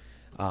 movies.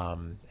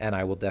 And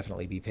I will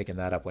definitely be picking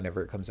that up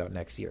whenever it comes out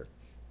next year.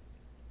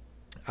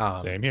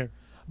 Same here.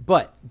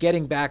 But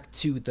getting back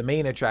to the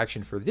main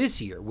attraction for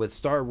this year with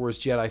Star Wars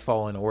Jedi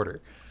Fallen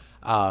Order,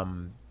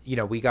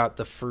 we got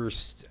the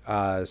first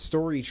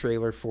story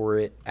trailer for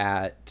it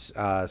at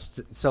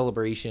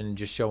Celebration,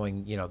 just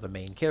showing, the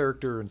main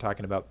character and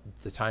talking about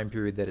the time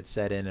period that it's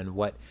set in and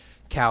what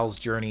Cal's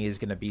journey is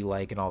going to be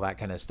like and all that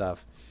kind of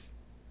stuff.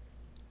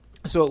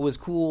 So it was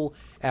cool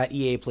at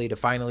EA Play to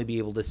finally be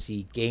able to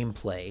see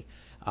gameplay.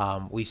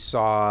 We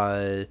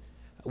saw...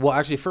 Well,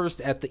 actually,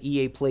 first at the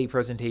EA Play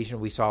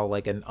presentation, we saw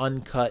like an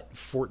uncut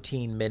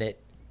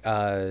 14-minute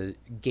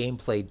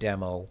gameplay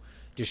demo,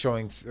 just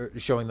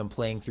showing them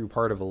playing through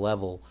part of a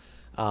level.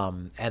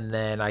 And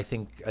then I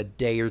think a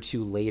day or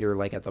two later,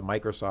 like at the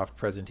Microsoft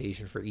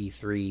presentation for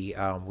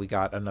E3, we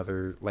got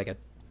another like a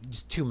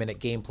just 2-minute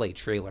gameplay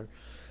trailer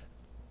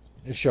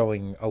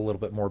showing a little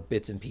bit more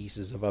bits and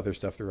pieces of other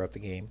stuff throughout the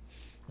game.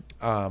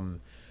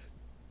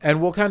 And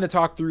we'll kind of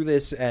talk through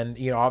this, and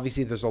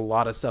obviously there's a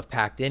lot of stuff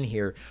packed in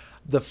here.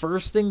 The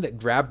first thing that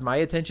grabbed my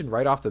attention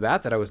right off the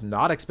bat that I was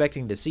not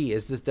expecting to see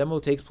is this demo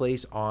takes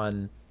place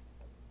on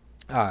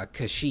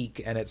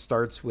Kashyyyk, and it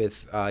starts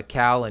with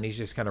Cal, and he's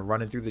just kind of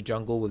running through the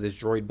jungle with his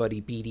droid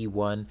buddy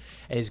BD-1, and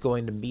he's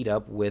going to meet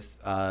up with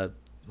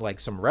like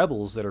some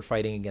rebels that are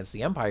fighting against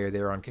the Empire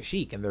there on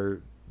Kashyyyk, and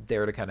they're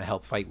there to kind of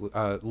help fight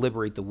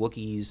liberate the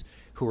Wookiees,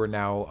 who are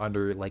now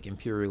under like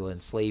Imperial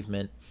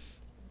enslavement.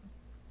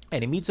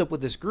 And he meets up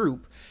with this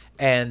group,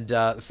 and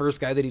the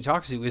first guy that he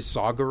talks to is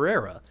Saw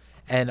Gerrera.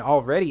 And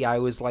already I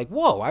was like,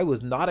 whoa, I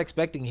was not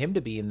expecting him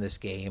to be in this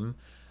game.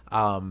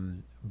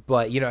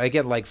 But,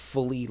 again, like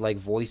fully like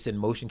voiced and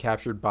motion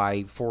captured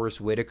by Forrest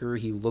Whitaker.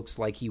 He looks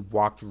like he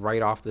walked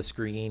right off the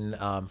screen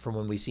from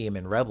when we see him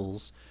in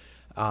Rebels.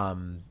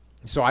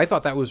 So I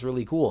thought that was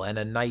really cool and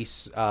a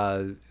nice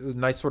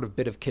sort of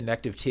bit of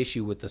connective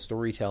tissue with the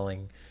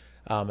storytelling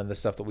and the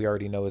stuff that we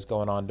already know is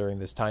going on during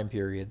this time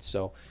period.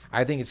 So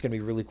I think it's going to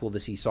be really cool to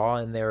see Saw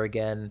in there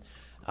again.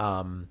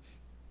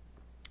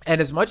 And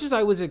as much as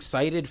I was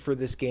excited for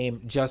this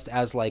game just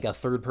as like a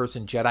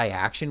third-person Jedi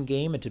action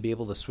game and to be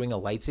able to swing a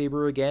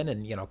lightsaber again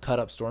and, you know, cut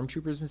up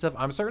stormtroopers and stuff,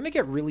 I'm starting to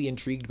get really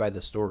intrigued by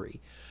the story.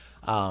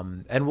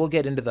 And we'll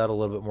get into that a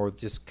little bit more with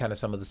just kind of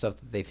some of the stuff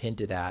that they've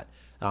hinted at.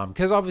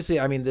 Because obviously,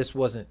 I mean, this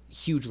wasn't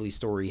hugely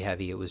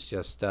story-heavy. It was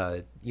just,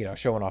 you know,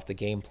 showing off the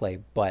gameplay.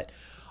 But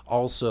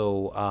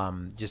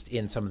also, just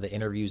in some of the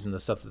interviews and the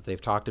stuff that they've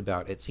talked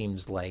about, it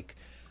seems like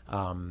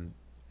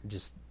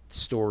just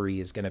story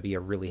is going to be a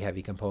really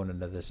heavy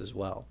component of this as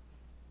well.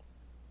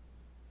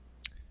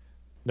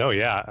 No,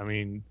 yeah. I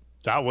mean,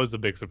 that was the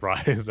big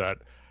surprise that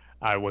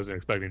I wasn't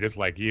expecting, just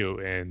like you.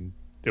 And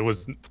it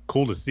was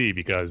cool to see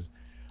because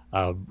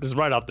just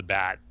right off the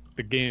bat,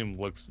 the game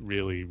looks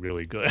really,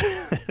 really good.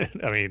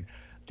 I mean,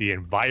 the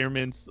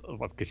environments of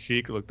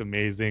Kashyyyk looked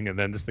amazing. And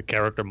then just the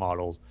character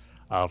models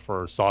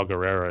for Saw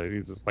Gerrera,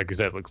 he's, like you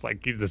said, looks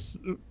like he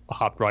just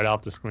hopped right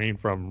off the screen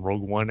from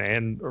Rogue One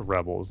and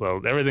Rebels.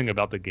 So everything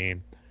about the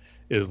game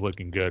is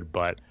looking good.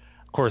 But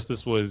of course,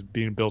 this was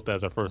being built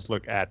as a first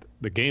look at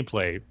the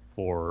gameplay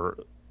for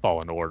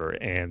Fallen Order.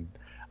 And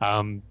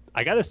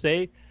I gotta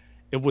say,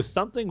 it was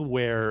something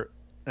where,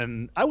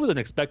 and I wasn't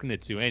expecting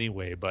it to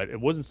anyway, but it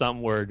wasn't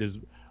something where it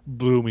just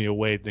blew me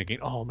away thinking,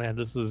 oh man,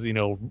 this is, you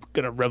know,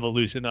 gonna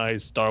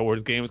revolutionize Star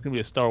Wars game. It's gonna be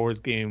a Star Wars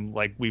game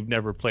like we've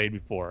never played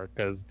before.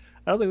 Because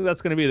I don't think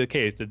that's gonna be the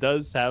case. It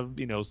does have,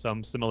 you know,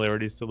 some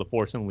similarities to The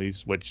Force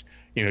Unleashed, which,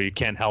 you know, you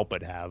can't help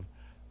but have.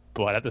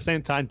 But at the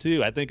same time,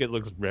 too, I think it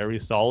looks very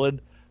solid.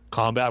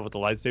 Combat with the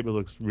lightsaber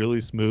looks really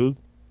smooth.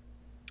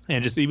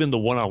 And just even the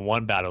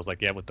one-on-one battles,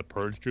 like, yeah, with the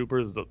Purge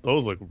Troopers,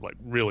 those look, like,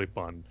 really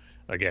fun.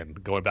 Again,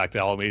 going back to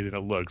how amazing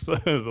it looks.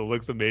 It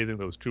looks amazing,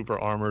 those trooper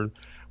armor,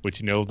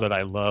 which you know that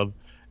I love.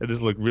 It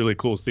just looked really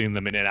cool seeing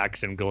them in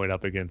action going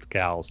up against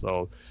Cal.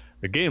 So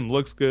the game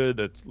looks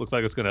good. It looks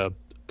like it's going to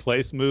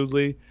play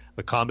smoothly.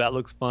 The combat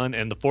looks fun.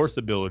 And the Force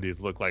abilities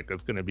look like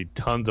it's going to be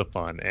tons of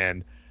fun.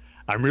 And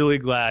I'm really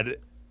glad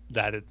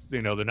that it's,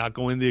 you know, they're not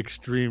going the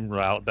extreme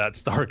route that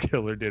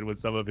Starkiller did with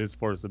some of his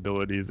Force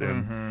abilities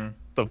in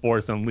The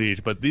Force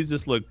Unleashed. But these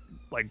just look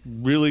like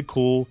really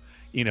cool,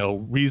 you know,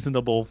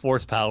 reasonable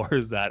Force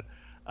powers that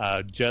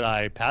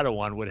Jedi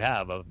Padawan would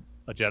have, a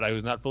Jedi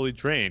who's not fully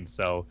trained.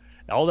 So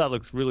all that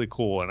looks really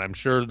cool. And I'm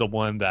sure the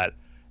one that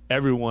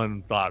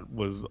everyone thought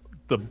was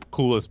the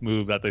coolest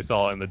move that they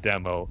saw in the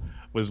demo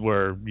was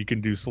where you can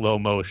do slow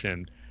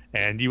motion.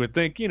 And you would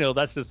think, you know,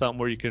 that's just something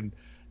where you can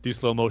do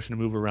slow motion to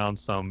move around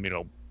some, you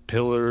know,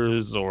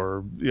 pillars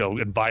or, you know,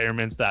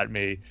 environments that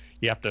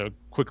you have to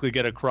quickly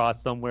get across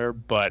somewhere.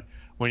 But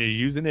when you're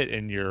using it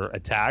in your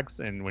attacks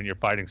and when you're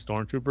fighting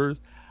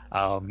stormtroopers,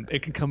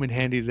 it can come in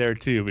handy there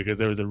too, because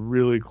there was a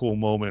really cool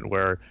moment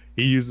where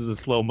he uses a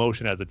slow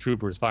motion as a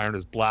trooper is firing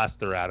his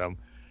blaster at him.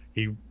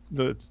 He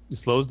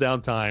slows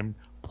down time,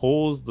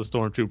 pulls the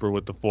stormtrooper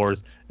with the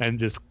Force, and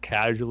just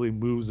casually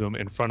moves him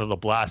in front of the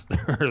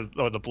blaster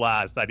or the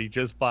blast that he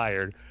just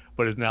fired,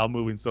 but is now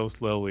moving so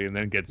slowly and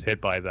then gets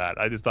hit by that.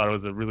 I just thought it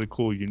was a really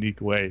cool,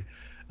 unique way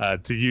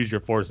to use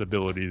your Force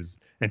abilities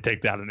and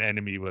take down an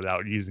enemy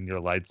without using your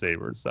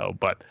lightsaber. So,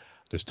 but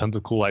there's tons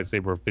of cool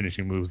lightsaber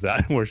finishing moves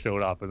that were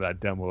showed off in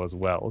that demo as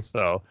well.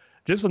 So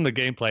just from the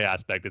gameplay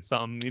aspect, it's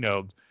something, you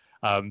know,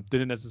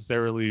 didn't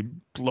necessarily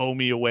blow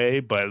me away,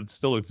 but it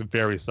still looks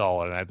very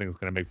solid. And I think it's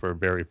going to make for a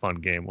very fun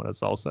game when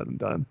it's all said and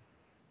done.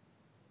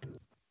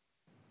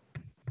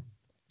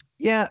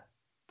 Yeah.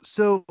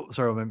 So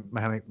sorry,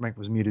 my mic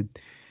was muted.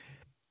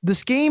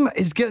 This game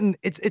is getting,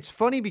 it's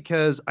funny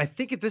because I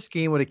think if this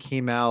game would have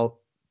came out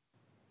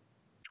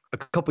a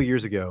couple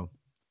years ago,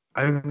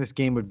 I think this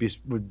game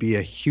would be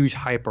a huge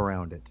hype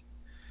around it.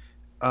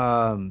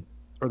 Or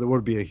there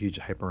would be a huge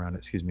hype around it,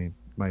 excuse me,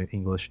 my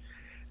English.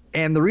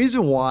 And the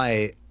reason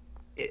why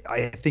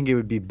I think it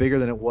would be bigger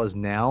than it was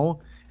now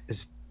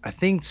is I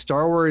think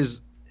Star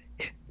Wars,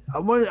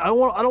 I don't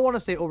want to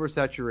say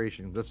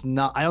oversaturation. That's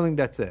not, I don't think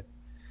that's it.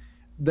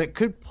 That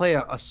could play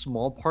a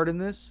small part in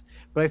this,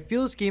 but I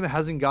feel this game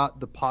hasn't got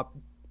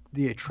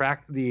the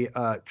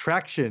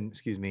traction,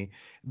 excuse me,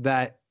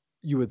 that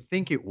you would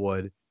think it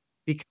would,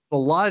 because a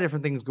lot of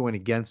different things going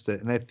against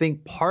it. And I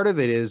think part of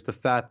it is the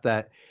fact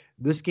that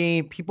this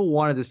game, people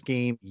wanted this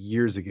game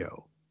years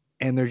ago,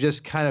 and they're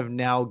just kind of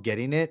now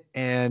getting it.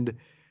 And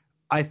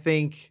I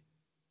think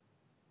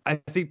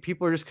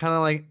people are just kind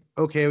of like,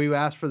 okay, we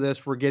asked for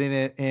this, we're getting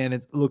it, and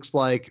it looks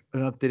like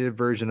an updated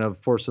version of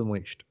Force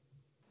Unleashed.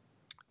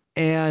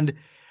 And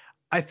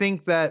I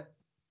think that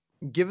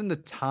given the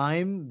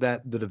time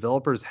that the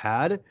developers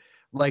had,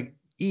 like,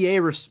 EA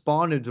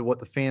responded to what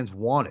the fans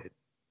wanted,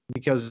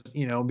 because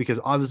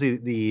obviously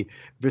the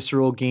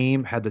Visceral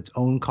game had its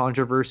own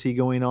controversy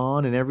going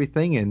on and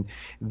everything, and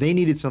they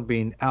needed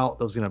something out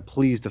that was going to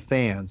please the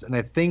fans. And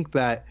I think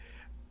that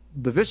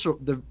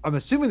I'm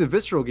assuming the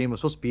Visceral game was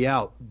supposed to be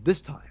out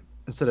this time,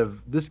 instead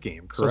of this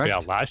game, correct? Supposed to be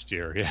out last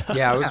year, yeah.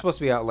 Yeah, it was supposed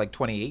to be out like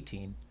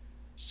 2018.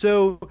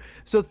 So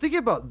think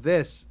about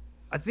this.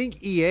 I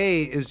think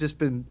EA has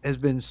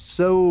been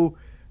so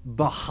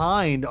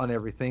behind on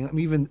everything. I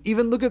mean,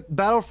 even look at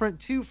Battlefront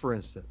 2, for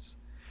instance.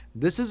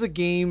 This is a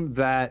game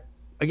that,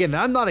 again,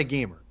 I'm not a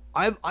gamer.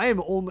 I am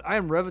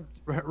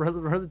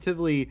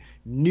relatively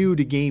new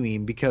to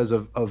gaming because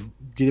of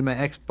getting my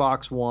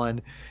Xbox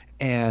One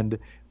and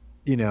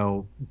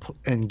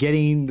and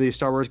getting the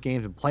Star Wars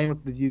games and playing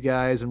with you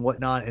guys and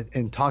whatnot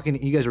and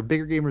talking. You guys are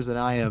bigger gamers than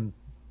I am,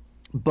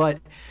 but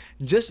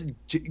just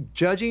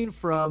judging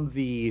from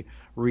the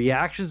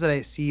reactions that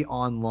I see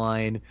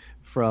online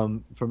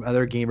from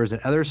other gamers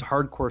and other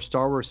hardcore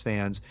Star Wars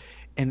fans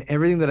and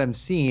everything that I'm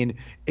seeing,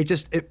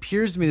 it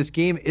appears to me this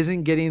game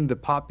isn't getting the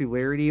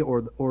popularity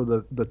or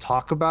the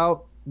talk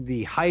about,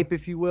 the hype,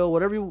 if you will,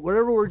 whatever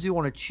words you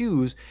want to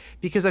choose,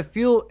 because I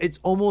feel it's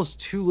almost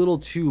too little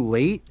too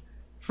late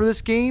for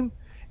this game.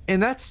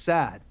 And that's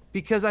sad,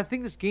 because I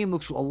think this game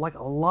looks like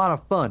a lot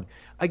of fun.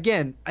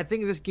 Again, I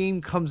think if this game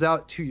comes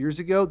out 2 years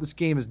ago, this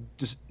game is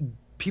just,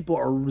 people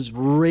are just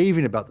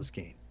raving about this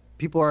game.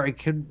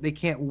 They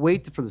can't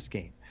wait for this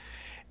game.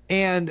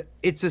 And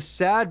it's a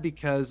sad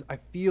because I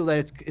feel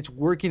that it's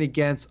working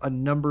against a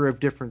number of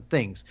different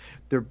things.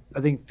 I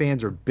think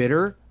fans are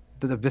bitter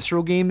that the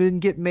Visceral game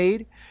didn't get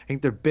made. I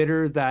think they're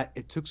bitter that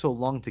it took so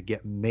long to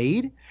get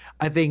made.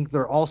 I think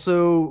they're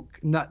also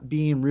not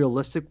being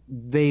realistic.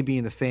 They,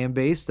 being the fan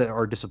base that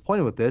are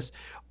disappointed with this,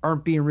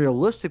 aren't being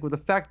realistic with the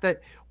fact that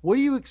what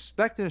do you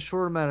expect in a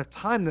short amount of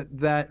time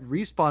that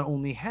Respawn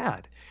only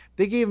had?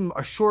 They gave them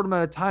a short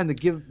amount of time to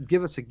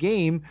give us a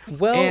game.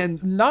 Well,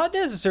 and not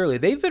necessarily.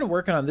 They've been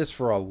working on this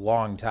for a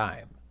long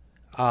time.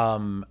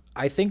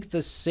 I think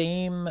the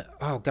same.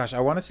 Oh gosh, I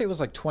want to say it was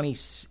like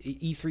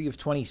E3 of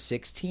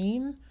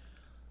 2016.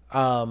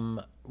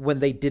 When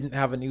they didn't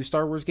have a new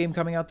Star Wars game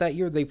coming out that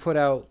year, they put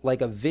out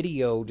like a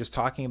video just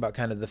talking about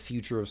kind of the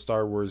future of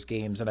Star Wars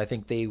games, and I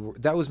think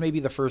that was maybe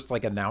the first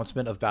like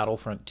announcement of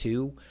Battlefront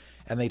 2.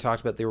 And they talked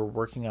about they were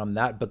working on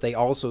that, but they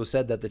also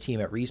said that the team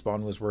at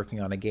Respawn was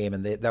working on a game,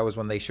 and that was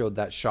when they showed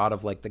that shot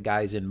of like the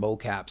guys in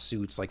mocap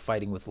suits like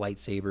fighting with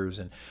lightsabers,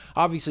 and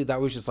obviously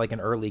that was just like an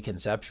early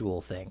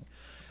conceptual thing.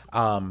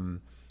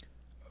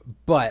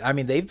 But I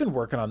mean, they've been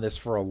working on this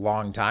for a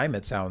long time,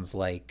 it sounds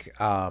like.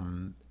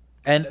 But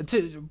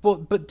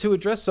to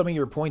address some of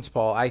your points,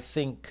 Paul, I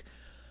think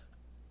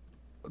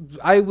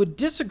I would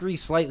disagree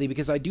slightly,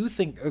 because I do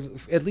think,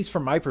 at least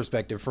from my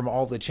perspective, from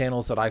all the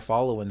channels that I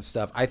follow and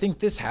stuff, I think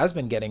this has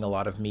been getting a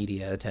lot of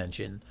media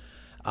attention.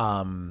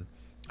 I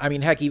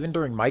mean, heck, even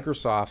during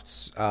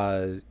Microsoft's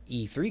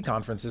E3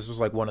 conference, this was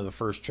like one of the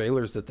first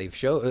trailers that they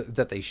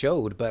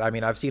showed. But I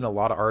mean, I've seen a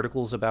lot of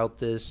articles about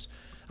this,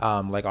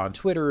 like on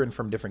Twitter and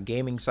from different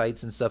gaming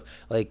sites and stuff,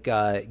 like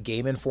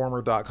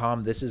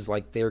GameInformer.com. This is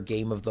like their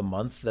game of the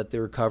month that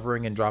they're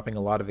covering and dropping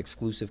a lot of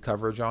exclusive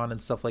coverage on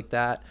and stuff like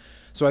that.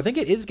 So I think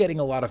it is getting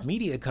a lot of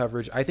media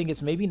coverage. I think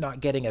it's maybe not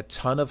getting a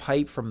ton of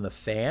hype from the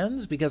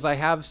fans, because I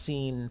have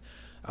seen,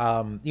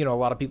 a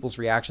lot of people's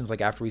reactions,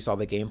 like after we saw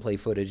the gameplay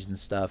footage and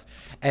stuff,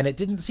 and it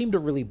didn't seem to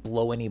really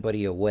blow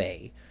anybody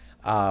away.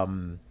 I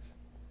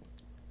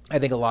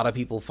think a lot of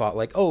people thought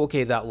like, oh,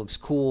 okay, that looks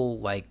cool.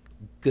 Like,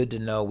 good to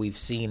know, we've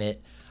seen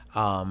it.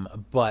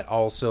 But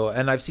also,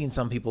 and I've seen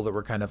some people that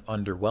were kind of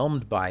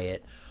underwhelmed by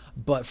it.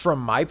 But from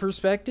my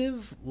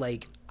perspective,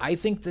 like, I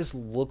think this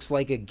looks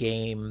like a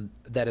game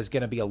that is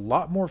going to be a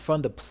lot more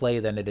fun to play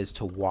than it is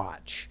to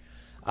watch.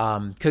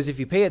 Because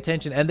if you pay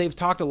attention, and they've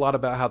talked a lot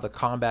about how the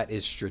combat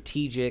is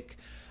strategic.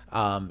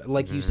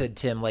 Like you said,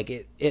 Tim, like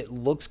it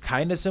looks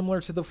kind of similar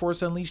to The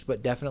Force Unleashed,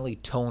 but definitely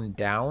toned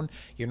down.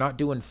 You're not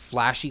doing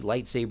flashy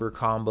lightsaber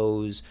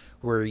combos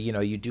where,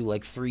 you do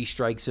like 3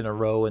 strikes in a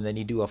row and then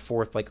you do a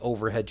 4th like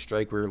overhead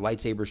strike where your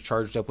lightsaber's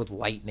charged up with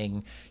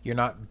lightning. You're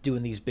not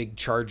doing these big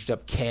charged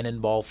up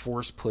cannonball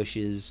force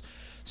pushes.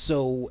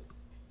 So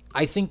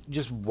I think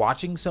just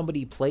watching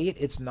somebody play it,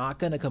 it's not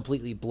going to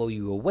completely blow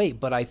you away.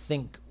 But I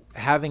think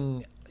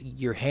having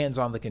your hands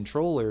on the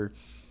controller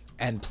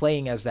and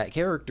playing as that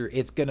character,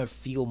 it's going to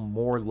feel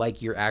more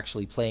like you're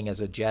actually playing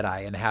as a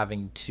Jedi and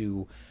having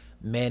to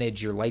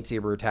manage your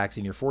lightsaber attacks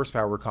and your force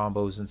power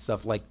combos and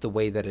stuff like the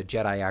way that a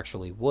Jedi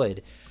actually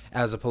would,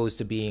 as opposed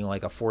to being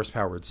like a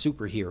force-powered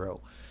superhero.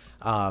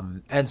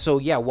 And so,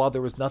 yeah, while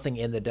there was nothing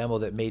in the demo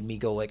that made me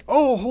go like,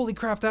 oh, holy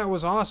crap, that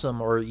was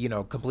awesome, or,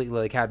 completely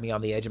like had me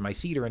on the edge of my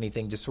seat or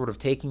anything, just sort of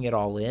taking it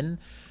all in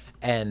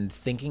and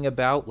thinking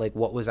about like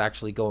what was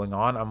actually going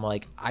on, I'm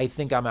like, I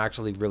think I'm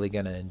actually really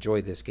going to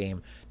enjoy this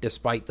game,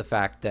 despite the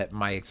fact that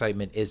my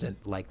excitement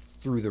isn't like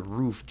through the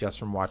roof just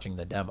from watching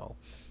the demo.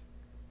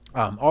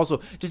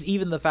 Also, just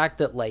even the fact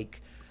that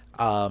like,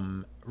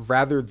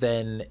 rather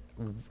than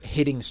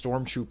hitting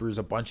stormtroopers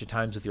a bunch of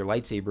times with your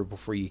lightsaber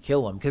before you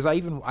kill them, because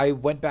I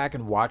went back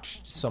and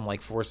watched some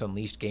like Force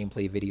Unleashed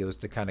gameplay videos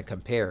to kind of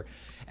compare,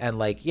 and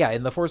like, yeah,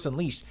 in the Force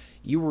Unleashed,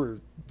 you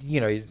were,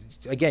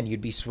 again,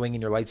 you'd be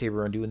swinging your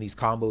lightsaber and doing these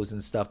combos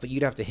and stuff, but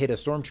you'd have to hit a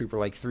stormtrooper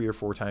like 3 or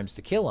 4 times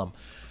to kill him.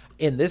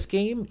 in this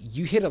game,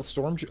 you hit a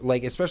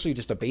like especially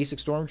just a basic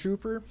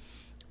stormtrooper,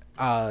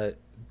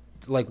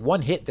 like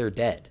one hit, they're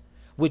dead.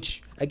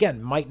 Which,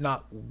 again, might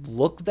not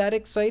look that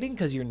exciting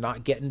because you're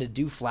not getting to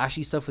do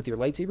flashy stuff with your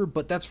lightsaber,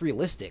 but that's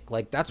realistic.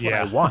 Like, that's what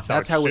I want.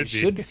 That's how it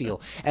should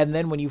feel. And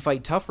then when you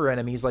fight tougher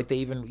enemies, like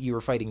you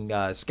were fighting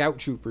scout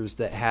troopers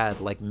that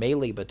had, like,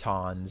 melee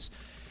batons,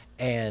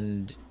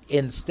 and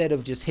instead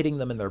of just hitting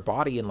them in their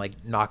body and, like,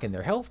 knocking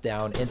their health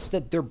down,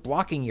 instead they're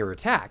blocking your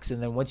attacks.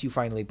 And then once you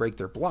finally break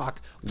their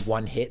block,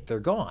 one hit, they're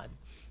gone.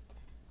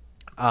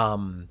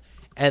 And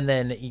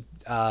then...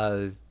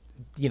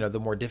 the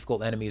more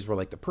difficult enemies were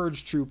like the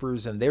purge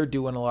troopers, and they're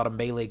doing a lot of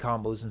melee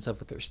combos and stuff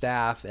with their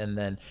staff. And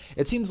then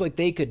it seems like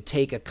they could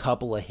take a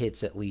couple of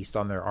hits at least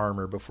on their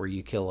armor before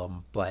you kill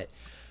them. But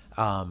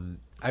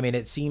I mean,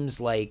 it seems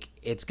like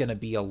it's going to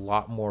be a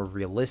lot more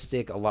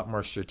realistic, a lot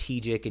more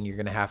strategic, and you're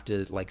going to have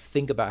to like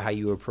think about how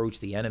you approach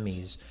the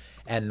enemies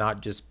and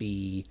not just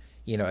be,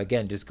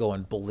 again, just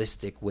going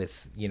ballistic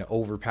with,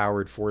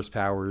 overpowered force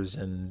powers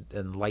and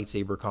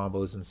lightsaber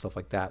combos and stuff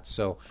like that.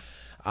 So,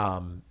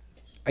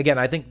 again,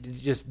 I think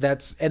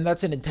that's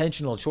an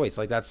intentional choice.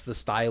 Like, that's the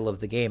style of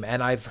the game.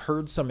 And I've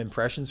heard some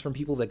impressions from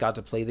people that got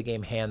to play the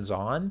game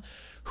hands-on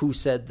who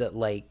said that,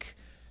 like,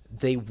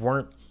 they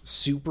weren't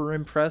super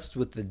impressed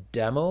with the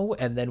demo,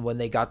 and then when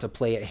they got to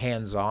play it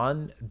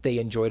hands-on, they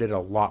enjoyed it a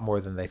lot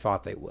more than they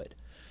thought they would.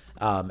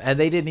 And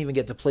they didn't even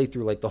get to play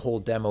through, like, the whole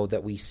demo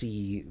that we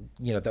see,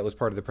 that was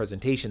part of the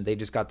presentation. They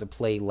just got to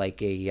play,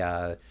 like,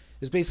 it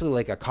was basically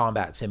like a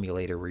combat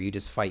simulator where you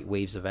just fight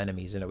waves of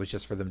enemies, and it was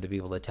just for them to be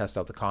able to test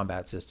out the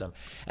combat system.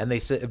 And they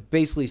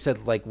basically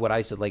said like what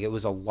I said, like it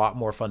was a lot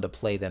more fun to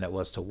play than it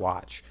was to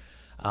watch.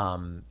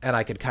 And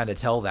I could kind of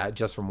tell that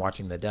just from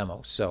watching the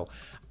demo. So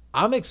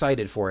I'm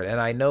excited for it.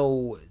 And I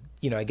know,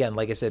 again,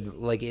 like I said,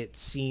 like it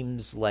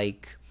seems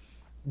like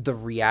the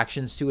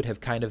reactions to it have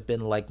kind of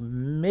been like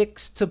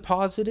mixed to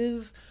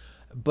positive,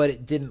 but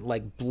it didn't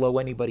like blow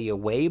anybody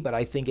away. But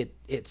I think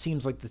it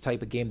seems like the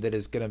type of game that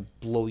is going to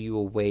blow you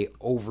away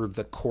over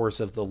the course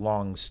of the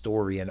long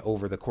story and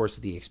over the course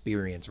of the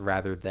experience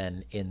rather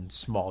than in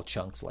small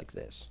chunks like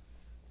this.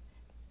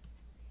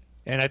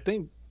 And I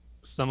think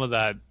some of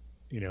that,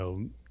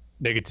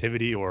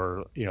 negativity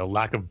or,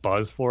 lack of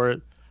buzz for it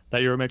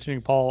that you were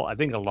mentioning, Paul, I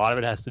think a lot of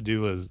it has to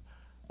do with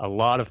a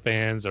lot of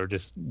fans are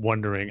just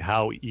wondering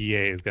how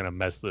EA is going to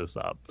mess this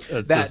up.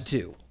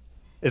 Too.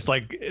 It's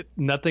like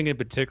nothing in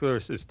particular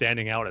is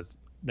standing out as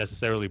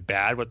necessarily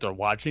bad what they're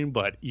watching,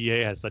 but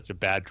EA has such a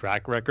bad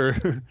track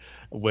record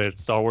with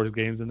Star Wars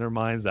games in their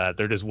minds that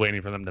they're just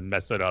waiting for them to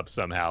mess it up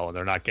somehow, and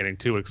they're not getting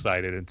too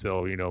excited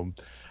until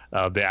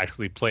they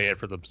actually play it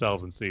for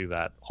themselves and see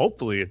that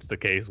hopefully it's the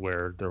case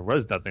where there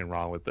was nothing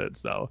wrong with it.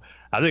 So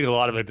I think a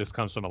lot of it just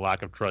comes from a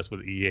lack of trust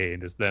with EA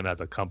and just them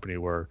as a company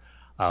where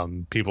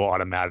people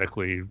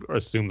automatically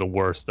assume the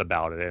worst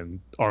about it and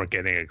aren't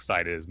getting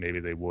excited as maybe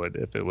they would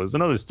if it was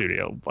another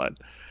studio. But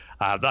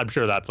I'm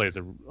sure that plays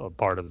a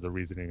part of the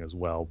reasoning as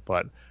well.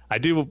 But I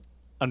do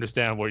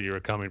understand where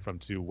you're coming from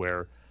too,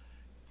 where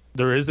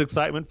there is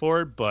excitement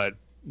for it, but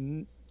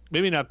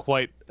maybe not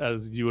quite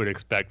as you would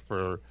expect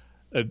for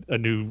a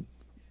new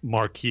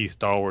marquee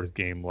Star Wars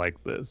game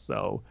like this.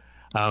 So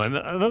and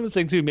another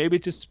thing too, maybe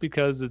just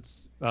because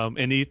it's in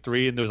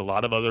E3 and there's a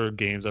lot of other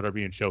games that are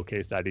being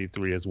showcased at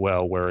E3 as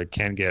well, where it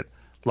can get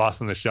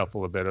lost in the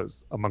shuffle a bit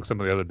among some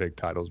of the other big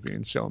titles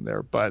being shown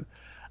there. But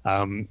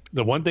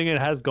the one thing it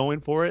has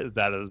going for it is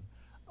that a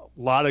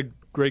lot of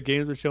great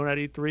games are shown at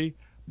E3,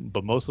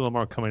 but most of them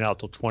aren't coming out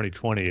till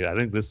 2020. I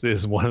think this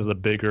is one of the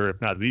bigger, if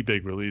not the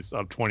big release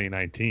of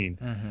 2019.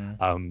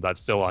 Mm-hmm.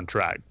 That's still on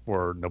track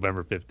for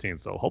November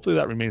 15th. So hopefully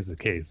that remains the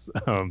case.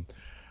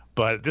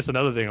 But just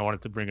another thing I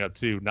wanted to bring up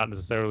too, not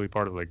necessarily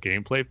part of the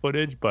gameplay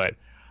footage, but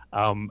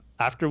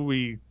after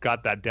we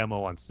got that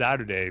demo on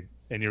Saturday,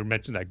 and you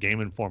mentioned that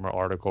Game Informer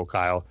article,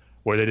 Kyle,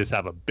 where they just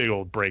have a big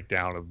old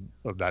breakdown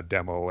of that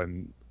demo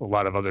and a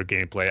lot of other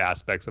gameplay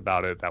aspects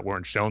about it that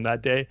weren't shown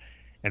that day.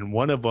 And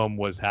one of them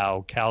was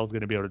how Cal's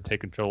going to be able to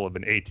take control of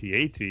an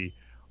AT-AT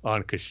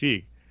on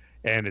Kashyyyk.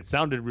 And it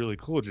sounded really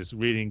cool just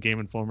reading Game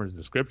Informer's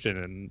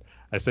description. And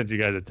I sent you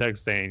guys a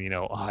text saying,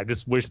 I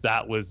just wish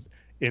that was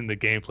in the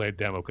gameplay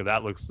demo because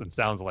that looks and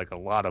sounds like a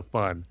lot of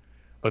fun.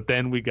 But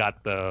then we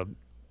got the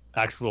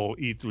actual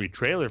E3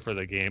 trailer for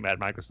the game at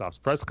Microsoft's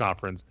press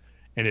conference,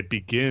 and it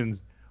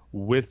begins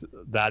with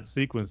that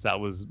sequence that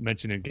was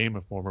mentioned in Game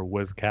Informer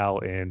with Cal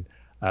in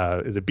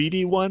is it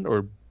BD1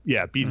 or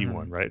BD1,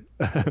 mm-hmm. right?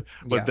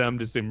 With them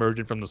just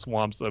emerging from the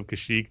swamps of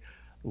Kashyyyk,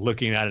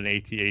 looking at an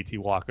AT-AT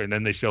walker, and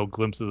then they show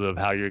glimpses of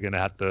how you're going to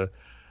have to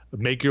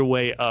make your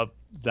way up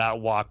that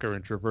walker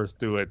and traverse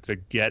through it to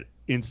get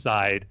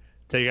inside,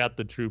 take out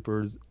the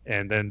troopers,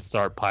 and then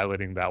start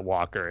piloting that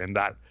walker. And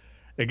that,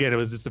 again, it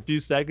was just a few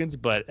seconds,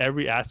 but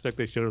every aspect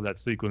they showed of that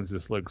sequence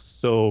just looks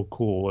so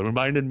cool. It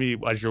reminded me,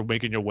 as you're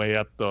making your way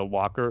up the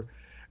walker,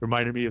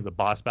 reminded me of the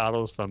boss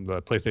battles from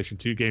the PlayStation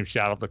 2 game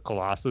Shadow of the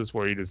Colossus,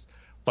 where you just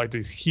fight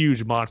these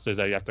huge monsters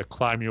that you have to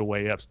climb your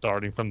way up,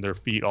 starting from their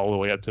feet all the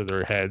way up to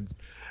their heads.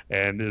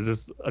 And it's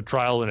just a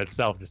trial in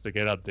itself just to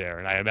get up there.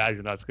 And I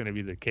imagine that's going to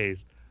be the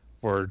case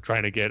for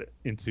trying to get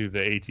into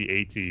the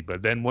AT-AT.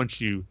 But then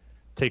once you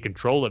take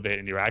control of it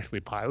and you're actually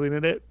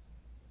piloting it,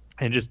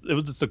 and it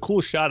was just a cool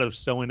shot of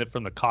showing it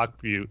from the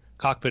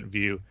cockpit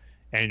view,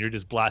 and you're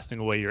just blasting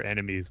away your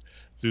enemies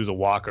through the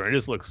walker. It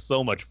just looks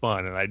so much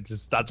fun. And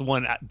that's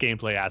one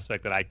gameplay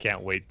aspect that I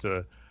can't wait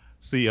to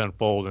see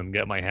unfold and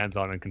get my hands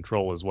on and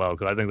control as well.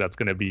 Because I think that's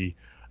going to be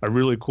a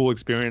really cool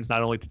experience,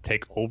 not only to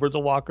take over the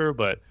walker,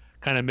 but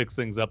kind of mix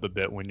things up a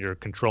bit when you're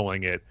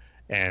controlling it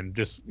and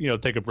just,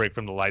 take a break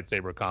from the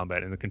lightsaber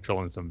combat and the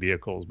controlling some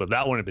vehicles. But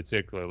that one in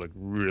particular looked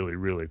really,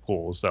 really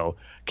cool. So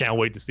can't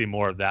wait to see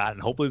more of that.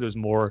 And hopefully there's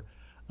more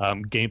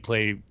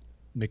gameplay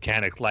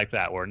mechanics like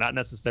that, where not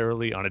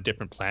necessarily on a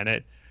different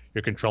planet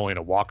you're controlling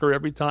a walker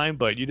every time,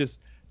 but you just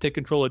take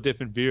control of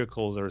different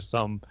vehicles or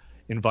some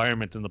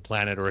environment in the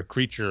planet or a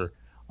creature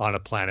on a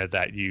planet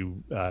that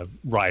you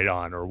ride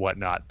on or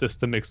whatnot, just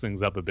to mix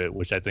things up a bit,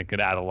 which I think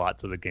could add a lot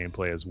to the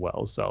gameplay as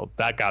well. So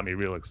that got me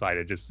real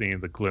excited, just seeing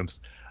the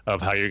glimpse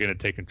of how you're going to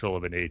take control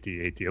of an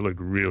AT-AT. It looked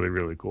really,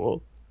 really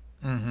cool.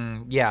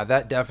 Mm-hmm. Yeah,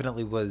 that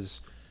definitely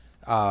was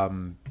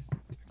kind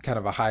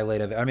of a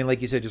highlight of it. I mean,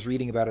 like you said, just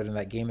reading about it in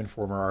that Game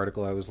Informer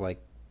article, I was like,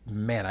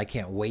 man, I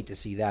can't wait to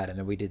see that. And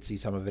then we did see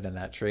some of it in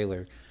that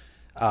trailer.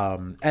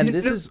 And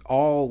this is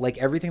all, like,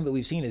 everything that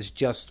we've seen is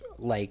just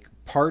like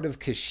part of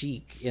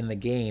Kashyyyk in the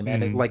game,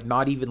 and it, like,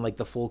 not even like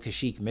the full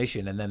Kashyyyk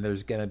mission. And then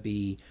there's going to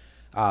be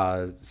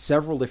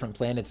several different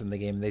planets in the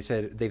game.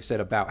 They've said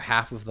about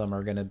half of them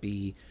are going to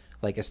be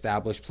like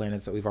established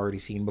planets that we've already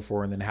seen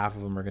before, and then half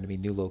of them are going to be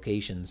new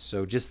locations.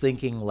 So just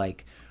thinking,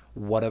 like,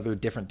 what other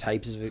different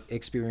types of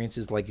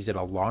experiences, like you said,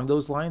 along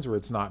those lines, where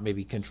it's not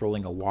maybe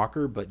controlling a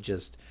walker, but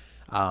just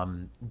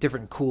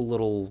different cool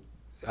little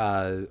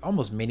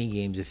almost mini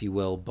games, if you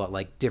will, but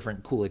like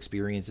different cool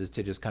experiences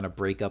to just kind of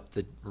break up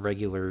the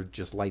regular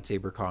just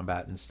lightsaber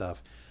combat and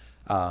stuff,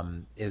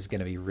 is going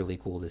to be really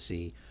cool to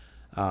see.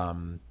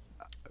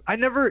 I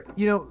never,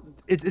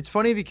 it's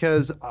funny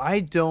because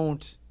I've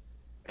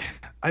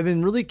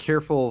been really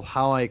careful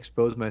how I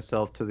expose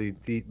myself to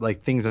the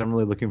like things that I'm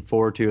really looking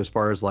forward to, as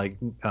far as like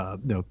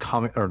not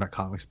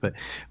comics, but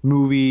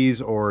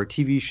movies or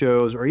TV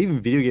shows or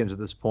even video games at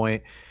this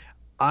point.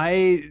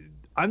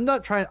 I'm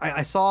not trying.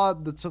 I saw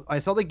the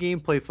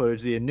gameplay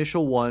footage, the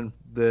initial one,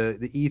 the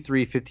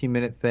E3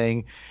 15-minute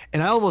thing,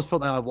 and I almost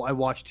felt that I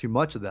watched too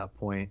much at that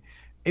point,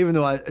 even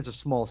though it's a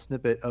small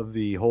snippet of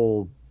the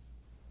whole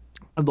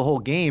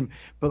game.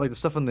 But like the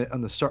stuff on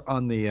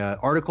the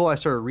article, I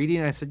started reading,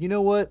 and I said, you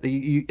know what?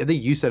 I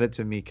think you said it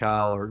to me,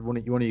 Kyle, or one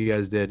of you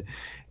guys did,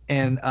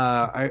 and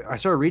I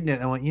started reading it,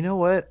 and I went, you know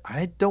what?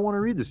 I don't want to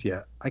read this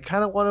yet. I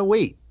kind of want to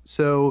wait.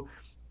 So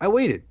I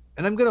waited.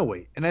 And I'm gonna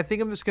wait, and I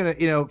think I'm just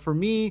gonna, for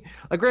me,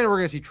 like, granted, we're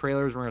gonna see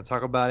trailers, we're gonna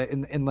talk about it,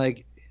 and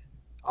like,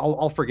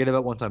 I'll forget about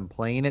it once I'm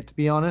playing it, to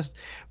be honest.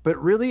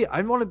 But really,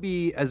 I want to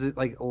be as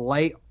like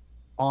light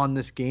on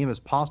this game as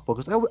possible,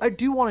 because I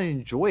do want to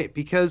enjoy it,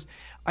 because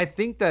I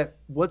think that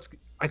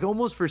I can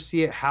almost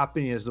foresee it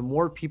happening is the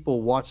more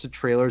people watch the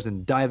trailers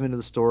and dive into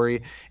the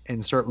story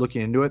and start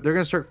looking into it, they're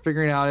gonna start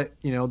figuring out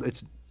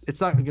it's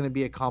not going to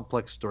be a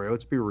complex story.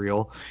 Let's be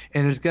real.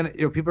 And it's going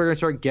to, people are going to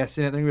start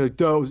guessing it. They're going to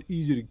be like, that was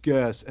easy to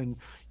guess. And,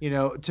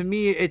 to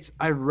me,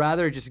 I'd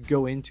rather just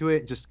go into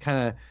it, just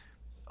kind of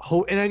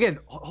hope. And again,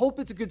 hope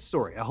it's a good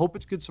story. I hope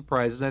it's good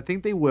surprises. I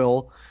think they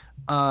will.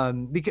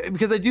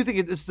 Because I do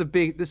think this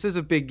is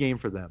a big game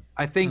for them.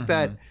 I think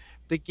that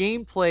the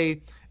gameplay,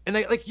 and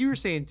like you were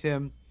saying,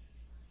 Tim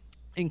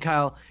and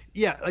Kyle,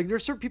 yeah, like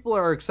there's certain people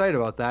that are excited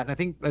about that, and I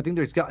think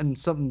there's gotten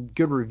some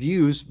good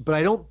reviews, but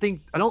I don't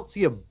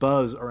see a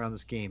buzz around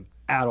this game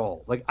at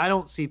all. Like, I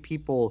don't see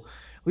people,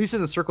 at least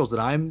in the circles that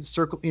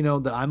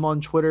that I'm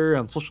on Twitter,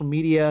 on social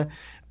media,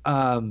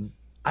 I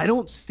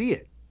don't see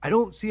it. I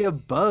don't see a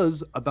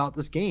buzz about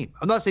this game.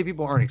 I'm not saying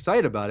people aren't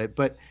excited about it,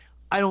 but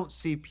I don't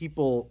see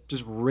people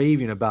just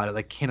raving about it,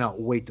 like cannot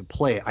wait to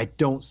play it. I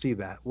don't see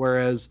that.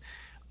 Whereas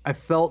I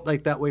felt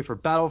like that way for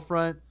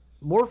Battlefront.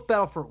 More for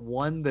Battlefront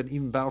 1 than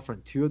even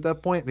Battlefront 2 at that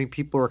point. I think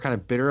people were kind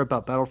of bitter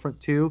about Battlefront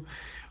 2,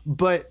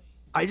 but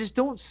I just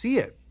don't see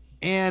it.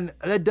 And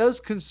that does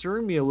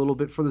concern me a little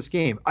bit for this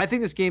game. I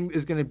think this game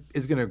is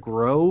gonna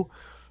grow.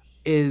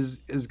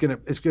 It's gonna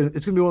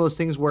be one of those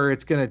things where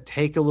it's gonna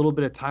take a little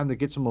bit of time to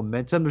get some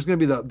momentum. There's gonna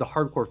be the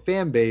hardcore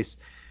fan base,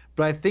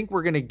 but I think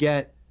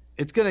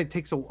it's gonna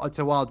take a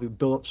while to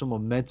build up some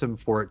momentum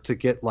for it to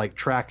get like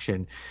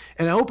traction,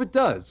 and I hope it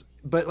does.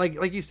 But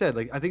like you said,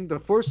 like, I think the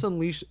Force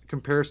Unleashed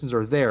comparisons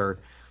are there,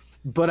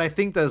 but I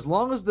think that as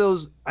long as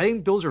those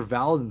are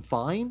valid and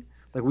fine,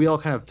 like we all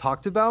kind of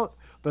talked about,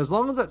 but as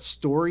long as that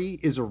story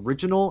is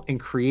original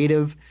and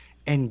creative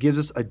and gives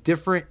us a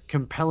different,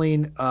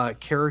 compelling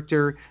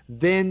character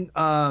than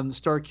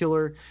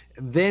Starkiller,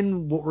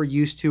 than what we're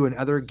used to in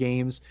other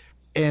games,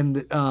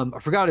 and I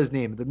forgot his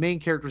name, the main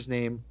character's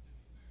name.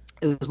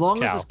 As long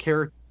Cal. as this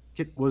character,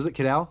 was it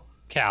Kidal?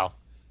 Cal,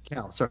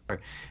 sorry.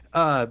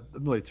 I'm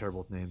really terrible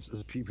with names,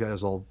 as you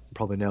guys all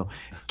probably know.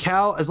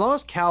 Cal, as long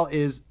as Cal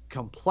is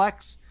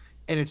complex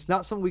and it's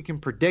not something we can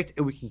predict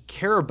and we can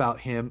care about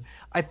him,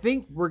 I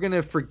think we're going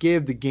to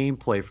forgive the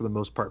gameplay for the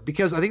most part,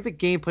 because I think the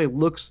gameplay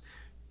looks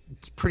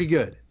pretty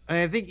good. And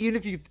I think even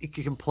if you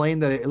complain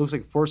that it looks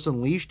like Force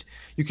Unleashed,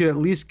 you can at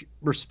least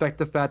respect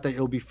the fact that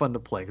it'll be fun to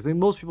play. Because I think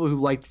most people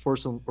liked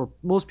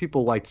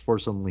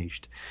Force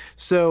Unleashed.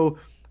 So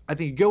I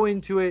think you go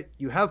into it,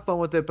 you have fun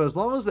with it, but as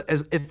long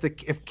as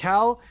if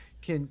Cal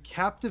can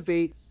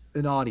captivate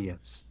an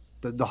audience,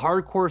 the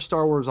hardcore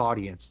Star Wars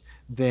audience,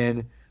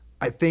 then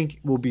I think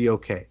we'll be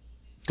okay.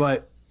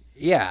 But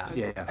yeah.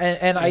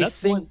 And I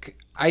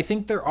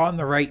think they're on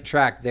the right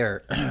track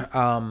there.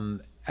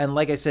 And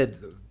like I said,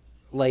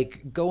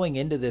 like going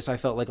into this, I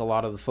felt like a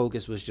lot of the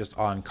focus was just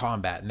on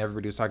combat, and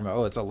everybody was talking about,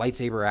 oh, it's a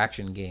lightsaber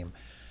action game.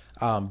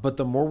 But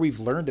the more we've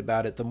learned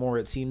about it, the more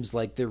it seems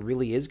like there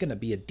really is going to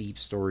be a deep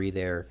story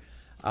there.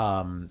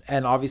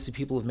 And obviously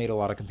people have made a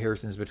lot of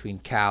comparisons between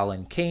Cal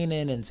and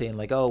Kanan and saying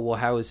like, oh, well,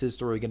 how is his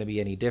story going to be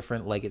any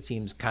different? Like, it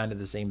seems kind of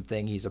the same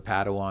thing. He's a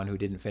Padawan who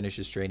didn't finish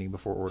his training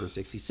before Order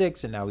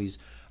 66, and now he's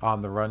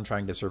on the run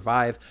trying to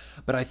survive.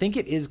 But I think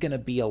it is going to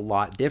be a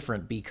lot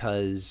different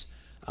because,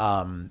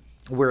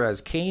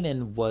 whereas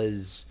Kanan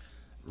was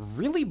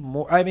really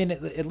more, I mean,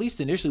 at least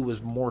initially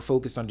was more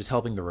focused on just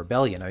helping the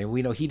rebellion. I mean,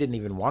 we know he didn't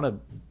even want to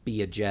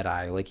be a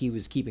Jedi. Like, he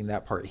was keeping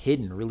that part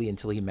hidden really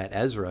until he met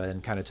Ezra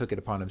and kind of took it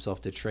upon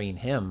himself to train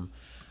him.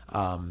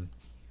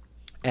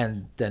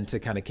 And then to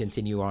kind of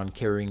continue on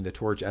carrying the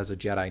torch as a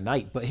Jedi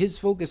Knight. But his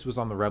focus was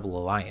on the Rebel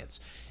Alliance.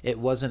 It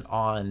wasn't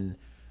on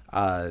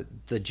the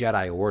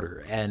Jedi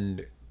Order.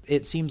 And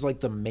it seems like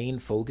the main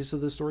focus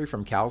of the story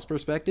from Cal's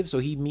perspective. So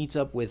he meets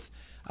up with,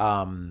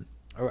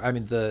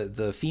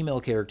 the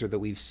female character that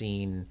we've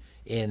seen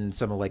in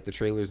some of like the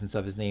trailers and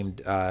stuff is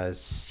named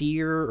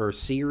Seer or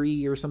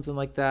Siri or something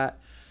like that.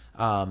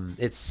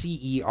 It's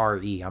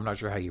Cere. I'm not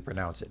sure how you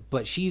pronounce it,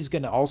 but she's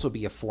going to also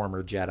be a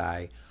former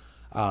Jedi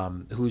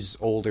who's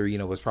older,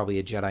 was probably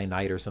a Jedi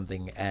Knight or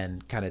something,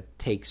 and kind of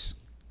takes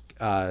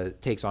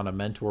on a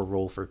mentor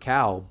role for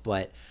Cal.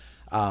 But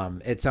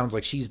it sounds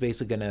like she's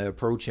basically going to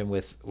approach him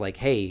with like,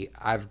 hey,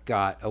 I've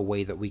got a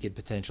way that we could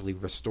potentially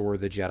restore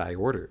the Jedi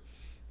Order.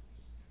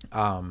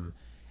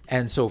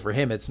 And so for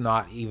him, it's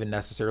not even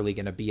necessarily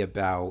going to be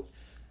about,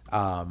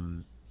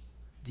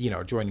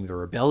 joining the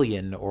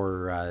rebellion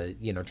or,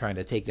 trying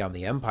to take down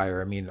the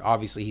Empire. I mean,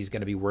 obviously he's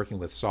going to be working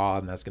with Saw,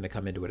 and that's going to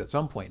come into it at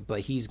some point, but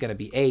he's going to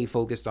be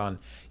focused on,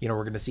 we're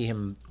going to see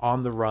him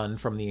on the run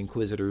from the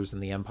Inquisitors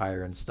and the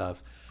Empire and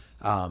stuff.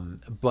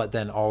 But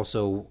then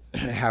also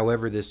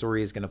however this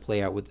story is going to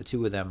play out with the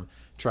two of them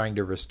trying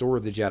to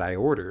restore the Jedi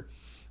Order.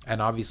 And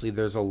obviously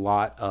there's a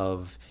lot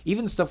of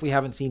even stuff we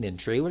haven't seen in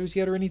trailers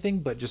yet or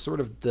anything, but just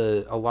sort of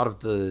a lot of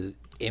the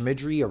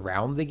imagery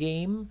around the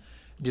game,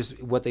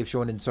 just what they've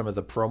shown in some of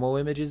the promo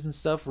images and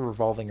stuff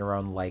revolving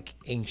around like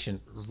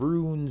ancient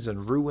runes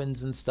and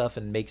ruins and stuff,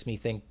 and makes me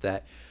think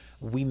that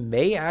we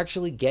may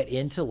actually get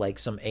into like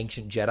some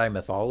ancient Jedi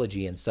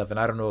mythology and stuff. And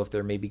I don't know if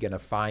they're maybe going to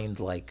find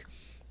like,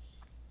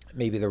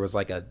 maybe there was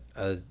like a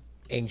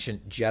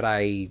ancient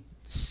Jedi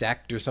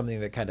sect or something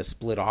that kind of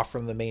split off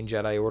from the main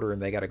Jedi Order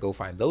and they got to go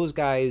find those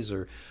guys,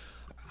 or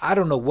I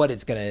don't know what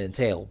it's going to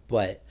entail.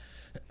 But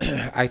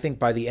I think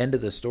by the end of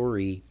the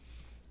story,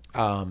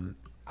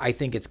 I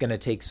think it's going to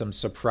take some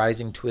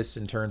surprising twists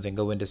and turns and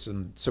go into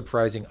some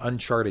surprising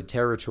uncharted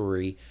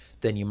territory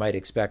than you might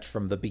expect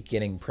from the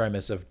beginning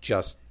premise of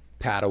just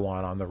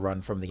Padawan on the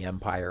run from the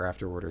Empire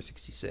after Order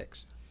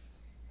 66.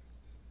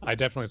 I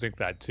definitely think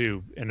that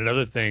too. And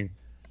another thing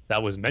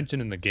that was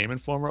mentioned in the Game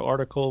Informer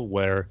article,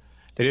 where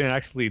they didn't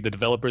actually, the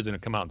developers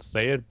didn't come out and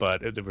say it,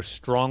 but it was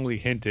strongly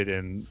hinted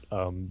in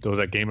those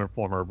at Game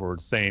Informer were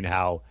saying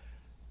how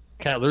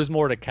there's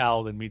more to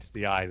Cal than meets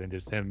the eye than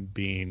just him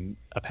being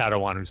a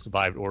Padawan who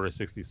survived Order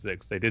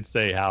 66. They did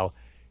say how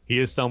he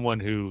is someone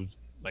who's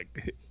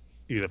like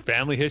either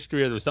family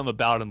history or there's something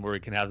about him where he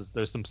can have,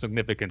 there's some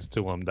significance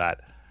to him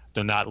that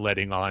they're not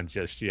letting on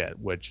just yet,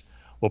 which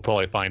we'll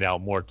probably find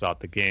out more throughout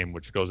the game,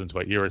 which goes into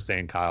what you were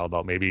saying, Kyle,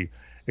 about maybe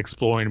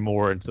exploring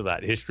more into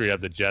that history of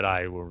the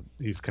Jedi where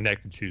he's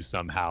connected to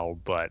somehow.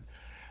 But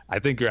I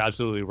think you're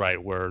absolutely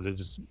right, where there's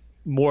just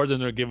more than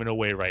they're giving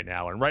away right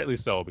now, and rightly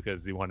so,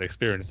 because you want to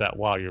experience that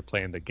while you're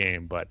playing the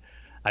game. But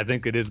I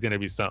think it is going to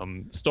be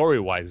something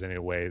story-wise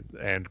anyway,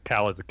 and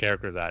Cal is a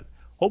character that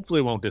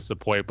hopefully won't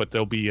disappoint, but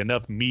there'll be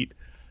enough meat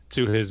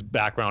to his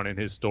background and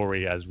his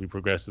story as we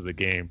progress through the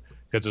game,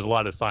 because there's a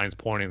lot of signs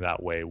pointing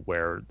that way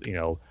where,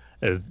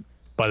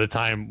 by the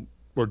time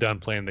we're done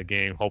playing the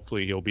game,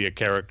 hopefully he'll be a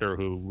character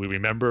who we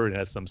remember and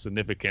has some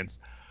significance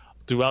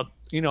throughout.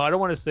 I don't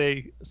want to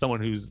say someone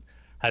who's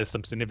has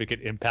some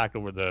significant impact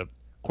over the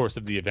course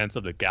of the events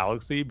of the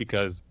galaxy,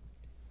 because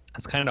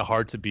it's kind of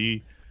hard to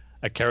be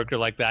a character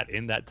like that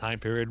in that time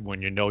period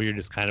when you're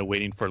just kind of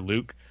waiting for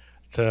Luke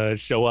to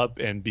show up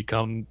and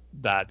become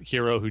that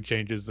hero who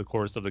changes the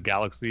course of the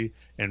galaxy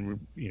and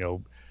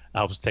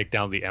helps take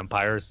down the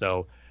Empire.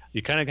 So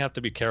you kind of have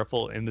to be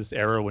careful in this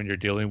era when you're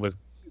dealing with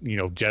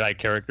Jedi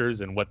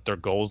characters and what their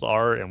goals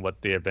are and what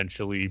they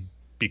eventually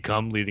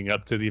become leading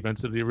up to the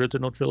events of the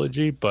original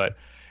trilogy. But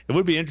it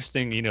would be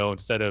interesting,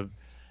 instead of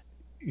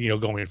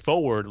going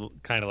forward,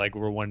 kind of like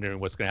we're wondering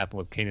what's going to happen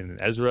with Kanan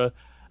and Ezra.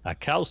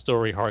 Cal's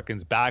story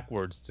harkens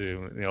backwards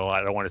to,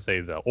 I don't want to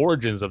say the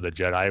origins of the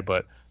Jedi,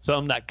 but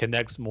something that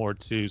connects more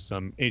to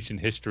some ancient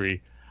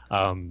history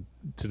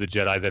to the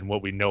Jedi than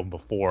what we know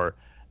before,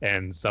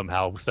 and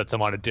somehow sets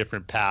them on a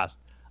different path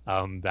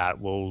that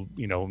will,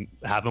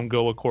 have them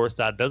go a course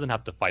that doesn't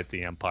have to fight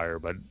the Empire,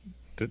 but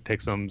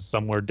takes them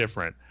somewhere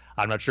different.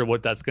 I'm not sure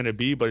what that's going to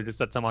be, but it just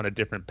sets them on a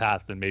different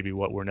path than maybe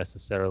what we're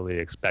necessarily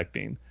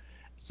expecting.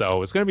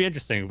 So it's going to be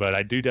interesting, but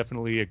I do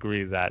definitely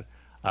agree that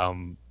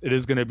it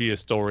is going to be a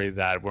story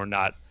that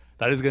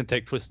is going to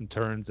take twists and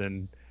turns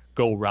and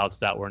go routes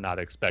that we're not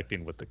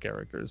expecting with the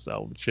characters.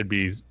 So it should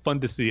be fun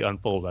to see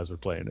unfold as we're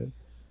playing it.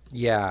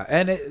 Yeah,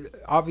 and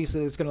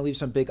obviously it's going to leave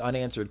some big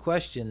unanswered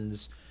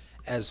questions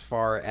as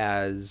far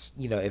as,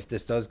 if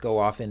this does go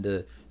off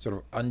into sort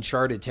of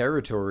uncharted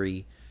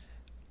territory.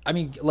 I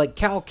mean, like,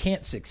 Cal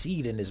can't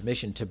succeed in his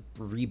mission to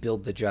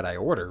rebuild the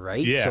Jedi Order,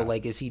 right? Yeah. So,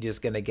 like, is he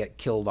just going to get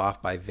killed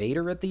off by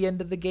Vader at the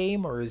end of the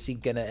game? Or is he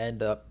going to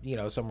end up,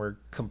 somewhere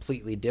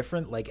completely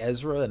different, like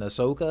Ezra and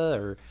Ahsoka?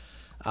 Or,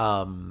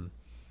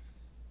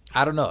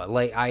 I don't know.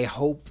 Like, I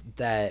hope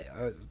that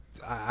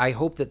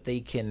they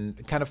can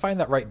kind of find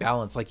that right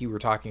balance, like you were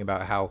talking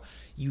about, how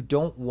you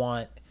don't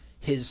want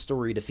his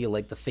story to feel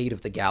like the fate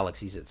of the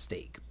galaxy's at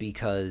stake,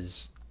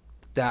 because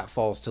that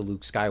falls to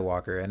Luke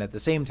Skywalker, and at the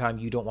same time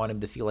you don't want him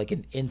to feel like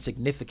an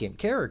insignificant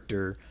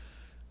character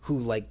who,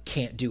 like,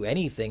 can't do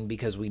anything,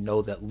 because we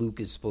know that Luke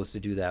is supposed to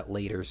do that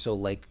later. So,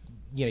 like,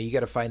 you got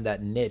to find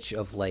that niche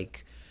of,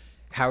 like,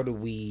 how do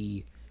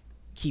we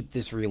keep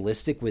this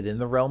realistic within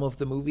the realm of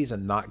the movies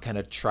and not kind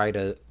of try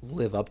to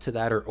live up to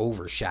that or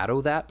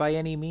overshadow that by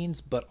any means,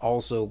 but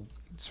also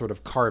sort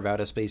of carve out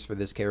a space for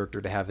this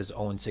character to have his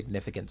own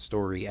significant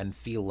story and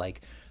feel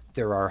like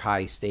there are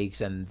high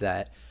stakes, and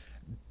that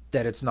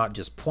it's not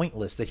just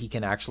pointless, that he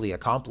can actually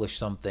accomplish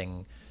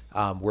something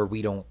where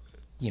we don't,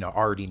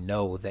 already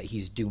know that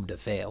he's doomed to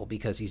fail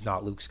because he's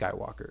not Luke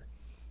Skywalker.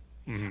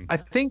 Mm-hmm. I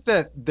think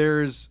that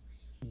there is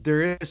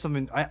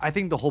something. I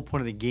think the whole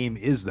point of the game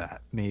is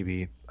that,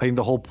 maybe. I think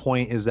the whole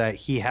point is that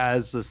he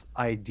has this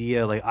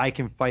idea, like, I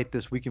can fight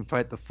this, we can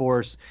fight the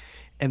Force,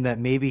 and that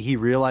maybe he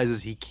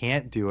realizes he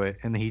can't do it,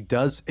 and he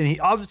does, and he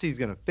obviously he's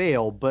going to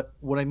fail. But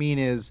what I mean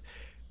is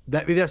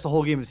that maybe that's the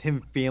whole game, is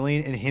him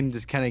failing and him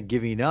just kind of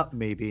giving up,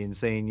 maybe, and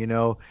saying,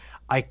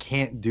 I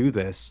can't do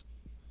this.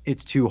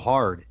 It's too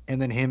hard. And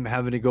then him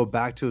having to go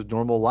back to his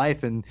normal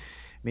life, and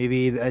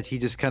maybe that he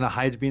just kind of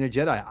hides being a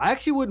Jedi. I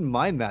actually wouldn't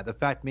mind that. The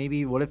fact,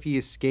 maybe, what if he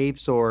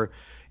escapes, or,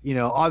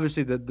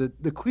 obviously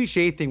the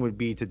cliche thing would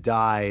be to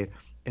die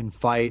and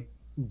fight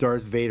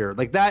Darth Vader.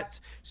 Like,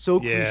 that's so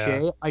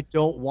cliche. I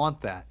don't want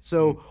that.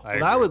 So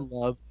what I would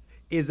love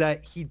is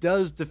that he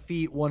does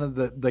defeat one of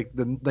the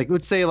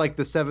let's say, like,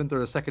 the seventh or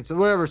the second,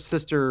 whatever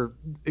sister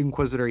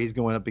Inquisitor he's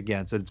going up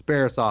against. And it's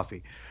Barriss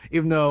Offee.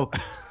 Even though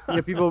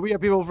we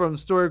have people from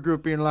Story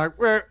Group being like,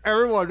 well,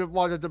 everyone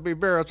wanted to be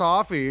Barriss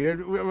Offee,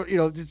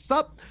 and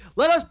stop.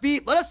 Let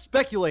us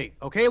speculate,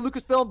 okay?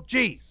 Lucasfilm,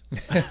 jeez.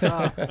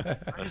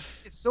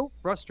 It's so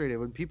frustrating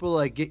when people,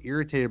 like, get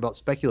irritated about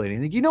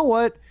speculating. Like, you know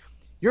what?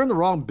 You're in the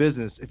wrong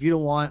business if you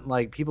don't want,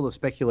 like, people to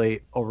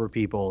speculate over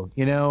people.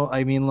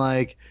 I mean,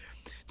 like,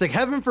 it's like,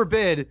 heaven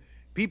forbid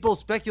people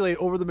speculate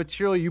over the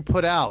material you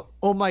put out.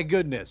 Oh my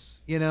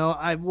goodness.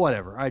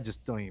 Whatever. I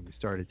just don't even get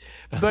started.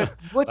 But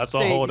that's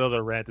a whole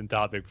other rant and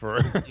topic for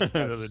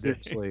another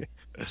day.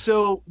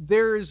 So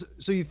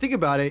you think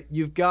about it,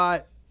 you've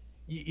got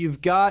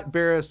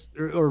Barriss,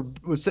 or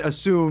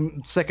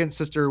assume second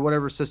sister,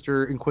 whatever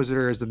sister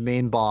Inquisitor is the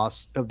main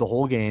boss of the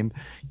whole game.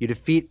 You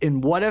defeat,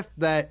 and what if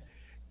that,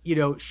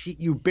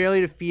 you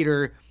barely defeat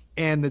her,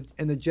 and the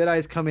Jedi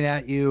is coming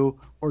at you,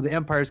 or the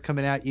Empire is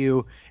coming at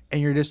you, and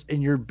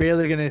you're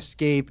barely gonna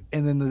escape,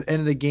 and then the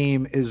end of the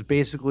game is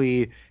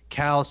basically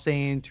Cal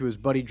saying to his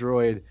buddy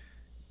droid,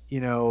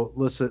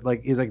 listen,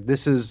 like, he's like,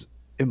 this is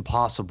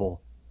impossible.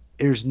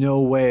 There's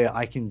no way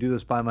I can do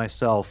this by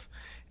myself,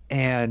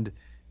 and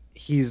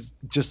he's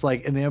just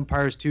like, and the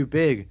Empire's too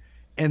big.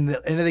 And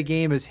the end of the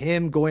game is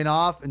him going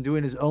off and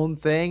doing his own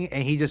thing,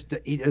 and he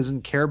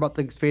doesn't care about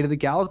the fate of the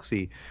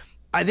galaxy.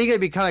 I think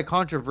it'd be kind of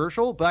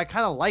controversial, but I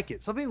kind of like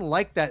it. Something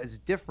like that is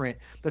different.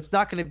 That's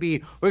not going to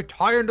be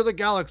retired to the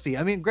galaxy.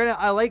 I mean, granted,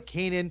 I like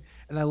Kanan,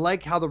 and I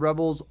like how the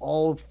Rebels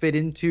all fit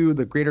into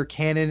the greater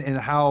canon, and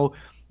how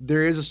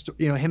there is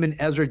him and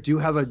Ezra do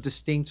have a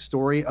distinct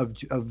story of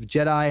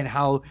Jedi, and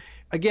how,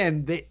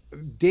 again,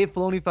 Dave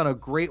Filoni found a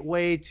great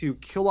way to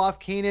kill off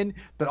Kanan,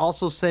 but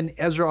also send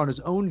Ezra on his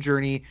own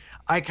journey.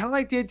 I kind of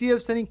like the idea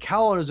of sending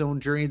Cal on his own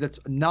journey that's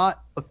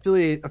not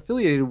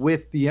affiliated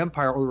with the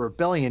Empire or the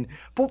Rebellion,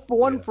 but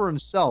for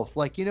himself.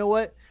 Like, you know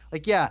what?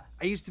 Like, yeah,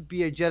 I used to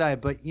be a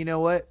Jedi, but you know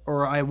what?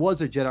 Or I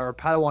was a Jedi or a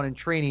Padawan in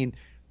training.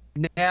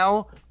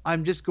 Now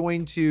I'm just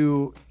going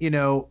to,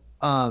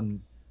 I'm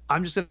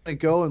just going to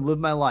go and live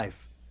my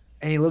life.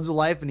 And he lives a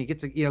life, and he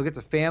gets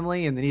a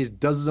family, and then he just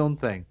does his own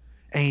thing.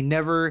 And he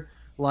never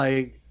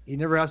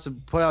has to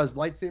put out his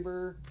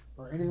lightsaber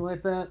or anything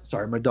like that.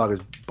 Sorry, my dog is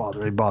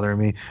bothering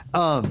me.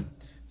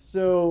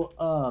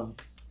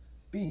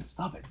 Bean,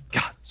 stop it.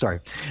 God, sorry.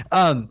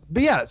 But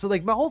yeah, so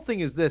like my whole thing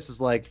is this: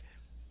 is like,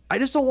 I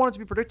just don't want it to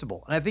be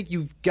predictable, and I think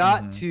you've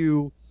got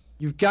to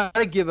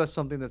give us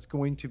something that's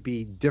going to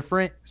be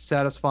different,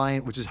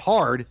 satisfying, which is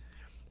hard,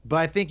 but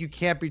I think you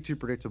can't be too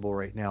predictable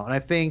right now. And I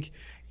think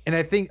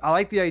I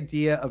like the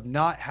idea of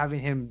not having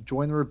him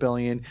join the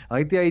rebellion. I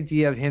like the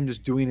idea of him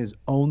just doing his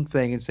own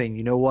thing and saying,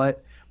 you know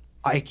what,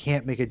 I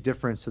can't make a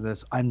difference in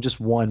this. I'm just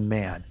one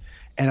man,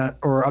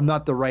 or I'm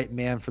not the right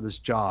man for this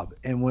job.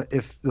 And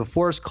if the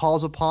Force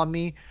calls upon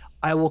me,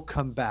 I will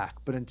come back.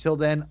 But until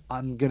then,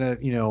 I'm gonna,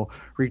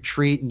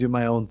 retreat and do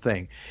my own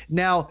thing.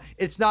 Now,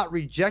 it's not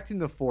rejecting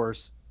the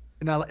Force.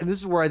 And this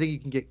is where I think you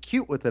can get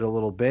cute with it a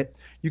little bit.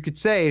 You could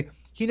say,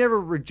 he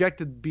never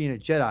rejected being a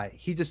Jedi.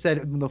 He just said,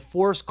 when the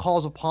Force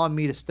calls upon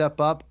me to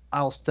step up,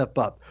 I'll step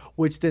up,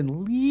 which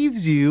then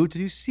leaves you to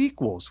do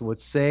sequels.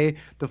 Let's say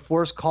the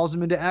Force calls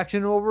him into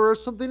action over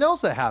something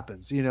else that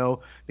happens,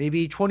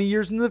 maybe 20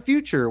 years into the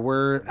future,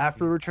 where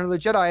after the Return of the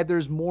Jedi,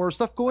 there's more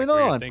stuff going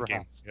on,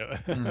 perhaps.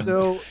 Yeah.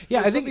 So,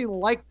 yeah, I think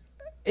like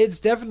it's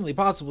definitely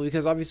possible,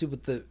 because obviously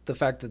with the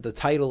fact that the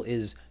title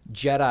is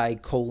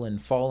Jedi: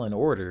 Fallen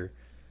Order,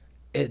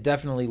 it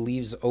definitely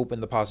leaves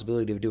open the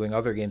possibility of doing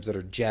other games that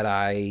are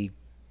Jedi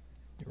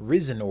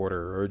Risen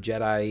Order or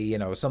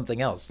Jedi,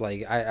 something else.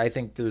 Like, I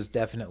think there's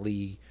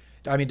definitely,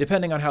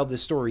 depending on how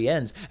this story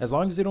ends, as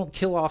long as they don't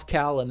kill off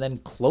Cal and then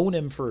clone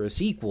him for a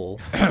sequel.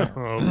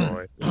 Oh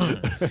boy.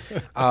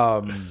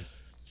 I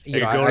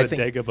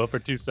think Dagobah for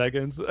 2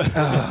 seconds.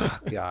 Oh,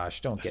 gosh,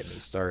 don't get me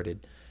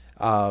started.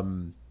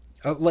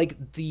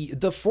 Like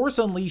the Force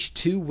Unleashed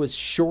 2 was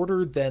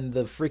shorter than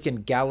the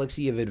freaking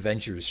Galaxy of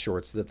Adventures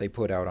shorts that they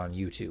put out on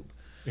YouTube.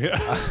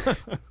 Yeah.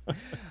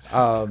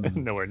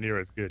 Nowhere near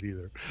as good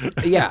either.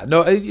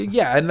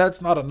 And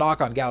that's not a knock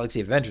on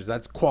Galaxy Adventures.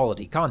 That's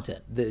quality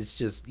content. It's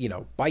just,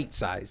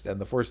 bite-sized, and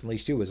the Force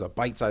Unleashed 2 is a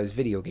bite-sized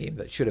video game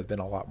that should have been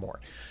a lot more.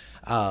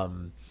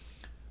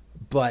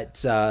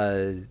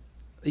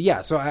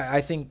 So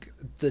I think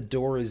the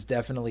door is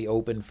definitely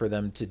open for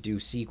them to do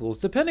sequels,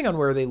 depending on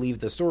where they leave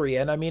the story.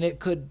 And it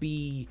could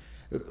be,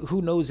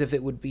 who knows if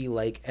it would be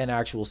like an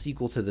actual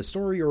sequel to the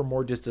story, or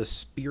more just a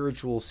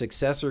spiritual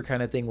successor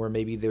kind of thing, where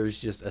maybe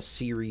there's just a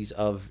series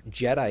of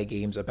Jedi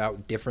games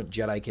about different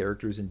Jedi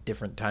characters in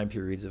different time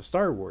periods of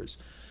Star Wars.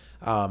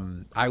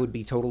 I would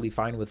be totally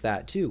fine with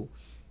that too.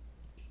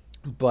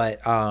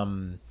 But,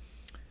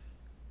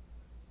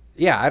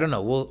 yeah, I don't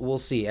know. We'll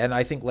see. And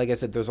I think, like I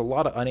said, there's a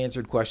lot of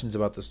unanswered questions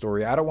about the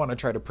story. I don't want to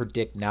try to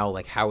predict now,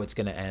 like, how it's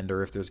going to end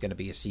or if there's going to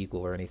be a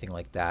sequel or anything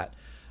like that.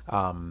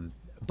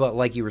 But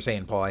like you were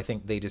saying, Paul, I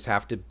think they just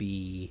have to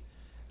be,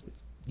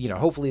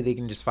 hopefully they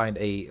can just find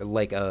a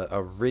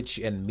rich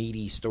and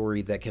meaty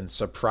story that can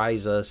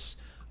surprise us,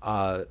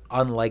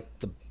 unlike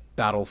the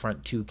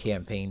Battlefront 2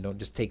 campaign. Don't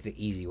just take the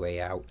easy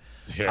way out.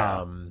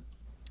 Yeah.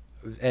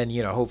 And,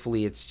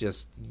 hopefully it's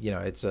just,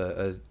 it's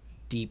a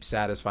deep,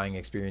 satisfying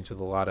experience with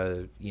a lot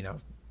of,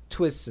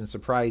 twists and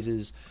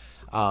surprises.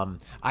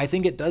 I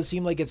think it does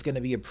seem like it's going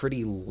to be a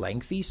pretty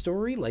lengthy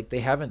story. Like, they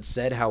haven't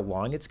said how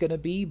long it's going to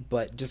be,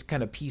 but just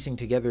kind of piecing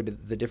together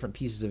the different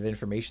pieces of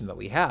information that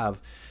we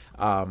have.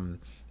 I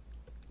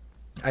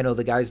know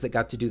the guys that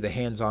got to do the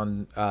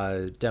hands-on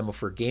demo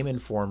for Game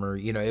Informer,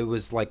 it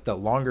was like the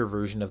longer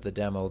version of the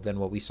demo than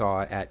what we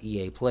saw at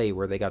EA Play,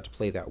 where they got to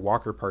play that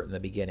walker part in the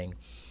beginning.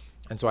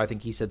 And so I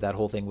think he said that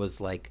whole thing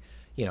was like,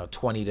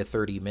 20 to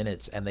 30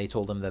 minutes, and they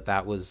told him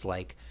that was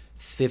like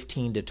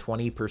 15 to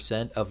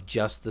 20% of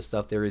just the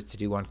stuff there is to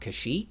do on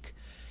Kashyyyk.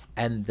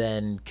 And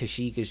then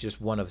Kashyyyk is just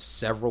one of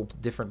several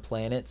different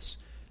planets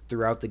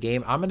throughout the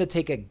game. I'm going to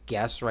take a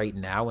guess right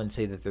now and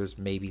say that there's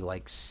maybe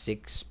like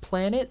 6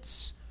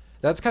 planets.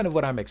 That's kind of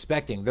what I'm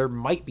expecting. There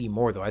might be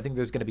more, though. I think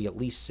there's going to be at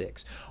least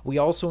 6. We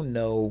also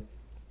know,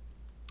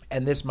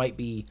 and this might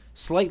be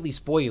slightly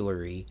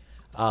spoilery,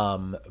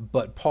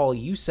 but Paul,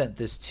 you sent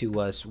this to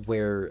us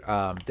where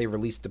they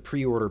released the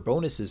pre-order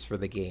bonuses for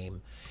the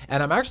game.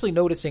 And I'm actually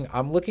noticing,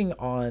 I'm looking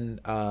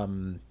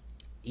on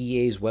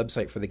EA's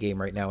website for the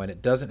game right now, and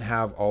it doesn't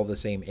have all the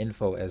same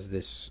info as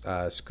this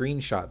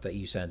screenshot that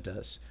you sent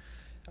us.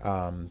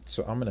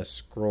 So I'm going to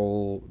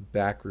scroll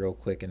back real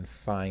quick and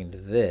find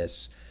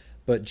this.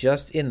 But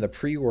just in the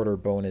pre-order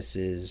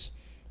bonuses,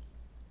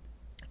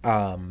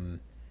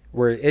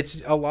 where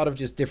it's a lot of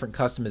just different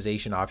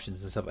customization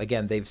options and stuff.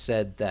 Again, they've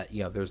said that,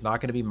 there's not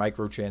going to be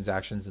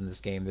microtransactions in this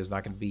game. There's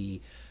not going to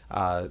be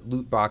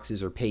loot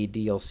boxes or paid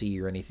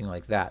DLC or anything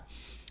like that.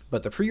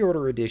 But the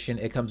pre-order edition,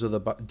 it comes with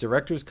a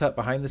director's cut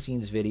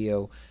behind-the-scenes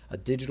video, a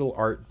digital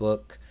art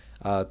book,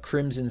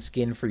 crimson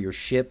skin for your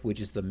ship, which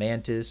is the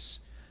Mantis,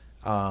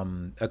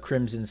 a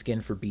crimson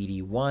skin for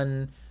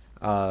BD1,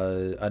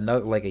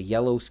 another like a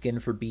yellow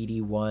skin for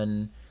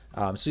BD1.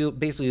 So you'll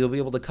be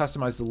able to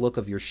customize the look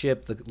of your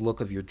ship, the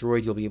look of your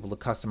droid. You'll be able to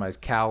customize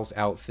Cal's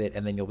outfit,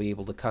 and then you'll be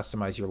able to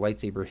customize your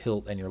lightsaber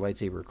hilt and your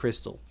lightsaber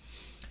crystal.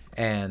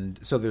 And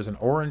so there's an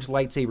orange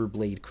lightsaber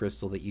blade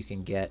crystal that you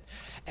can get.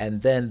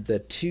 And then the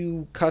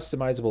 2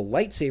 customizable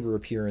lightsaber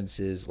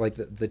appearances, like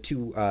the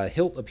 2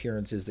 hilt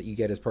appearances that you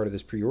get as part of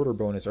this pre-order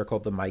bonus, are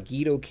called the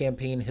Mygeeto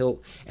campaign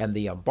hilt and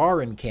the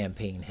Umbaran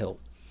campaign hilt.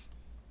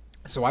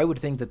 So I would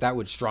think that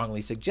would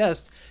strongly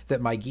suggest that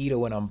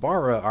Mygeeto and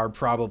Umbara are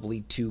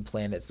probably 2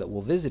 planets that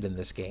we'll visit in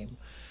this game.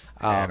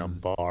 And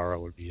Umbara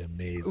would be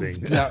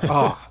amazing.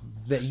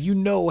 You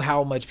know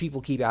how much people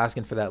keep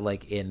asking for that,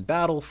 like in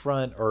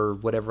Battlefront or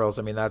whatever else.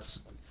 I mean,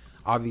 that's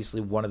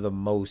obviously one of the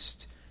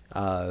most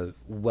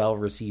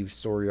well-received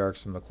story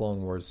arcs from the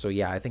Clone Wars. So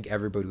yeah, I think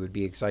everybody would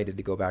be excited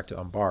to go back to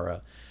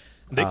Umbara.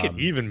 They could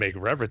even make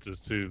references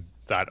to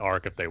that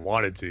arc if they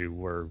wanted to,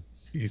 where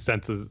he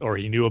senses or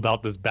he knew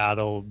about this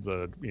battle,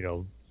 the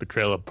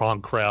betrayal of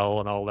Pong Krell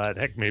and all that.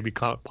 Heck, maybe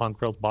Pong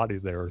Krell's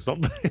body's there or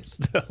something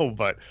still,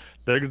 but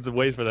there's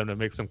ways for them to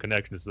make some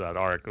connections to that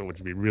arc, which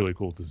would be really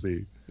cool to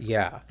see.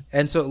 Yeah.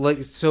 And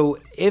so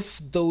if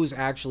those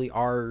actually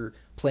are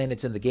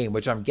planets in the game,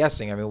 which I'm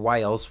guessing, I mean,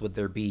 why else would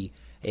there be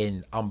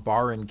an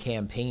Umbaran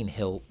campaign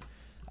hilt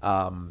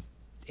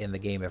in the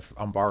game if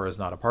Umbara is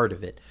not a part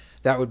of it?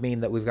 That would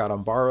mean that we've got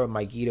Umbara,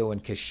 Mygeeto,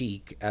 and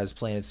Kashyyyk as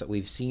planets that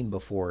we've seen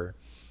before.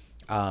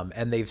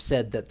 And they've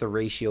said that the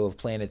ratio of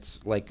planets,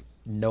 like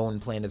known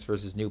planets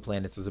versus new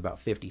planets, is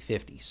about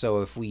 50-50.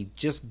 So if we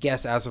just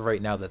guess as of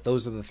right now that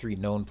those are the 3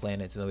 known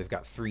planets and then we've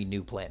got 3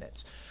 new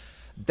planets,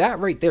 that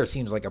right there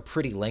seems like a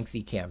pretty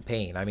lengthy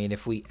campaign. I mean,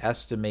 if we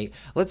estimate,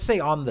 let's say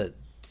on the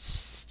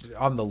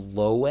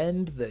low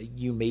end that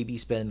you maybe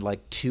spend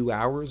like 2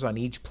 hours on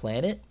each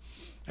planet,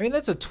 I mean,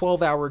 that's a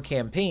 12-hour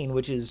campaign,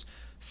 which is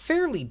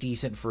fairly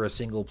decent for a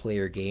single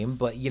player game,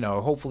 but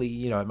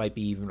hopefully it might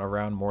be even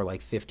around more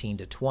like 15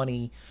 to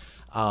 20.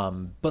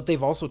 But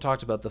they've also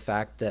talked about the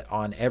fact that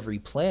on every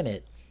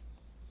planet,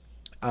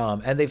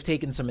 and they've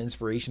taken some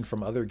inspiration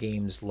from other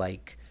games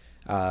like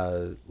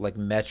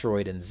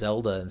Metroid and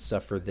Zelda and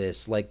stuff for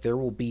this, like there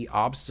will be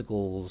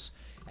obstacles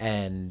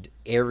and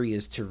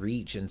areas to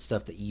reach and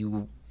stuff that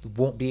you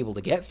won't be able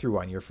to get through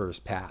on your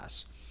first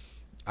pass.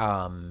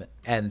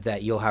 And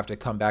that you'll have to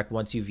come back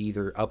once you've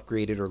either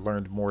upgraded or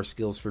learned more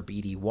skills for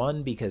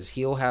BD1, because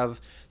he'll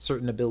have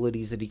certain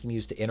abilities that he can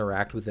use to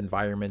interact with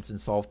environments and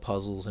solve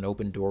puzzles and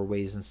open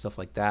doorways and stuff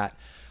like that,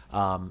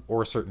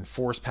 or certain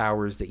force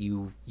powers that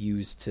you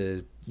use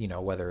to,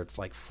 whether it's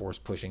like force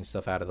pushing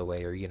stuff out of the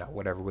way or,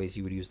 whatever ways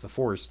you would use the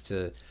force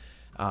to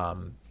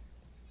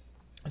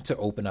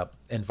open up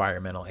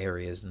environmental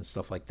areas and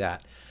stuff like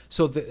that.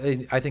 So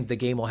I think the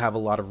game will have a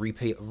lot of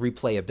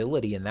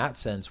replayability in that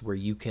sense, where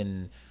you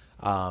can,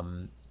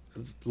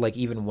 like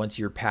even once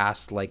you're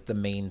past like the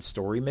main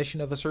story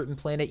mission of a certain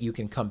planet, you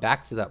can come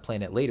back to that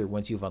planet later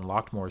once you've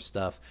unlocked more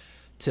stuff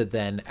to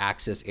then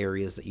access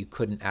areas that you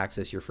couldn't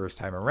access your first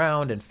time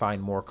around and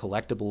find more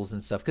collectibles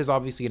and stuff. Because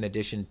obviously in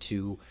addition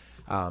to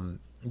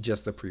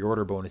just the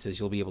pre-order bonuses,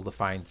 you'll be able to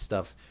find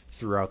stuff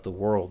throughout the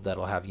world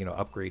that'll have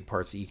upgrade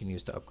parts that you can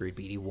use to upgrade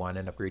BD1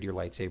 and upgrade your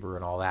lightsaber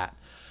and all that.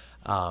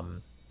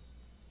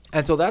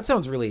 And so that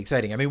sounds really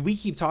exciting. I mean, we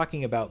keep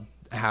talking about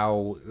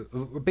how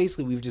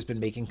basically we've just been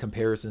making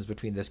comparisons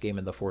between this game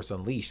and The Force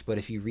Unleashed, but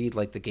if you read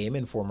like the Game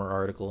Informer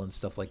article and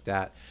stuff like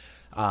that,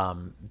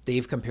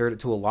 they've compared it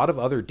to a lot of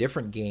other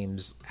different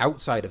games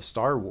outside of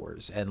Star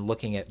Wars, and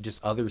looking at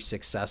just other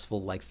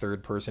successful like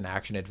third-person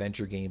action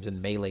adventure games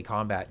and melee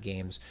combat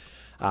games.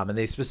 And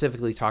they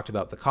specifically talked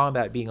about the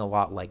combat being a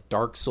lot like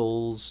Dark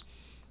Souls,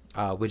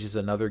 which is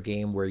another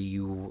game where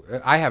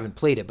I haven't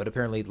played it, but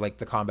apparently like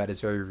the combat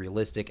is very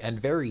realistic and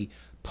very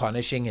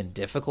punishing and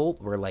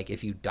difficult, where like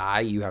if you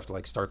die, you have to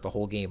like start the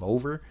whole game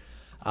over.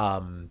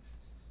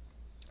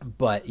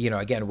 But,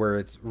 again, where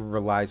it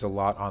relies a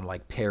lot on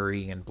like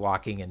parrying and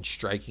blocking and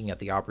striking at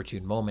the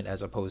opportune moment,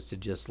 as opposed to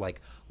just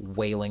like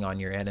wailing on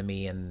your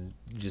enemy and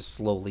just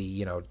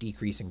slowly,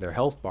 decreasing their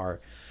health bar.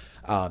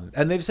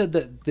 And they've said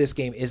that this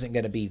game isn't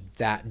going to be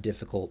that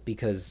difficult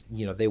because,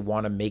 they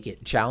want to make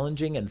it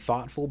challenging and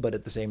thoughtful, but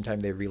at the same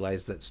time, they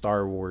realize that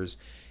Star Wars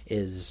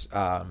is,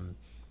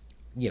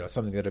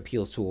 something that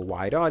appeals to a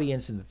wide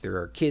audience, and that there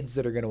are kids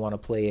that are going to want to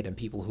play it and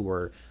people who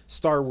are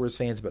Star Wars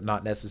fans, but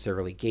not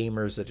necessarily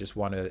gamers that just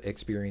want to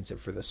experience it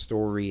for the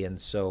story. And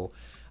so,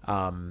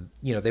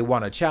 they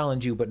want to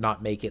challenge you, but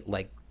not make it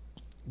like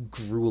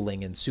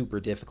grueling and super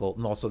difficult.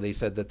 And also they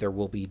said that there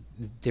will be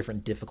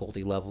different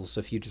difficulty levels, so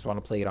if you just want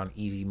to play it on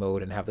easy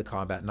mode and have the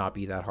combat not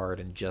be that hard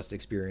and just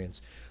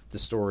experience the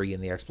story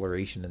and the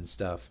exploration and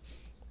stuff,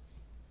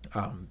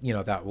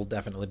 that will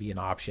definitely be an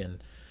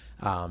option.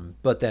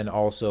 But then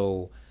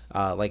also,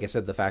 like I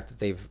said, the fact that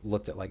they've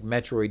looked at like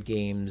Metroid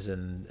games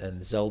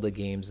and Zelda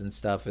games and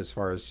stuff, as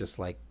far as just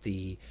like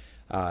the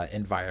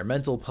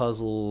environmental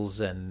puzzles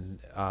and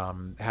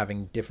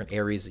having different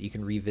areas that you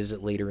can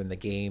revisit later in the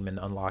game and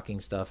unlocking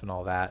stuff and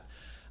all that.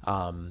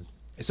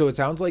 So it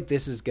sounds like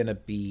this is going to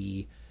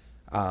be,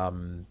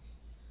 like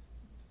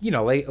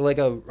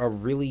a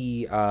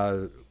really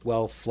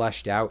well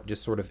fleshed out,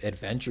 just sort of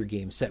adventure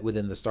game set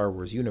within the Star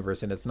Wars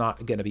universe. And it's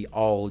not going to be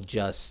all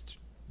just,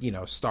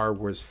 Star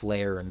Wars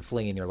flair and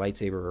flinging your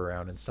lightsaber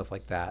around and stuff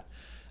like that.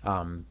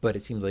 But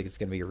it seems like it's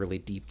going to be a really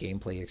deep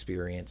gameplay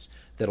experience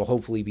that'll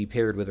hopefully be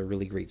paired with a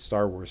really great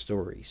Star Wars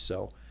story.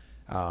 So,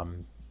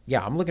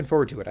 yeah, I'm looking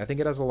forward to it. I think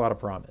it has a lot of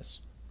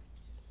promise.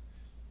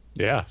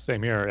 Yeah,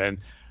 same here. And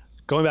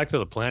going back to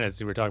the planets,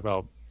 we were talking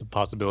about the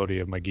possibility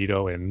of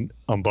Megiddo and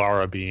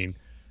Umbara being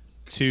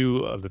two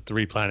of the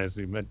three planets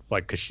you meant,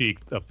 like Kashyyyk,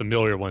 the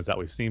familiar ones that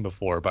we've seen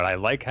before. But I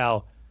like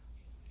how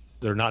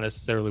they're not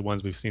necessarily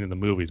ones we've seen in the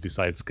movies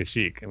besides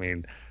Kashyyyk. I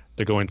mean,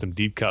 they're going some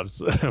deep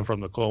cuts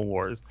from the Clone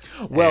Wars.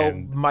 Well,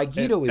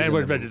 Megiddo is and in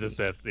Revenge the of the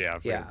Sith,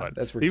 yeah, but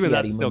that's where even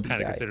that's Ki-Adi still Mundi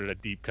kind of died. considered a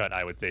deep cut,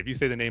 I would say. If you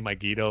say the name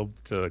Megiddo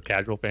to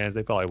casual fans,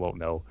 they probably won't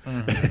know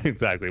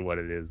exactly what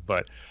it is.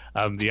 But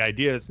the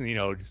idea is,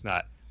 just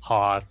not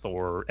Hoth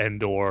or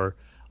Endor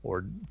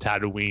or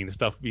Tatooine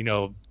stuff.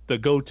 The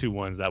go-to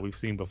ones that we've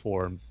seen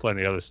before in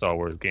plenty of other Star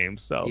Wars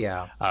games. So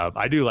Yeah.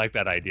 I do like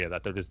that idea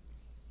that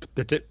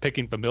they're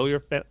picking familiar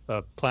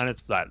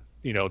planets that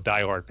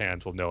diehard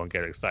fans will know and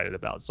get excited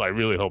about. So I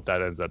really hope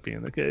that ends up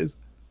being the case.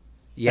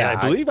 Yeah, And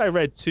I believe I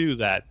read too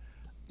that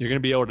you're going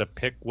to be able to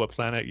pick what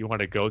planet you want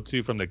to go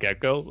to from the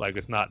get-go. Like,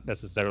 it's not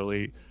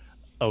necessarily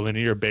a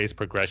linear based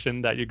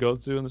progression that you go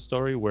to in the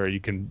story, where you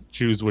can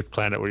choose which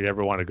planet where you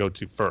ever want to go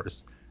to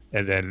first,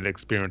 and then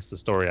experience the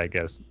story, I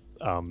guess,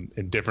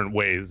 in different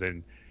ways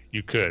than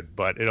you could.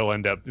 But it'll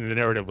end up, the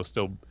narrative will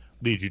still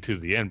lead you to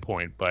the end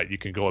point, but you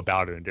can go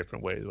about it in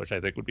different ways, which I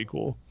think would be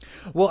cool.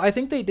 Well, I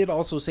think they did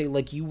also say,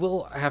 like, you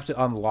will have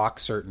to unlock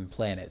certain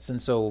planets.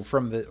 And so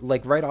from the,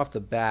 like, right off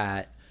the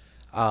bat,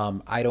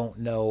 I don't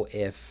know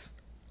if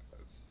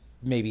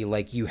maybe,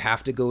 like, you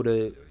have to go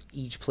to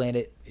each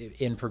planet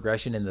in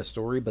progression in the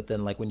story, but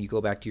then, like, when you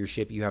go back to your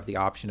ship, you have the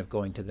option of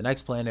going to the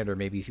next planet, or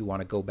maybe if you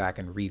want to go back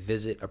and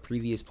revisit a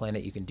previous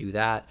planet, you can do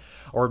that.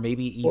 Or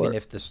maybe even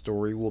if the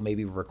story will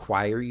maybe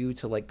require you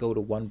to, like, go to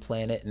one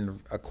planet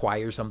and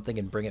acquire something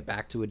and bring it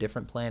back to a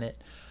different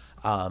planet.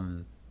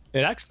 It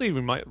actually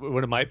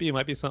it might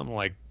be something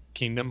like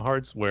Kingdom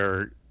Hearts,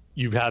 where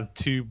you have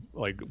two,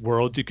 like,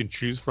 worlds you can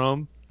choose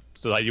from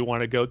so that you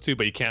want to go to,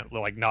 but you can't,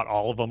 like, not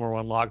all of them are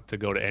unlocked to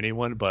go to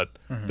anyone, but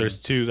there's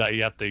two that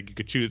you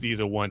could choose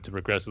either one to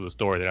progress to the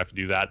story. They have to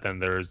do that.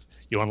 Then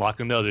you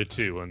unlock another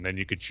two, and then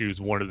you could choose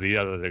one or the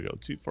other to go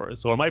to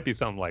first. So it might be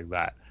something like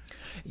that.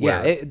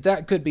 Yeah,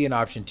 that could be an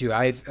option too.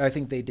 I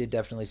think they did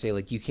definitely say,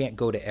 like, you can't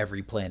go to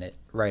every planet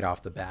right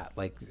off the bat,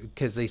 like,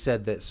 because they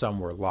said that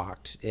some were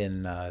locked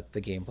in the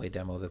gameplay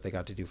demo that they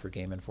got to do for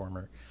Game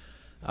Informer.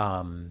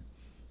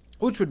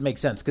 Which would make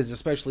sense, because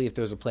especially if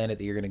there's a planet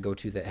that you're going to go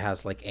to that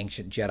has, like,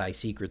 ancient Jedi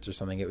secrets or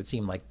something, it would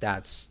seem like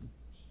that's,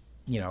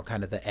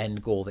 kind of the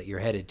end goal that you're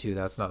headed to.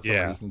 That's not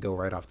somewhere you can go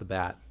right off the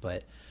bat.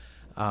 But,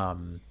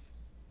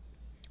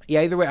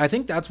 yeah, either way, I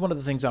think that's one of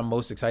the things I'm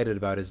most excited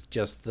about, is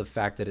just the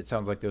fact that it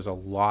sounds like there's a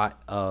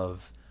lot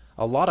of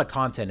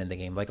content in the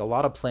game, like a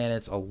lot of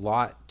planets, a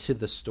lot to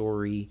the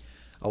story,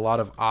 a lot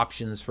of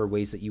options for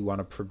ways that you want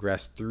to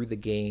progress through the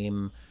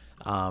game.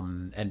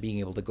 And being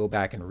able to go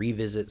back and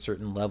revisit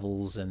certain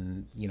levels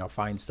and,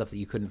 find stuff that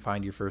you couldn't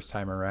find your first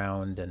time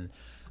around.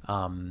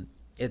 And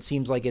it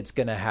seems like it's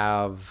going to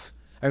have,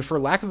 I mean, for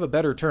lack of a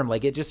better term,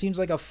 like, it just seems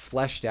like a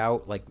fleshed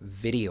out, like,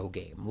 video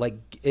game. Like,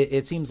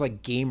 it seems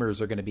like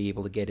gamers are going to be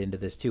able to get into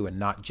this too, and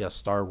not just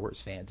Star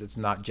Wars fans. It's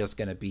not just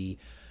going to be,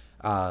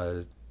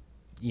 a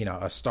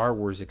Star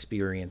Wars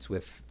experience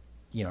with,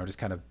 just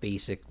kind of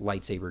basic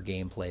lightsaber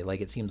gameplay.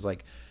 Like, it seems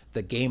like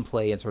the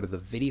gameplay and sort of the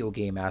video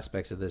game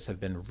aspects of this have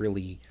been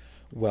really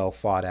well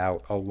thought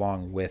out,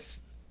 along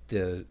with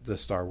the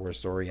Star Wars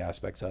story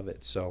aspects of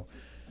it. So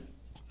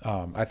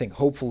I think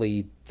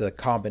hopefully the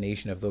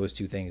combination of those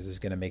two things is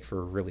going to make for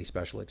a really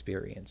special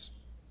experience.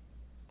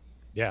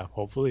 Yeah,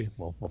 hopefully.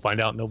 Well, we'll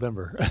find out in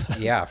November.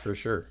 Yeah, for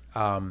sure.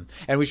 And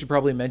we should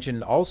probably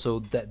mention also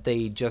that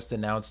they just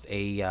announced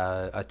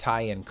a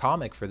tie-in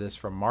comic for this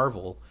from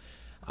Marvel.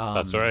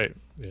 That's right.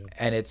 Yeah.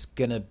 And it's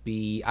going to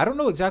be, I don't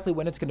know exactly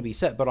when it's going to be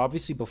set, but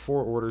obviously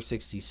before Order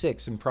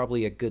 66, and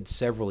probably a good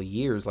several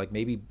years, like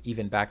maybe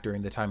even back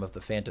during the time of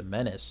the Phantom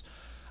Menace,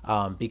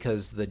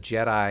 because the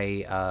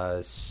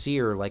Jedi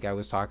Seer, like I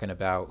was talking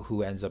about,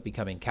 who ends up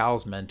becoming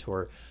Cal's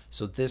mentor.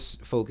 So this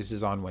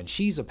focuses on when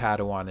she's a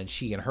Padawan and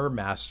she and her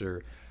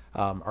master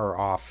are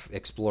off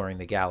exploring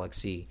the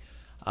galaxy.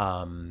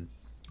 And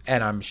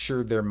I'm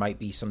sure there might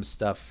be some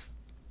stuff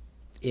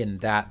in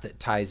that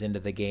ties into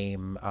the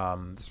game,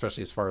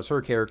 especially as far as her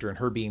character and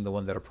her being the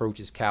one that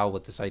approaches Cal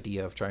with this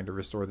idea of trying to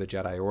restore the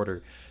Jedi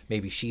Order.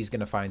 Maybe she's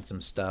going to find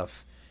some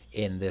stuff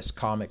in this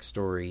comic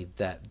story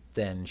that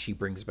then she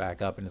brings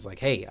back up and is like,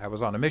 hey, I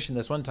was on a mission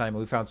this one time and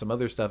we found some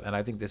other stuff, and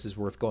I think this is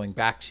worth going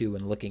back to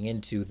and looking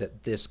into,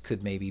 that this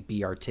could maybe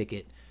be our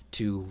ticket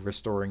to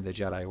restoring the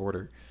Jedi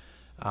Order.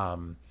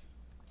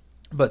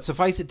 But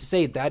suffice it to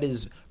say, that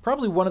is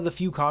probably one of the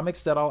few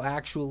comics that I'll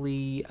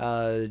actually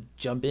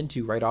jump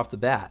into right off the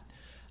bat.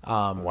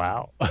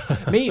 Wow.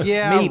 Maybe.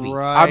 Yeah, maybe.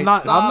 right. I'm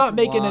not Stop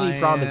making any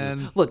promises.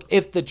 lying. Look,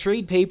 if the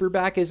trade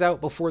paperback is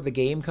out before the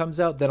game comes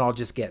out, then I'll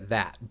just get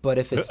that. But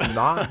if it's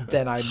not,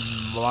 then I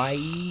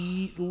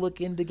might look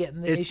into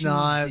getting the It's issues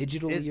not-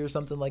 digitally it's- or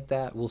something like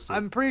that. We'll see.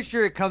 I'm pretty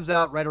sure it comes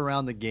out right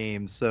around the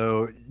game,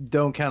 so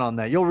don't count on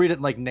that. You'll read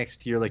it like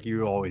next year, like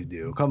you always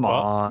do. Come Well,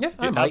 on. Yeah,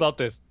 I How might. about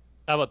this?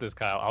 How about this,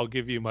 Kyle? I'll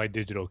give you my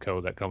digital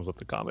code that comes with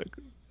the comic.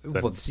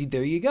 Well, see,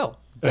 there you go.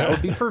 That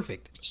would be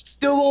perfect.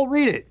 Still won't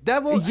read it.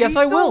 That will. Yes, he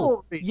I still will.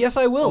 won't read it. Yes,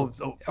 I will.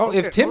 Oh,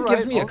 if okay, Tim all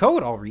gives right, me a I'll-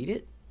 code, I'll read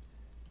it.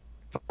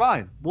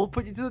 Fine. We'll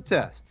put you to the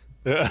test.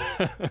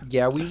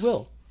 Yeah, we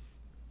will.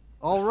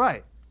 All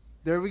right.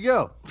 There we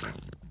go.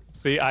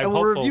 See, I'm And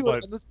we'll hopeful, review but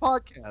it on this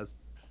podcast.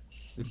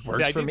 It see,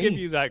 works I for did give me.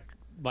 you that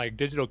my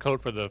digital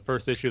code for the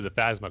first issue of the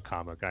Phasma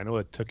comic. I know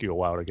it took you a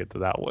while to get to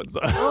that one. So.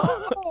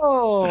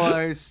 Oh,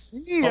 I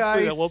see. Hopefully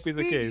I that won't be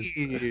the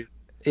see.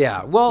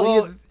 Yeah. Well,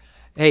 Well-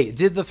 hey,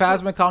 did the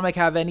Phasma comic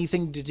have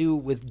anything to do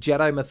with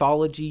Jedi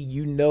mythology?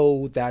 You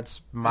know,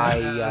 that's my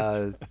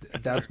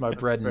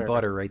bread and fair.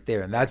 butter right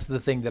there, and that's the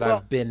thing that Well-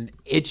 I've been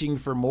itching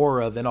for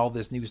more of in all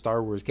this new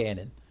Star Wars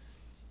canon.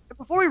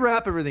 Before we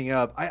wrap everything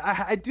up,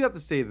 I do have to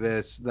say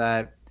this,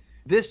 that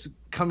this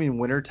coming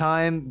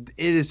wintertime,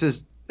 it is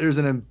just, there's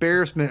an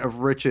embarrassment of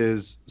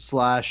riches /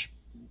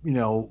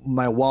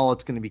 my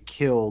wallet's going to be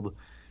killed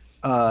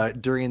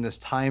during this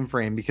time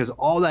frame, because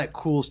all that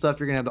cool stuff,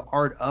 you're going to have the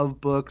art of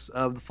books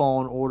of the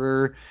Fallen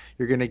Order,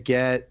 you're going to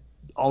get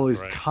all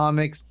these Right.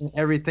 comics and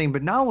everything,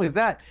 but not only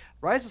that,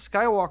 Rise of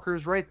Skywalker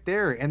is right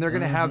there, and they're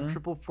going to have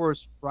Triple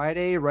Force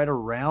Friday right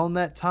around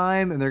that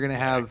time, and they're going to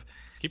have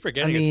Keep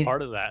forgetting I mean- it's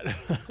part of that.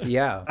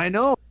 Yeah. I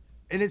know,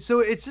 and it's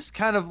just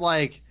kind of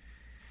like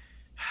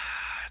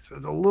it's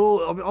a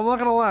little. I'm not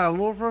gonna lie, a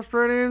little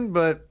frustrating,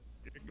 but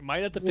You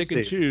might have to We'll pick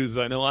and see. choose.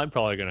 I know I'm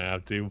probably gonna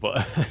have to,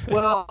 but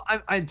well,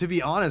 I to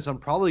be honest, I'm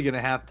probably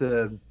gonna have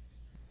to.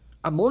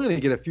 I'm only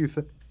gonna get a few.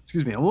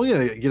 Excuse me, I'm only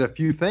gonna get a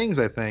few things,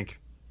 I think,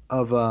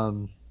 of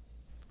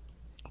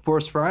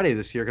Force Friday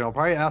this year. Because I'll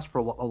probably ask for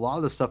a lot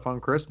of the stuff on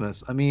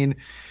Christmas. I mean,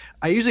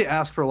 I usually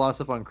ask for a lot of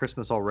stuff on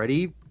Christmas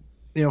already,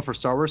 for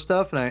Star Wars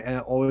stuff,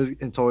 and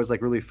it's always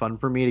like really fun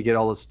for me to get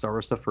all the Star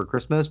Wars stuff for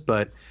Christmas,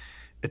 but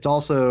it's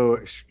also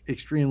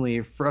extremely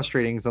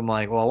frustrating because I'm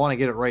like, well, I want to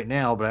get it right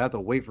now, but I have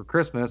to wait for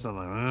Christmas. I'm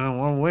like, I don't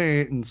want to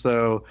wait, and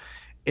so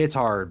it's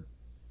hard.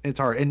 It's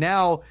hard. And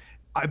now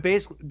I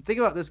basically think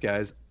about this,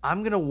 guys.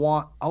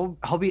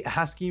 I'll be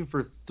asking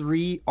for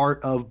 3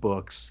 art of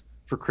books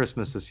for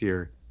Christmas this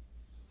year: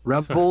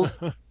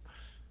 Rebels,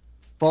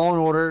 Fallen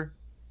Order,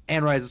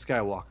 and Rise of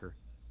Skywalker.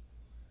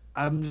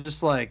 I'm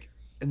just like,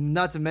 and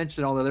not to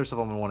mention all the other stuff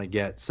I'm gonna want to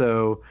get.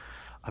 So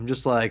I'm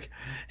just like,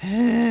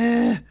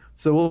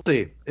 So we'll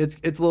see. It's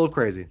a little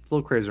crazy. It's a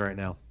little crazy right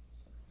now.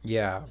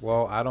 Yeah,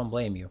 well, I don't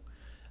blame you.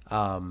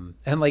 And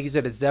like you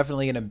said, it's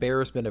definitely an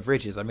embarrassment of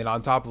riches. I mean,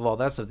 on top of all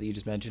that stuff that you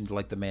just mentioned,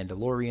 like The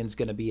Mandalorian's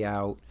going to be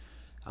out.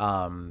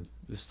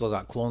 We've still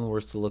got Clone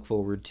Wars to look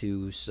forward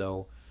to.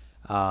 So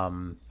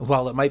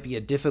while it might be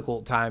a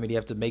difficult time and you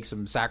have to make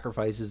some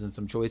sacrifices and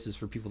some choices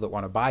for people that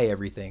want to buy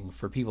everything,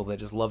 for people that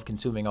just love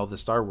consuming all the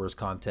Star Wars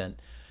content,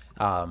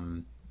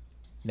 man,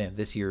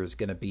 this year is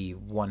going to be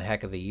one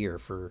heck of a year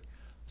for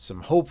some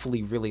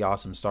hopefully really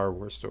awesome Star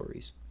Wars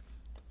stories.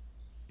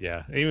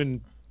 yeah,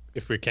 even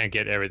if we can't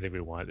get everything we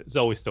want, it's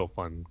always still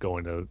fun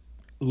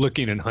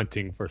looking and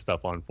hunting for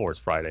stuff on Force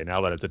Friday.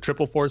 Now that it's a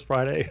triple Force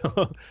Friday,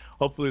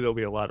 hopefully there'll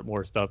be a lot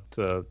more stuff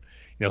to,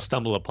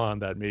 stumble upon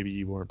that maybe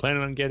you weren't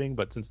planning on getting.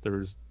 But since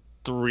there's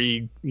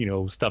 3,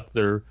 stuff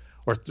there,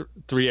 or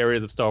 3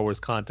 areas of Star Wars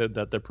content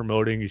that they're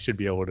promoting, you should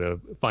be able to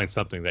find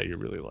something that you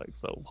really like.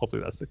 So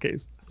hopefully that's the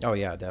case. Oh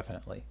yeah,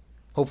 definitely.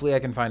 Hopefully I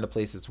can find a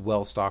place that's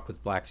well stocked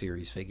with Black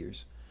Series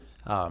figures.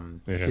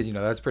 Because,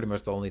 that's pretty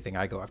much the only thing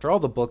I go after. All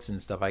the books and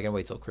stuff, I can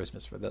wait till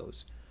Christmas for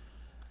those.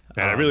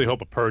 And I really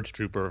hope a Purge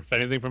Trooper, if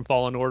anything from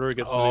Fallen Order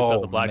gets released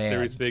as a Black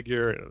Series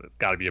figure, it's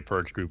got to be a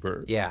Purge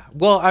Trooper. Yeah.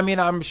 Well, I mean,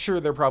 I'm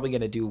sure they're probably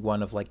going to do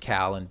one of like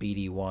Cal and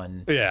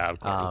BD1. Yeah, of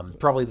course.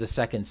 Probably the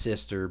second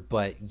sister.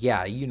 But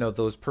yeah,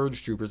 those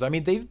Purge Troopers. I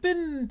mean, they've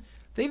been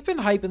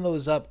hyping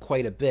those up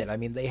quite a bit. I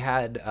mean, they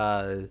had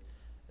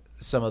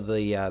some of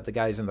the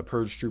guys in the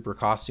Purge Trooper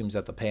costumes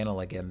at the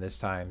panel again this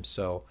time.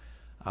 So,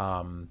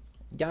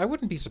 yeah, I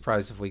wouldn't be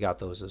surprised if we got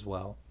those as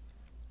well.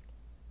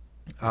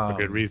 For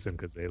good reason,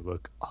 because they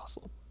look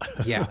awesome.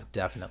 Yeah,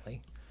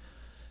 definitely.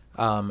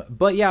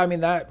 But yeah, I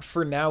mean, that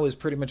for now is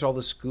pretty much all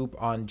the scoop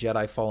on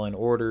Jedi Fallen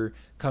Order.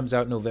 Comes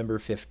out November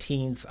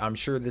 15th. I'm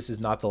sure this is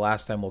not the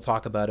last time we'll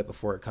talk about it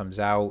before it comes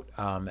out,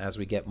 as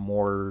we get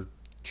more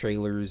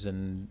trailers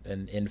and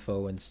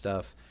info and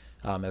stuff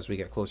as we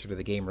get closer to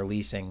the game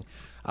releasing.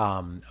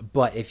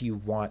 But if you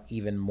want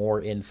even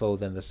more info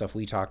than the stuff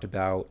we talked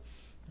about,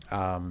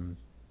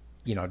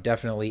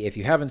 definitely, if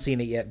you haven't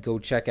seen it yet, go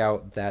check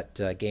out that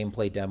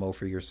gameplay demo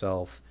for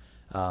yourself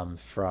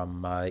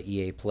from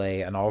EA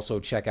Play, and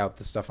also check out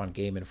the stuff on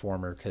Game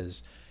Informer,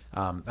 because,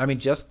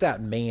 just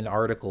that main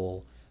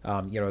article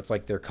It's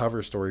like their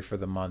cover story for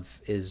the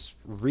month is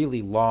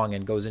really long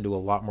and goes into a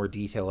lot more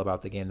detail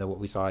about the game than what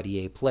we saw at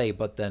EA Play.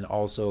 But then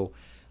also,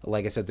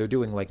 like I said, they're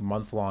doing like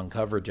month-long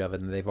coverage of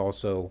it, and they've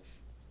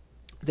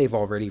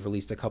already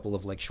released a couple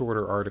of like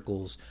shorter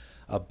articles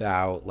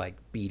about like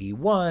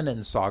BD1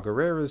 and Saw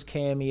Gerrera's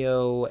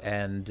cameo,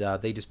 and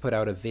they just put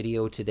out a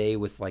video today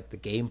with like the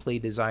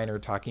gameplay designer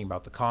talking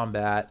about the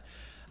combat.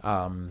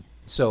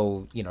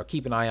 So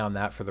keep an eye on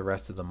that for the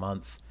rest of the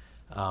month.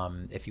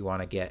 If you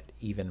want to get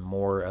even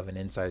more of an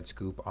inside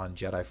scoop on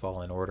Jedi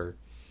Fallen Order.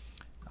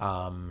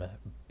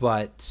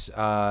 That's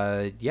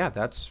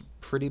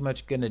pretty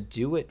much going to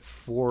do it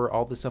for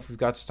all the stuff we've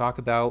got to talk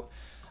about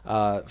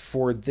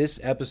for this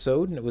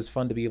episode. And it was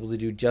fun to be able to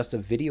do just a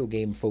video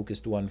game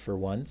focused one for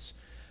once.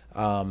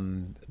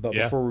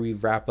 Before we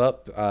wrap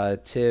up,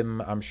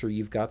 Tim, I'm sure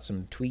you've got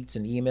some tweets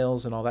and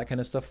emails and all that kind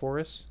of stuff for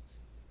us.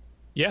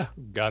 Yeah,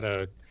 got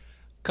a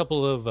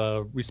couple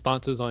of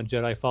responses on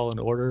Jedi Fallen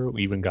Order.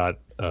 We even got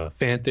a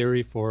fan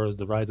theory for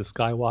The Rise of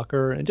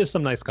Skywalker and just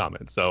some nice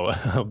comments. So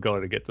I'm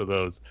going to get to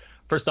those.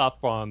 First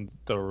off, on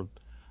the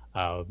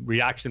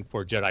reaction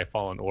for Jedi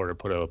Fallen Order,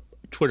 put a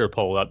Twitter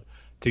poll up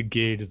to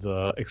gauge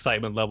the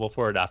excitement level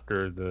for it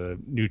after the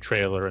new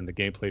trailer and the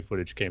gameplay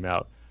footage came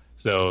out.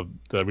 So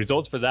the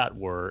results for that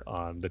were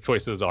the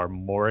choices are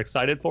more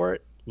excited for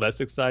it,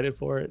 less excited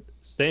for it,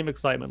 same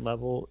excitement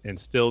level, and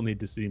still need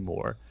to see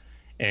more.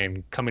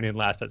 And coming in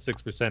last at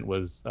 6%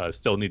 was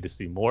still need to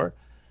see more.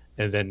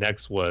 And then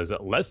next was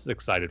less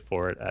excited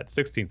for it at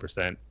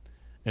 16%.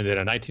 And then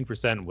at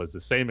 19% was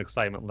the same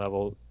excitement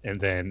level. And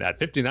then at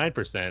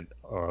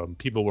 59%,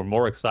 people were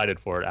more excited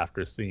for it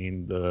after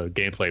seeing the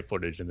gameplay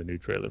footage and the new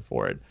trailer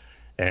for it.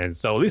 And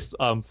so at least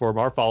for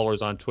our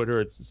followers on Twitter,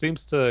 it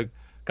seems to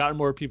gotten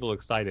more people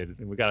excited.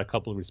 And we got a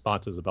couple of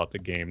responses about the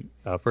game.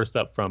 First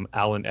up from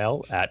Alan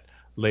L. at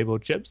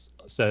Labo Chips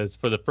says,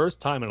 for the first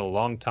time in a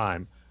long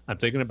time, I'm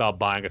thinking about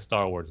buying a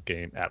Star Wars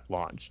game at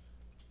launch.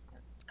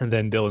 And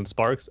then Dylan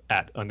Sparks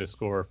at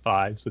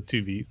 _5s with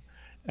 2V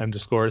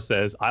 _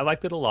 says, I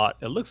liked it a lot.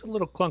 It looks a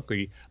little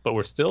clunky, but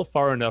we're still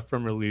far enough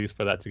from release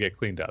for that to get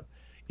cleaned up.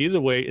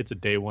 Either way, it's a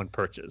day one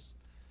purchase.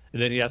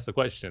 And then he asked the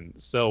question,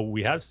 so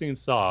we have seen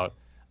Saw.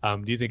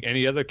 Do you think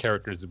any other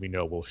characters that we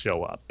know will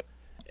show up?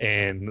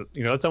 And,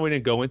 that's something we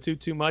didn't go into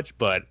too much,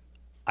 but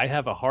I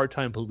have a hard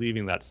time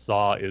believing that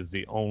Saw is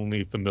the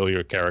only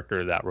familiar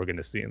character that we're going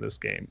to see in this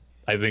game.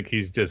 I think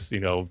he's just,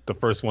 the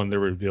first one they're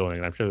revealing.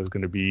 And I'm sure there's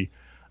going to be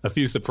a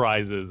few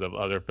surprises of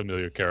other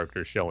familiar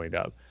characters showing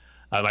up.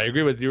 I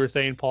agree with what you were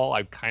saying, Paul.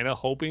 I'm kind of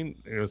hoping,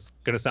 it's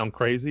going to sound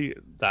crazy,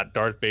 that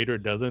Darth Vader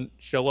doesn't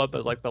show up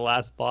as like the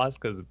last boss,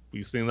 because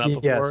we've seen that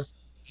before. Yes.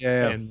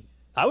 Yeah. And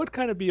I would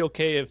kind of be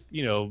okay if,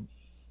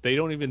 they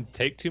don't even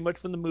take too much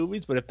from the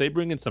movies, but if they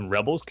bring in some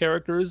Rebels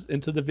characters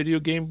into the video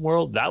game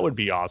world, that would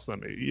be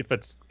awesome. If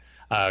it's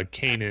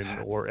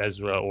Kanan or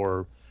Ezra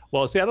or...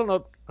 Well, see, I don't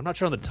know. I'm not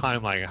sure on the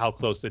timeline how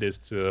close it is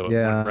to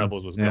when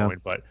Rebels was going,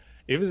 but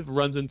if it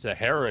runs into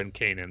Hera and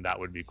Kanan, that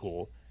would be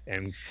cool.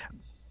 And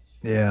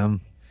see,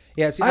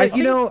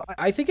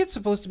 I think it's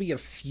supposed to be a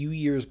few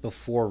years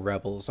before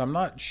Rebels. I'm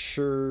not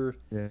sure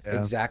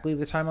exactly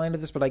the timeline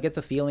of this, but I get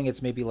the feeling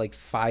it's maybe like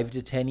 5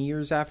 to 10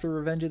 years after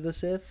Revenge of the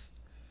Sith.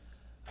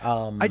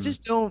 I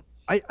just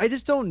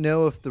don't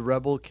know if the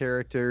Rebel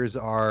characters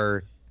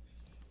are.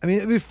 I mean,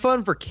 it'd be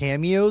fun for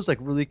cameos, like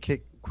really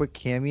quick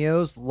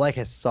cameos, like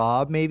a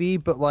Saab maybe,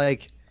 but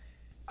like,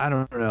 I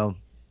don't know.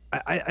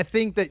 I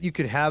think that you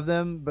could have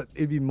them, but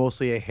it'd be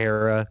mostly a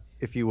Hera,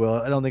 if you will.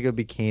 I don't think it would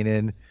be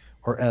Kanan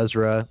or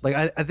Ezra. Like,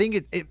 I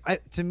think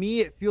to me,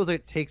 it feels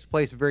like it takes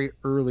place very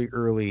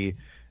early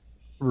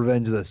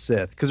Revenge of the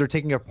Sith, because they're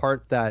taking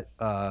apart that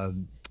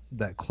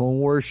Clone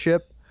Wars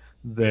ship.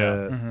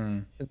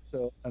 And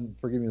so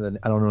forgive me,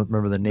 I don't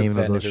remember the name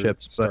of those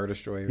ships, but Star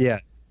Destroyer.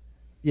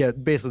 Yeah,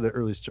 basically the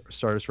early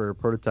Star Destroyer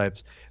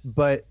prototypes.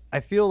 But I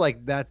feel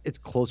like it's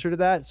closer to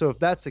that. So if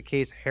that's the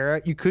case,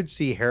 Hera, you could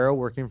see Hera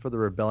working for the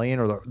rebellion,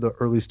 or the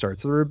early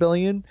starts of the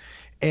rebellion,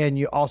 and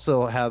you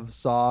also have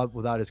Saab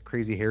without his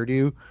crazy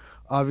hairdo,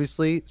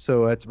 obviously.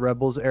 So it's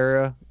Rebels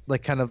era,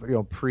 like kind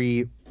of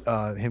pre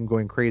him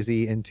going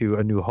crazy into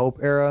A New Hope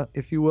era,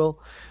 if you will.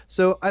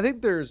 So I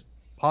think there's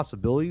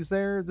possibilities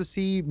there to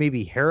see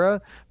maybe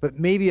Hera, but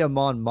maybe a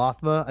Mon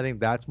Mothma. I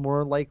think that's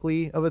more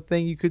likely of a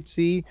thing you could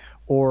see,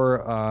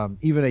 or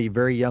even a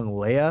very young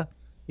Leia,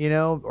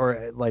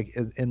 or like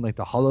in like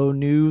the Hollow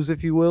News,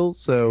 if you will.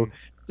 So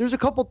there's a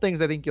couple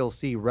things I think you'll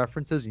see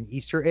references and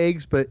Easter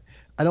eggs, but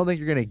I don't think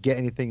you're going to get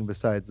anything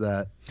besides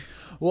that.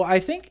 Well, I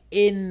think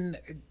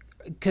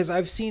because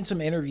I've seen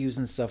some interviews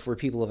and stuff where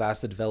people have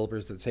asked the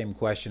developers that same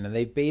question, and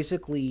they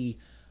basically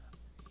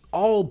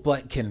all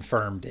but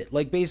confirmed it.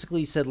 Like,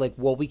 basically said, like,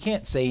 well, we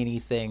can't say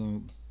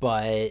anything,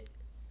 but,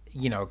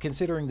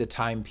 considering the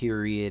time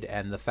period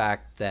and the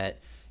fact that,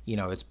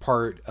 it's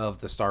part of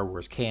the Star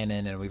Wars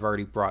canon and we've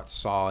already brought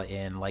Saw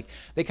in, like,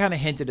 they kind of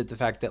hinted at the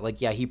fact that, like,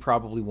 yeah, he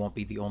probably won't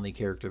be the only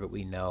character that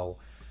we know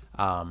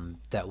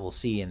that we'll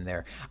see in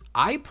there.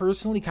 I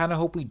personally kind of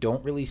hope we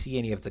don't really see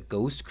any of the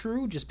Ghost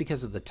crew, just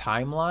because of the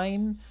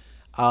timeline.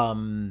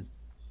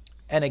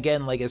 And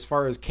again, like as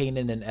far as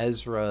Kanan and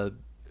Ezra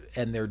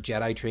and their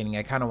Jedi training,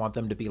 I kind of want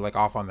them to be like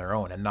off on their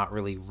own and not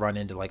really run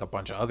into like a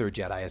bunch of other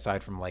Jedi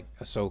aside from like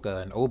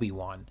Ahsoka and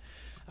Obi-Wan.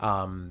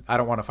 I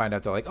don't want to find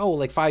out they're like, oh,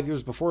 like 5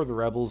 years before the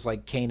Rebels,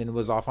 like Kanan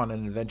was off on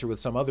an adventure with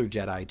some other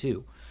Jedi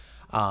too.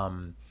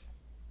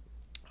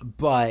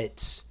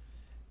 But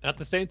at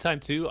the same time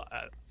too,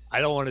 I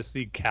don't want to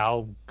see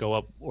Cal go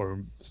up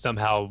or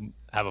somehow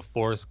have a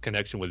Force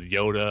connection with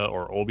Yoda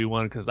or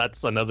Obi-Wan, because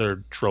that's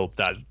another trope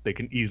that they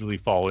can easily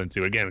fall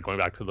into. Again, going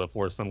back to the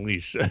Force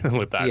Unleashed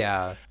with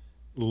that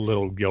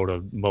little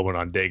Yoda moment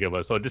on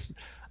Dagobah. So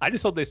I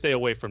just hope they stay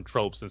away from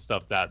tropes and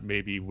stuff that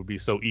maybe would be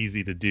so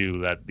easy to do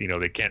that, you know,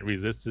 they can't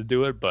resist to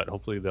do it, but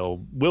hopefully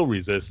will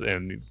resist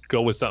and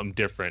go with something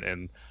different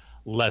and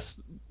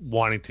less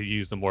wanting to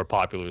use the more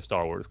popular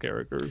Star Wars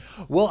characters.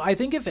 Well, I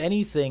think if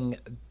anything,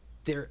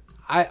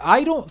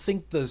 I don't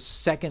think the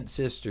second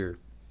sister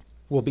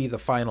will be the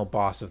final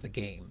boss of the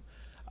game.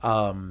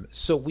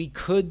 So we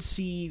could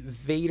see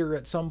Vader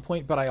at some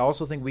point, but I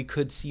also think we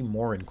could see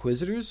more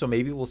Inquisitors. So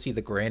maybe we'll see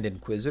the Grand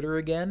Inquisitor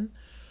again.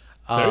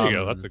 There you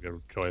go. That's a good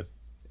choice.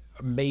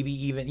 Maybe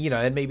even, you know,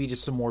 and maybe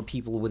just some more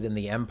people within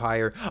the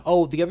Empire.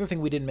 Oh, the other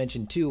thing we didn't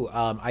mention too,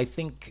 I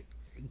think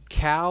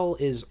Cal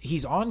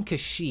he's on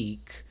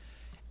Kashyyyk,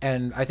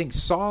 and I think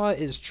Saw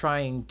is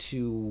trying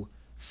to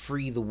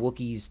free the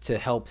Wookiees to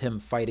help him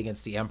fight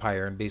against the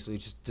Empire and basically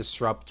just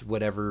disrupt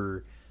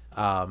whatever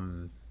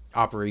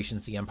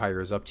operations the Empire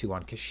is up to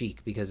on Kashyyyk,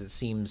 because it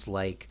seems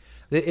like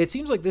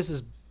this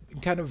is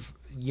kind of,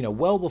 you know,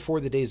 well before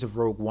the days of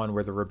Rogue One,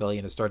 where the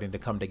rebellion is starting to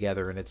come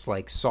together, and it's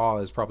like Saw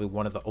is probably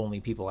one of the only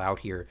people out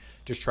here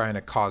just trying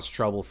to cause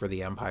trouble for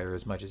the Empire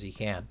as much as he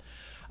can.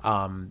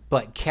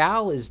 But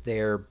Cal is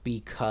there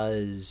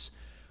because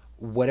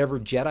whatever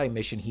Jedi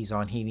mission he's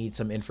on, he needs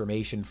some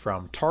information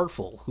from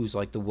Tarful, who's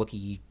like the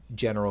Wookiee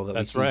general that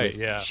we see with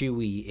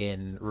Chewie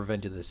in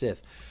Revenge of the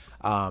Sith.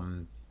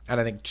 And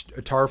I think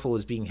Tarful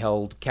is being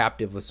held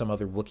captive with some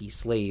other Wookiee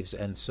slaves,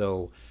 and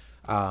so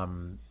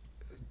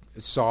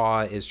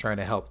Saw is trying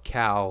to help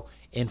Cal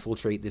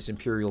infiltrate this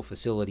Imperial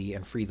facility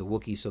and free the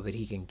Wookiees so that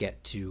he can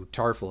get to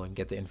Tarful and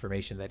get the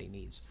information that he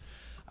needs.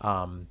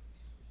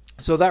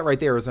 So that right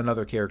there is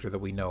another character that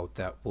we know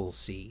that we'll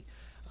see.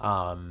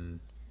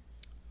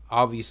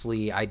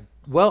 Obviously, I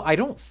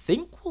don't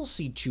think we'll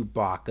see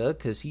Chewbacca,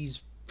 because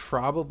he's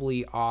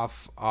probably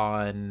off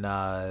on...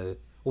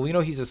 we know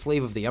he's a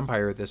slave of the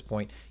Empire at this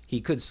point. He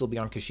could still be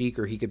on Kashyyyk,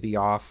 or he could be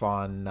off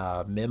on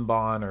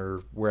Mimban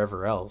or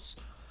wherever else.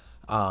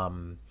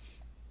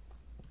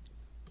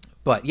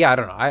 But yeah, I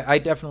don't know. I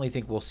definitely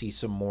think we'll see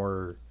some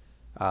more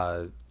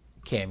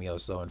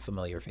cameos, though, and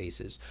familiar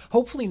faces.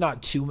 Hopefully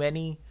not too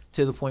many,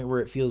 to the point where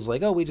it feels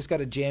like, oh, we just got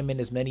to jam in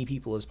as many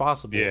people as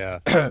possible. Yeah.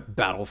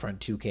 Battlefront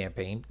 2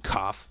 campaign,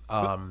 cough.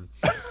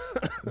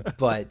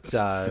 But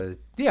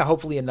yeah,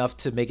 hopefully enough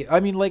to make it. I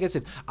mean, like I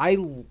said, I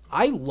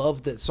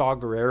love that Saw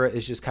Gerrera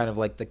is just kind of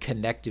like the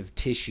connective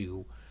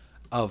tissue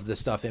of the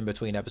stuff in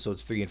between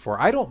episodes 3 and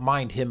 4. I don't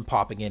mind him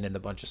popping in a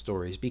bunch of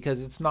stories,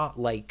 because it's not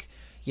like,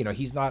 you know,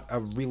 he's not a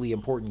really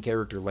important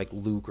character like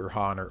Luke or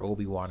Han or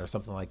Obi-Wan or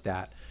something like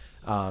that.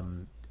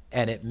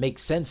 And it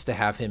makes sense to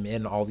have him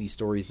in all these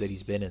stories that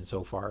he's been in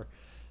so far.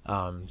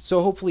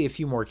 So hopefully a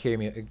few more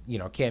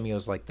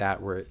cameos like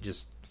that, where it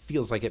just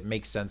feels like it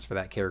makes sense for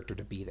that character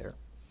to be there.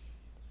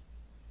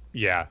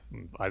 Yeah,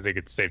 I think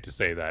it's safe to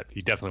say that he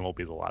definitely won't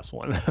be the last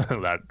one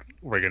that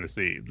we're going to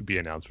see be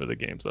announced for the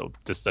game. So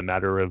just a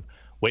matter of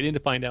waiting to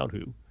find out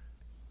who.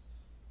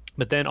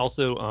 But then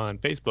also on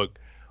Facebook,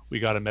 we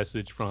got a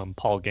message from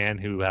Paul Gann,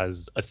 who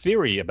has a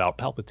theory about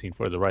Palpatine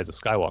for The Rise of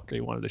Skywalker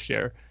he wanted to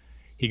share.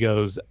 He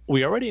goes,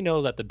 we already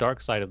know that the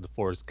dark side of the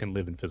Force can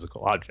live in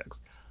physical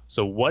objects.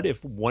 So what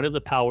if one of the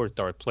powers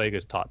Darth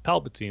Plagueis taught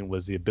Palpatine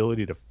was the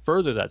ability to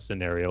further that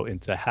scenario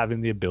into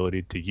having the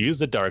ability to use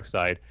the dark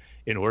side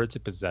in order to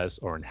possess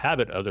or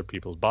inhabit other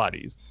people's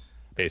bodies?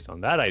 Based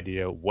on that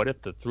idea, what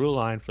if the through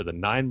line for the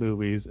 9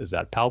 movies is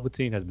that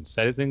Palpatine has been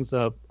setting things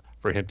up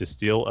for him to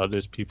steal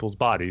other people's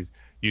bodies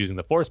using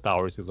the Force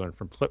powers he's learned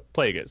from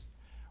Plagueis?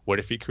 What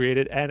if he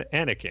created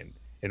Anakin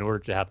in order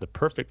to have the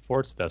perfect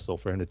Force vessel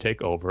for him to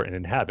take over and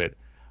inhabit,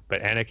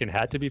 but Anakin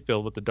had to be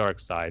filled with the dark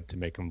side to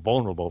make him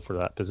vulnerable for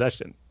that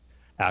possession?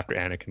 After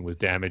Anakin was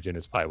damaged in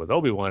his fight with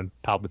Obi-Wan,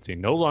 Palpatine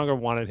no longer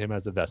wanted him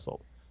as a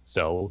vessel.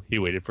 So he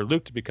waited for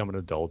Luke to become an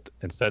adult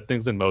and set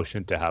things in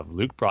motion to have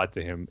Luke brought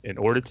to him in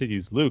order to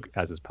use Luke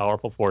as his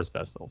powerful Force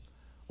vessel,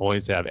 only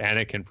to have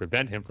Anakin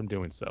prevent him from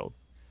doing so.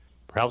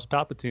 Perhaps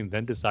Palpatine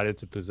then decided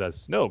to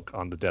possess Snoke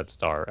on the Death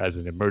Star as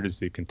an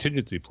emergency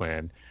contingency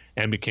plan,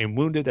 and became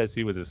wounded as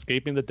he was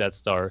escaping the Death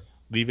Star,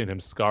 leaving him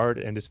scarred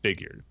and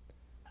disfigured.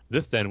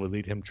 This then would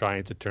lead him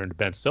trying to turn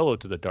Ben Solo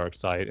to the dark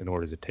side in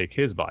order to take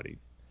his body.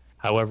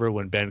 However,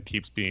 when Ben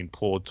keeps being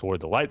pulled toward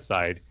the light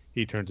side,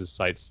 he turns his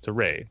sights to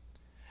Rey.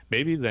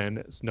 Maybe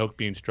then Snoke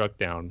being struck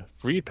down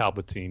freed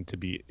Palpatine to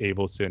be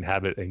able to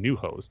inhabit a new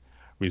host,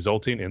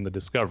 resulting in the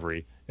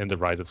discovery in The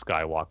Rise of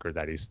Skywalker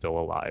that he's still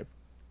alive.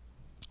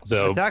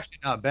 So it's actually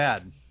not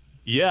bad.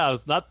 Yeah,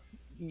 it's not,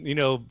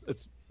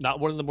 it's not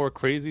one of the more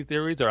crazy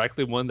theories, or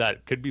actually one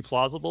that could be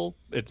plausible.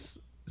 It's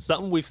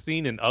something we've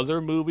seen in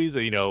other movies,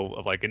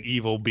 of like an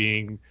evil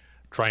being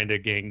trying to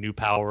gain new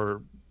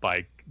power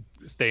by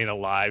staying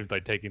alive by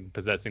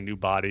possessing new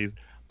bodies.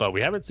 But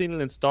we haven't seen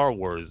it in Star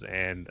Wars,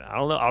 and I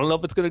don't know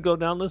if it's going to go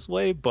down this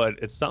way, but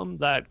it's something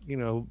that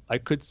I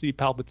could see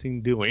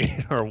Palpatine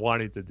doing or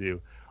wanting to do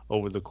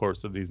over the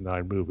course of these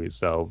 9 movies.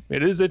 So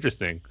it is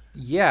interesting.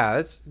 Yeah,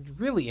 it's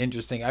really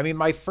interesting. I mean,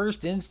 my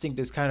first instinct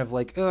is kind of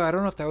like, I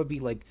don't know if that would be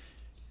like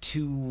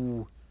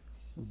too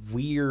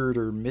weird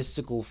or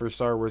mystical for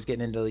Star Wars,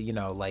 getting into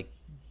like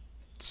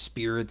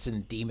spirits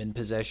and demon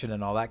possession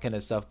and all that kind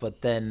of stuff.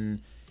 But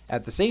then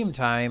at the same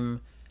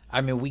time, I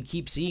mean, we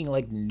keep seeing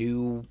like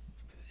new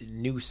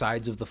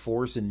sides of the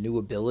Force and new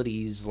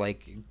abilities.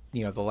 Like,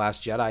 The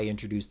Last Jedi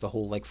introduced the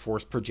whole like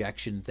Force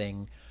projection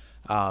thing,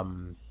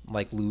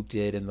 like Luke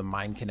did, and the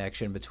mind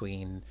connection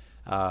between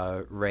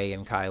Rey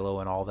and Kylo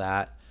and all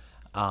that.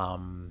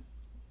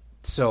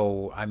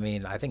 So, I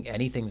mean, I think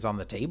anything's on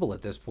the table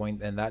at this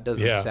point, and that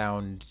doesn't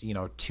sound,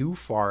 too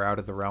far out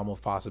of the realm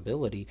of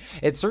possibility.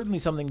 It's certainly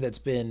something that's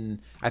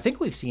been, I think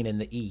we've seen in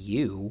the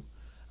EU,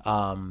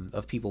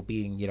 of people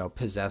being,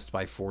 possessed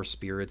by Force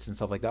spirits and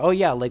stuff like that. Oh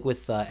yeah, like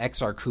with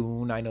Exar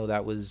Kun, I know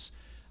that was,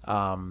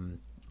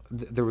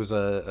 there was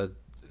a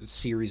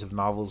series of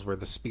novels where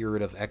the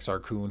spirit of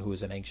Exar Kun, who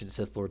was an ancient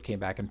Sith Lord, came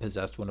back and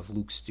possessed one of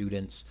Luke's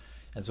students,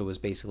 and so was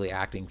basically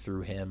acting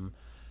through him.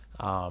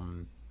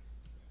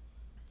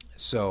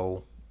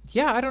 So,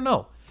 yeah, I don't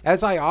know.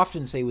 As I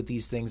often say with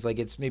these things, like,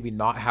 it's maybe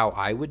not how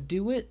I would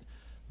do it,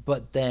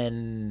 but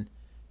then,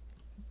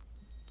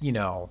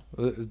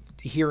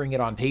 hearing it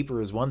on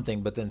paper is one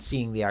thing, but then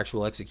seeing the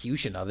actual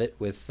execution of it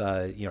with,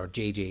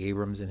 J.J.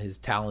 Abrams and his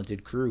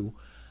talented crew,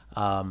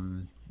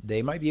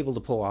 they might be able to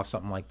pull off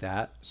something like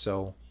that.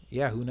 So,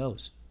 yeah, who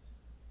knows?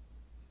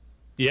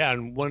 Yeah,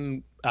 and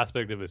one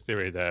aspect of his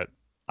theory that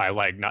I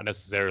like, not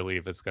necessarily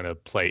if it's going to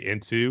play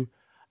into,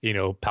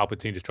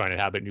 Palpatine just trying to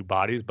inhabit new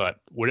bodies, but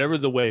whatever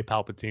the way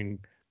Palpatine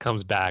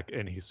comes back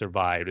and he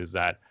survived, is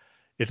that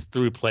it's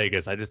through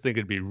Plagueis. I just think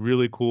it'd be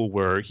really cool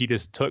where he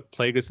just took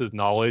Plagueis's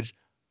knowledge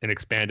and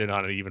expanded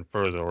on it even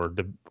further,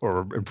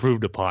 or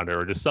improved upon it,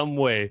 or just some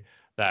way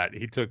that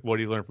he took what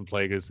he learned from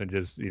Plagueis and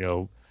just,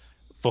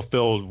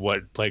 fulfilled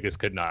what Plagueis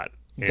could not.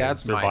 And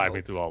that's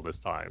surviving through all this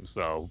time.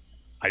 So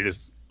I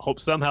just hope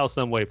somehow,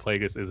 some way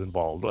Plagueis is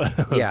involved.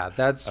 Yeah,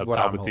 that's what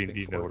I'm hoping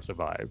Palpatine for.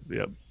 Survive.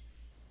 Yep.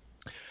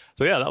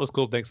 So yeah, that was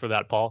cool. Thanks for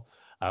that, Paul.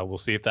 We'll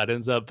see if that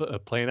ends up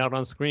playing out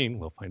on screen.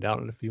 We'll find out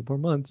in a few more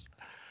months.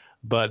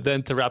 But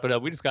then to wrap it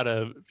up, we just got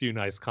a few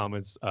nice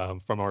comments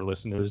from our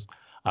listeners.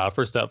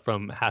 First up,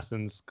 from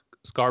Hassan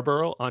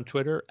Scarborough on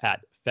Twitter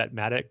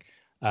 @Fetmatic.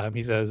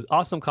 He says,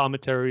 awesome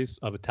commentaries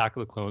of Attack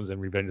of the Clones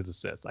and Revenge of the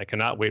Sith. I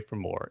cannot wait for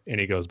more. And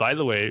he goes, by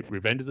the way,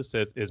 Revenge of the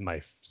Sith is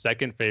my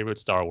second favorite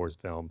Star Wars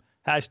film.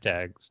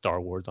 #Star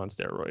Wars on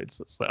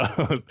steroids. So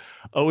it's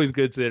always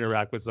good to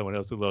interact with someone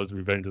else who loves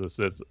Revenge of the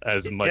Sith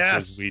as much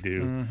as we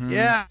do. Mm-hmm.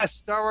 Yeah,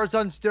 Star Wars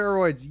on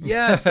steroids.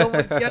 Yes,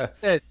 someone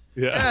gets it.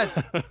 Yeah.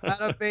 Yes,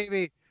 Atta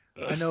baby.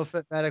 I know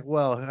Fetmatic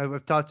well.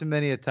 I've talked to him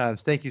many a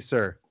times. Thank you,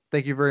 sir.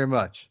 Thank you very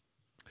much.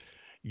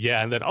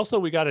 Yeah, and then also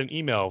we got an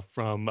email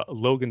from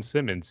Logan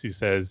Simmons who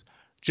says,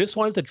 just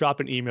wanted to drop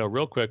an email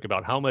real quick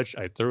about how much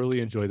I thoroughly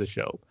enjoy the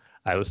show.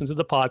 I listen to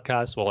the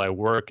podcast while I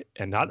work,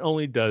 and not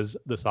only does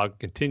the Saga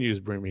Continues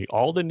bring me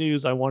all the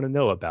news I want to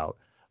know about,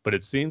 but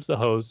it seems the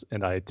host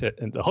and I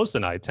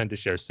tend to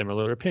share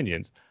similar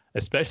opinions,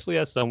 especially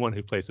as someone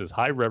who places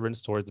high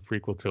reverence towards the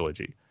prequel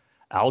trilogy.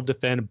 I'll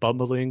defend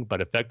bumbling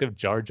but effective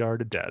Jar Jar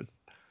to death.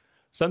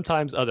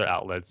 Sometimes other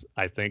outlets,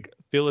 I think,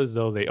 feel as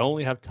though they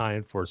only have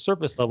time for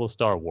surface-level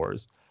Star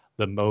Wars,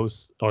 the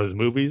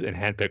movies and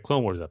handpicked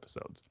Clone Wars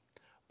episodes.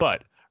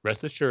 But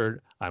rest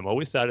assured, I'm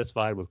always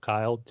satisfied with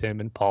Kyle, Tim,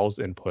 and Paul's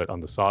input on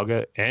the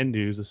saga and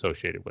news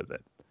associated with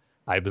it.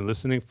 I've been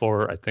listening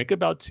for, I think,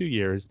 about 2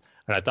 years,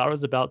 and I thought it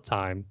was about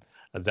time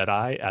that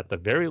I, at the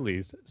very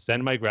least,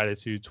 send my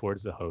gratitude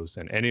towards the host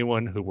and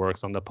anyone who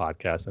works on the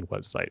podcast and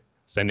website.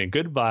 Sending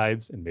good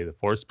vibes, and may the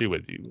Force be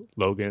with you.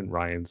 Logan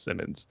Ryan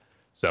Simmons.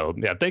 So,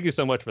 yeah, thank you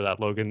so much for that,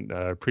 Logan.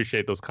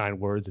 Appreciate those kind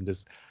words, and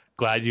just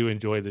glad you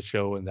enjoy the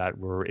show and that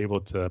we're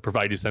able to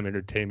provide you some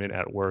entertainment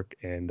at work,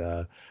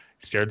 and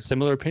shared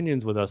similar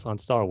opinions with us on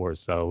Star Wars.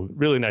 So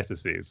really nice to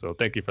see. So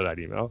thank you for that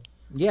email.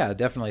 Yeah,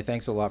 definitely.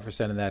 Thanks a lot for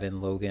sending that in,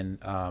 Logan.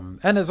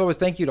 And as always,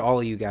 thank you to all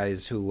of you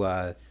guys who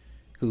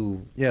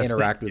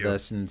interact with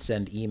us and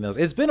send emails.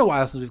 It's been a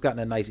while since we've gotten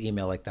a nice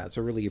email like that,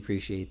 so really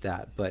appreciate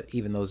that. But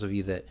even those of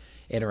you that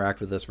interact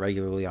with us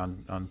regularly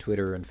on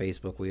Twitter and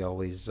Facebook, we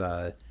always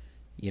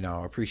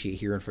appreciate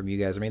hearing from you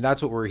guys. I mean,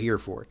 that's what we're here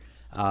for.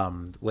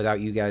 Without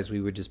you guys,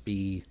 we would just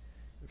be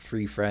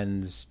three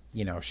friends,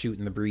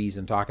 shooting the breeze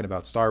and talking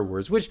about Star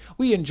Wars, which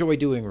we enjoy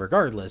doing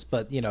regardless.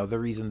 But, the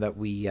reason that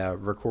we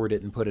record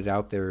it and put it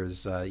out there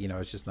is,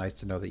 it's just nice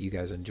to know that you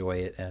guys enjoy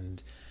it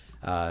and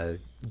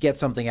get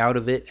something out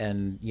of it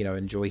and,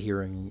 enjoy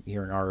hearing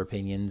our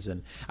opinions.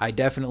 And I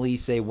definitely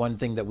say one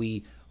thing that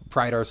we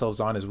pride ourselves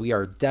on is we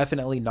are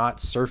definitely not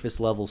surface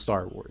level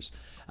Star Wars.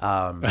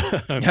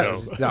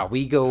 No,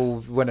 we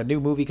go, when a new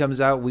movie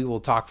comes out, we will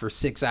talk for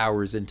 6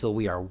 hours until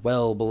we are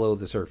well below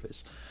the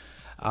surface.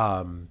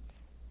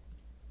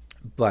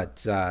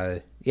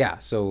 Yeah,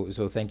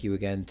 so thank you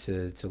again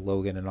to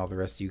Logan and all the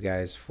rest of you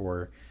guys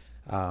for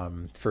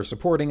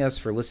supporting us,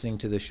 for listening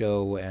to the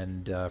show,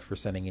 and for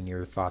sending in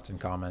your thoughts and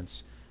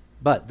comments.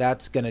 But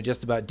that's going to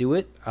just about do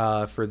it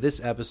for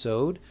this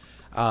episode.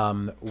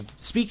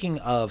 Speaking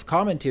of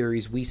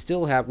commentaries,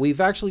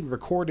 we've actually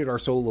recorded our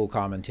solo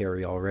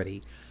commentary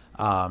already.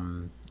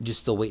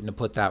 Just still waiting to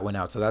put that one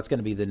out. So that's going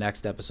to be the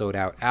next episode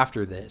out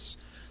after this.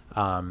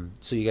 So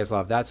you guys will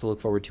have that to look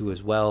forward to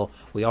as well.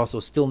 We also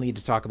still need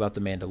to talk about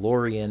The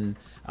Mandalorian.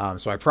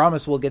 So I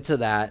promise we'll get to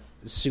that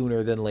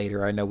sooner than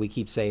later. I know we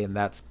keep saying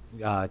that's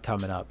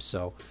coming up.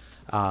 So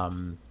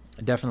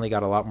definitely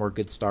got a lot more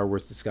good Star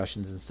Wars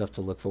discussions and stuff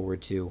to look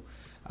forward to.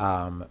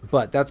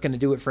 But that's going to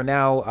do it for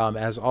now.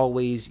 As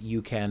always,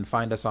 you can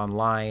find us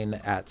online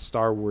at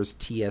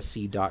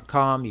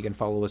StarWarsTSC.com. You can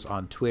follow us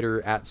on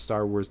Twitter at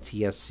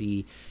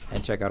StarWarsTSC,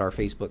 and check out our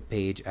Facebook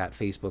page at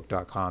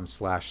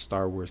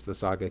Facebook.com/Star Wars The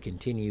Saga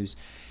Continues.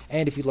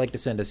 And if you'd like to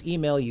send us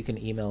email, you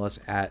can email us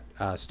at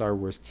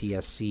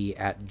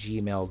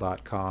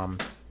StarWarsTSC@gmail.com.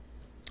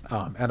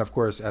 And of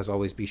course, as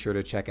always, be sure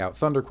to check out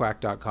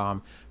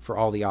thunderquack.com for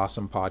all the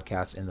awesome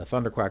podcasts in the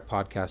Thunderquack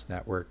Podcast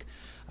Network.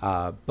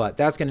 But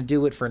that's going to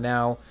do it for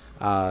now.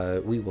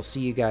 We will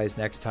see you guys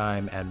next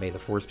time, and may the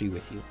Force be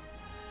with you.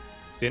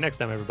 See you next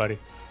time, everybody.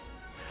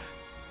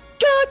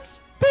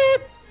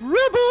 Godspeed,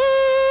 Rebel!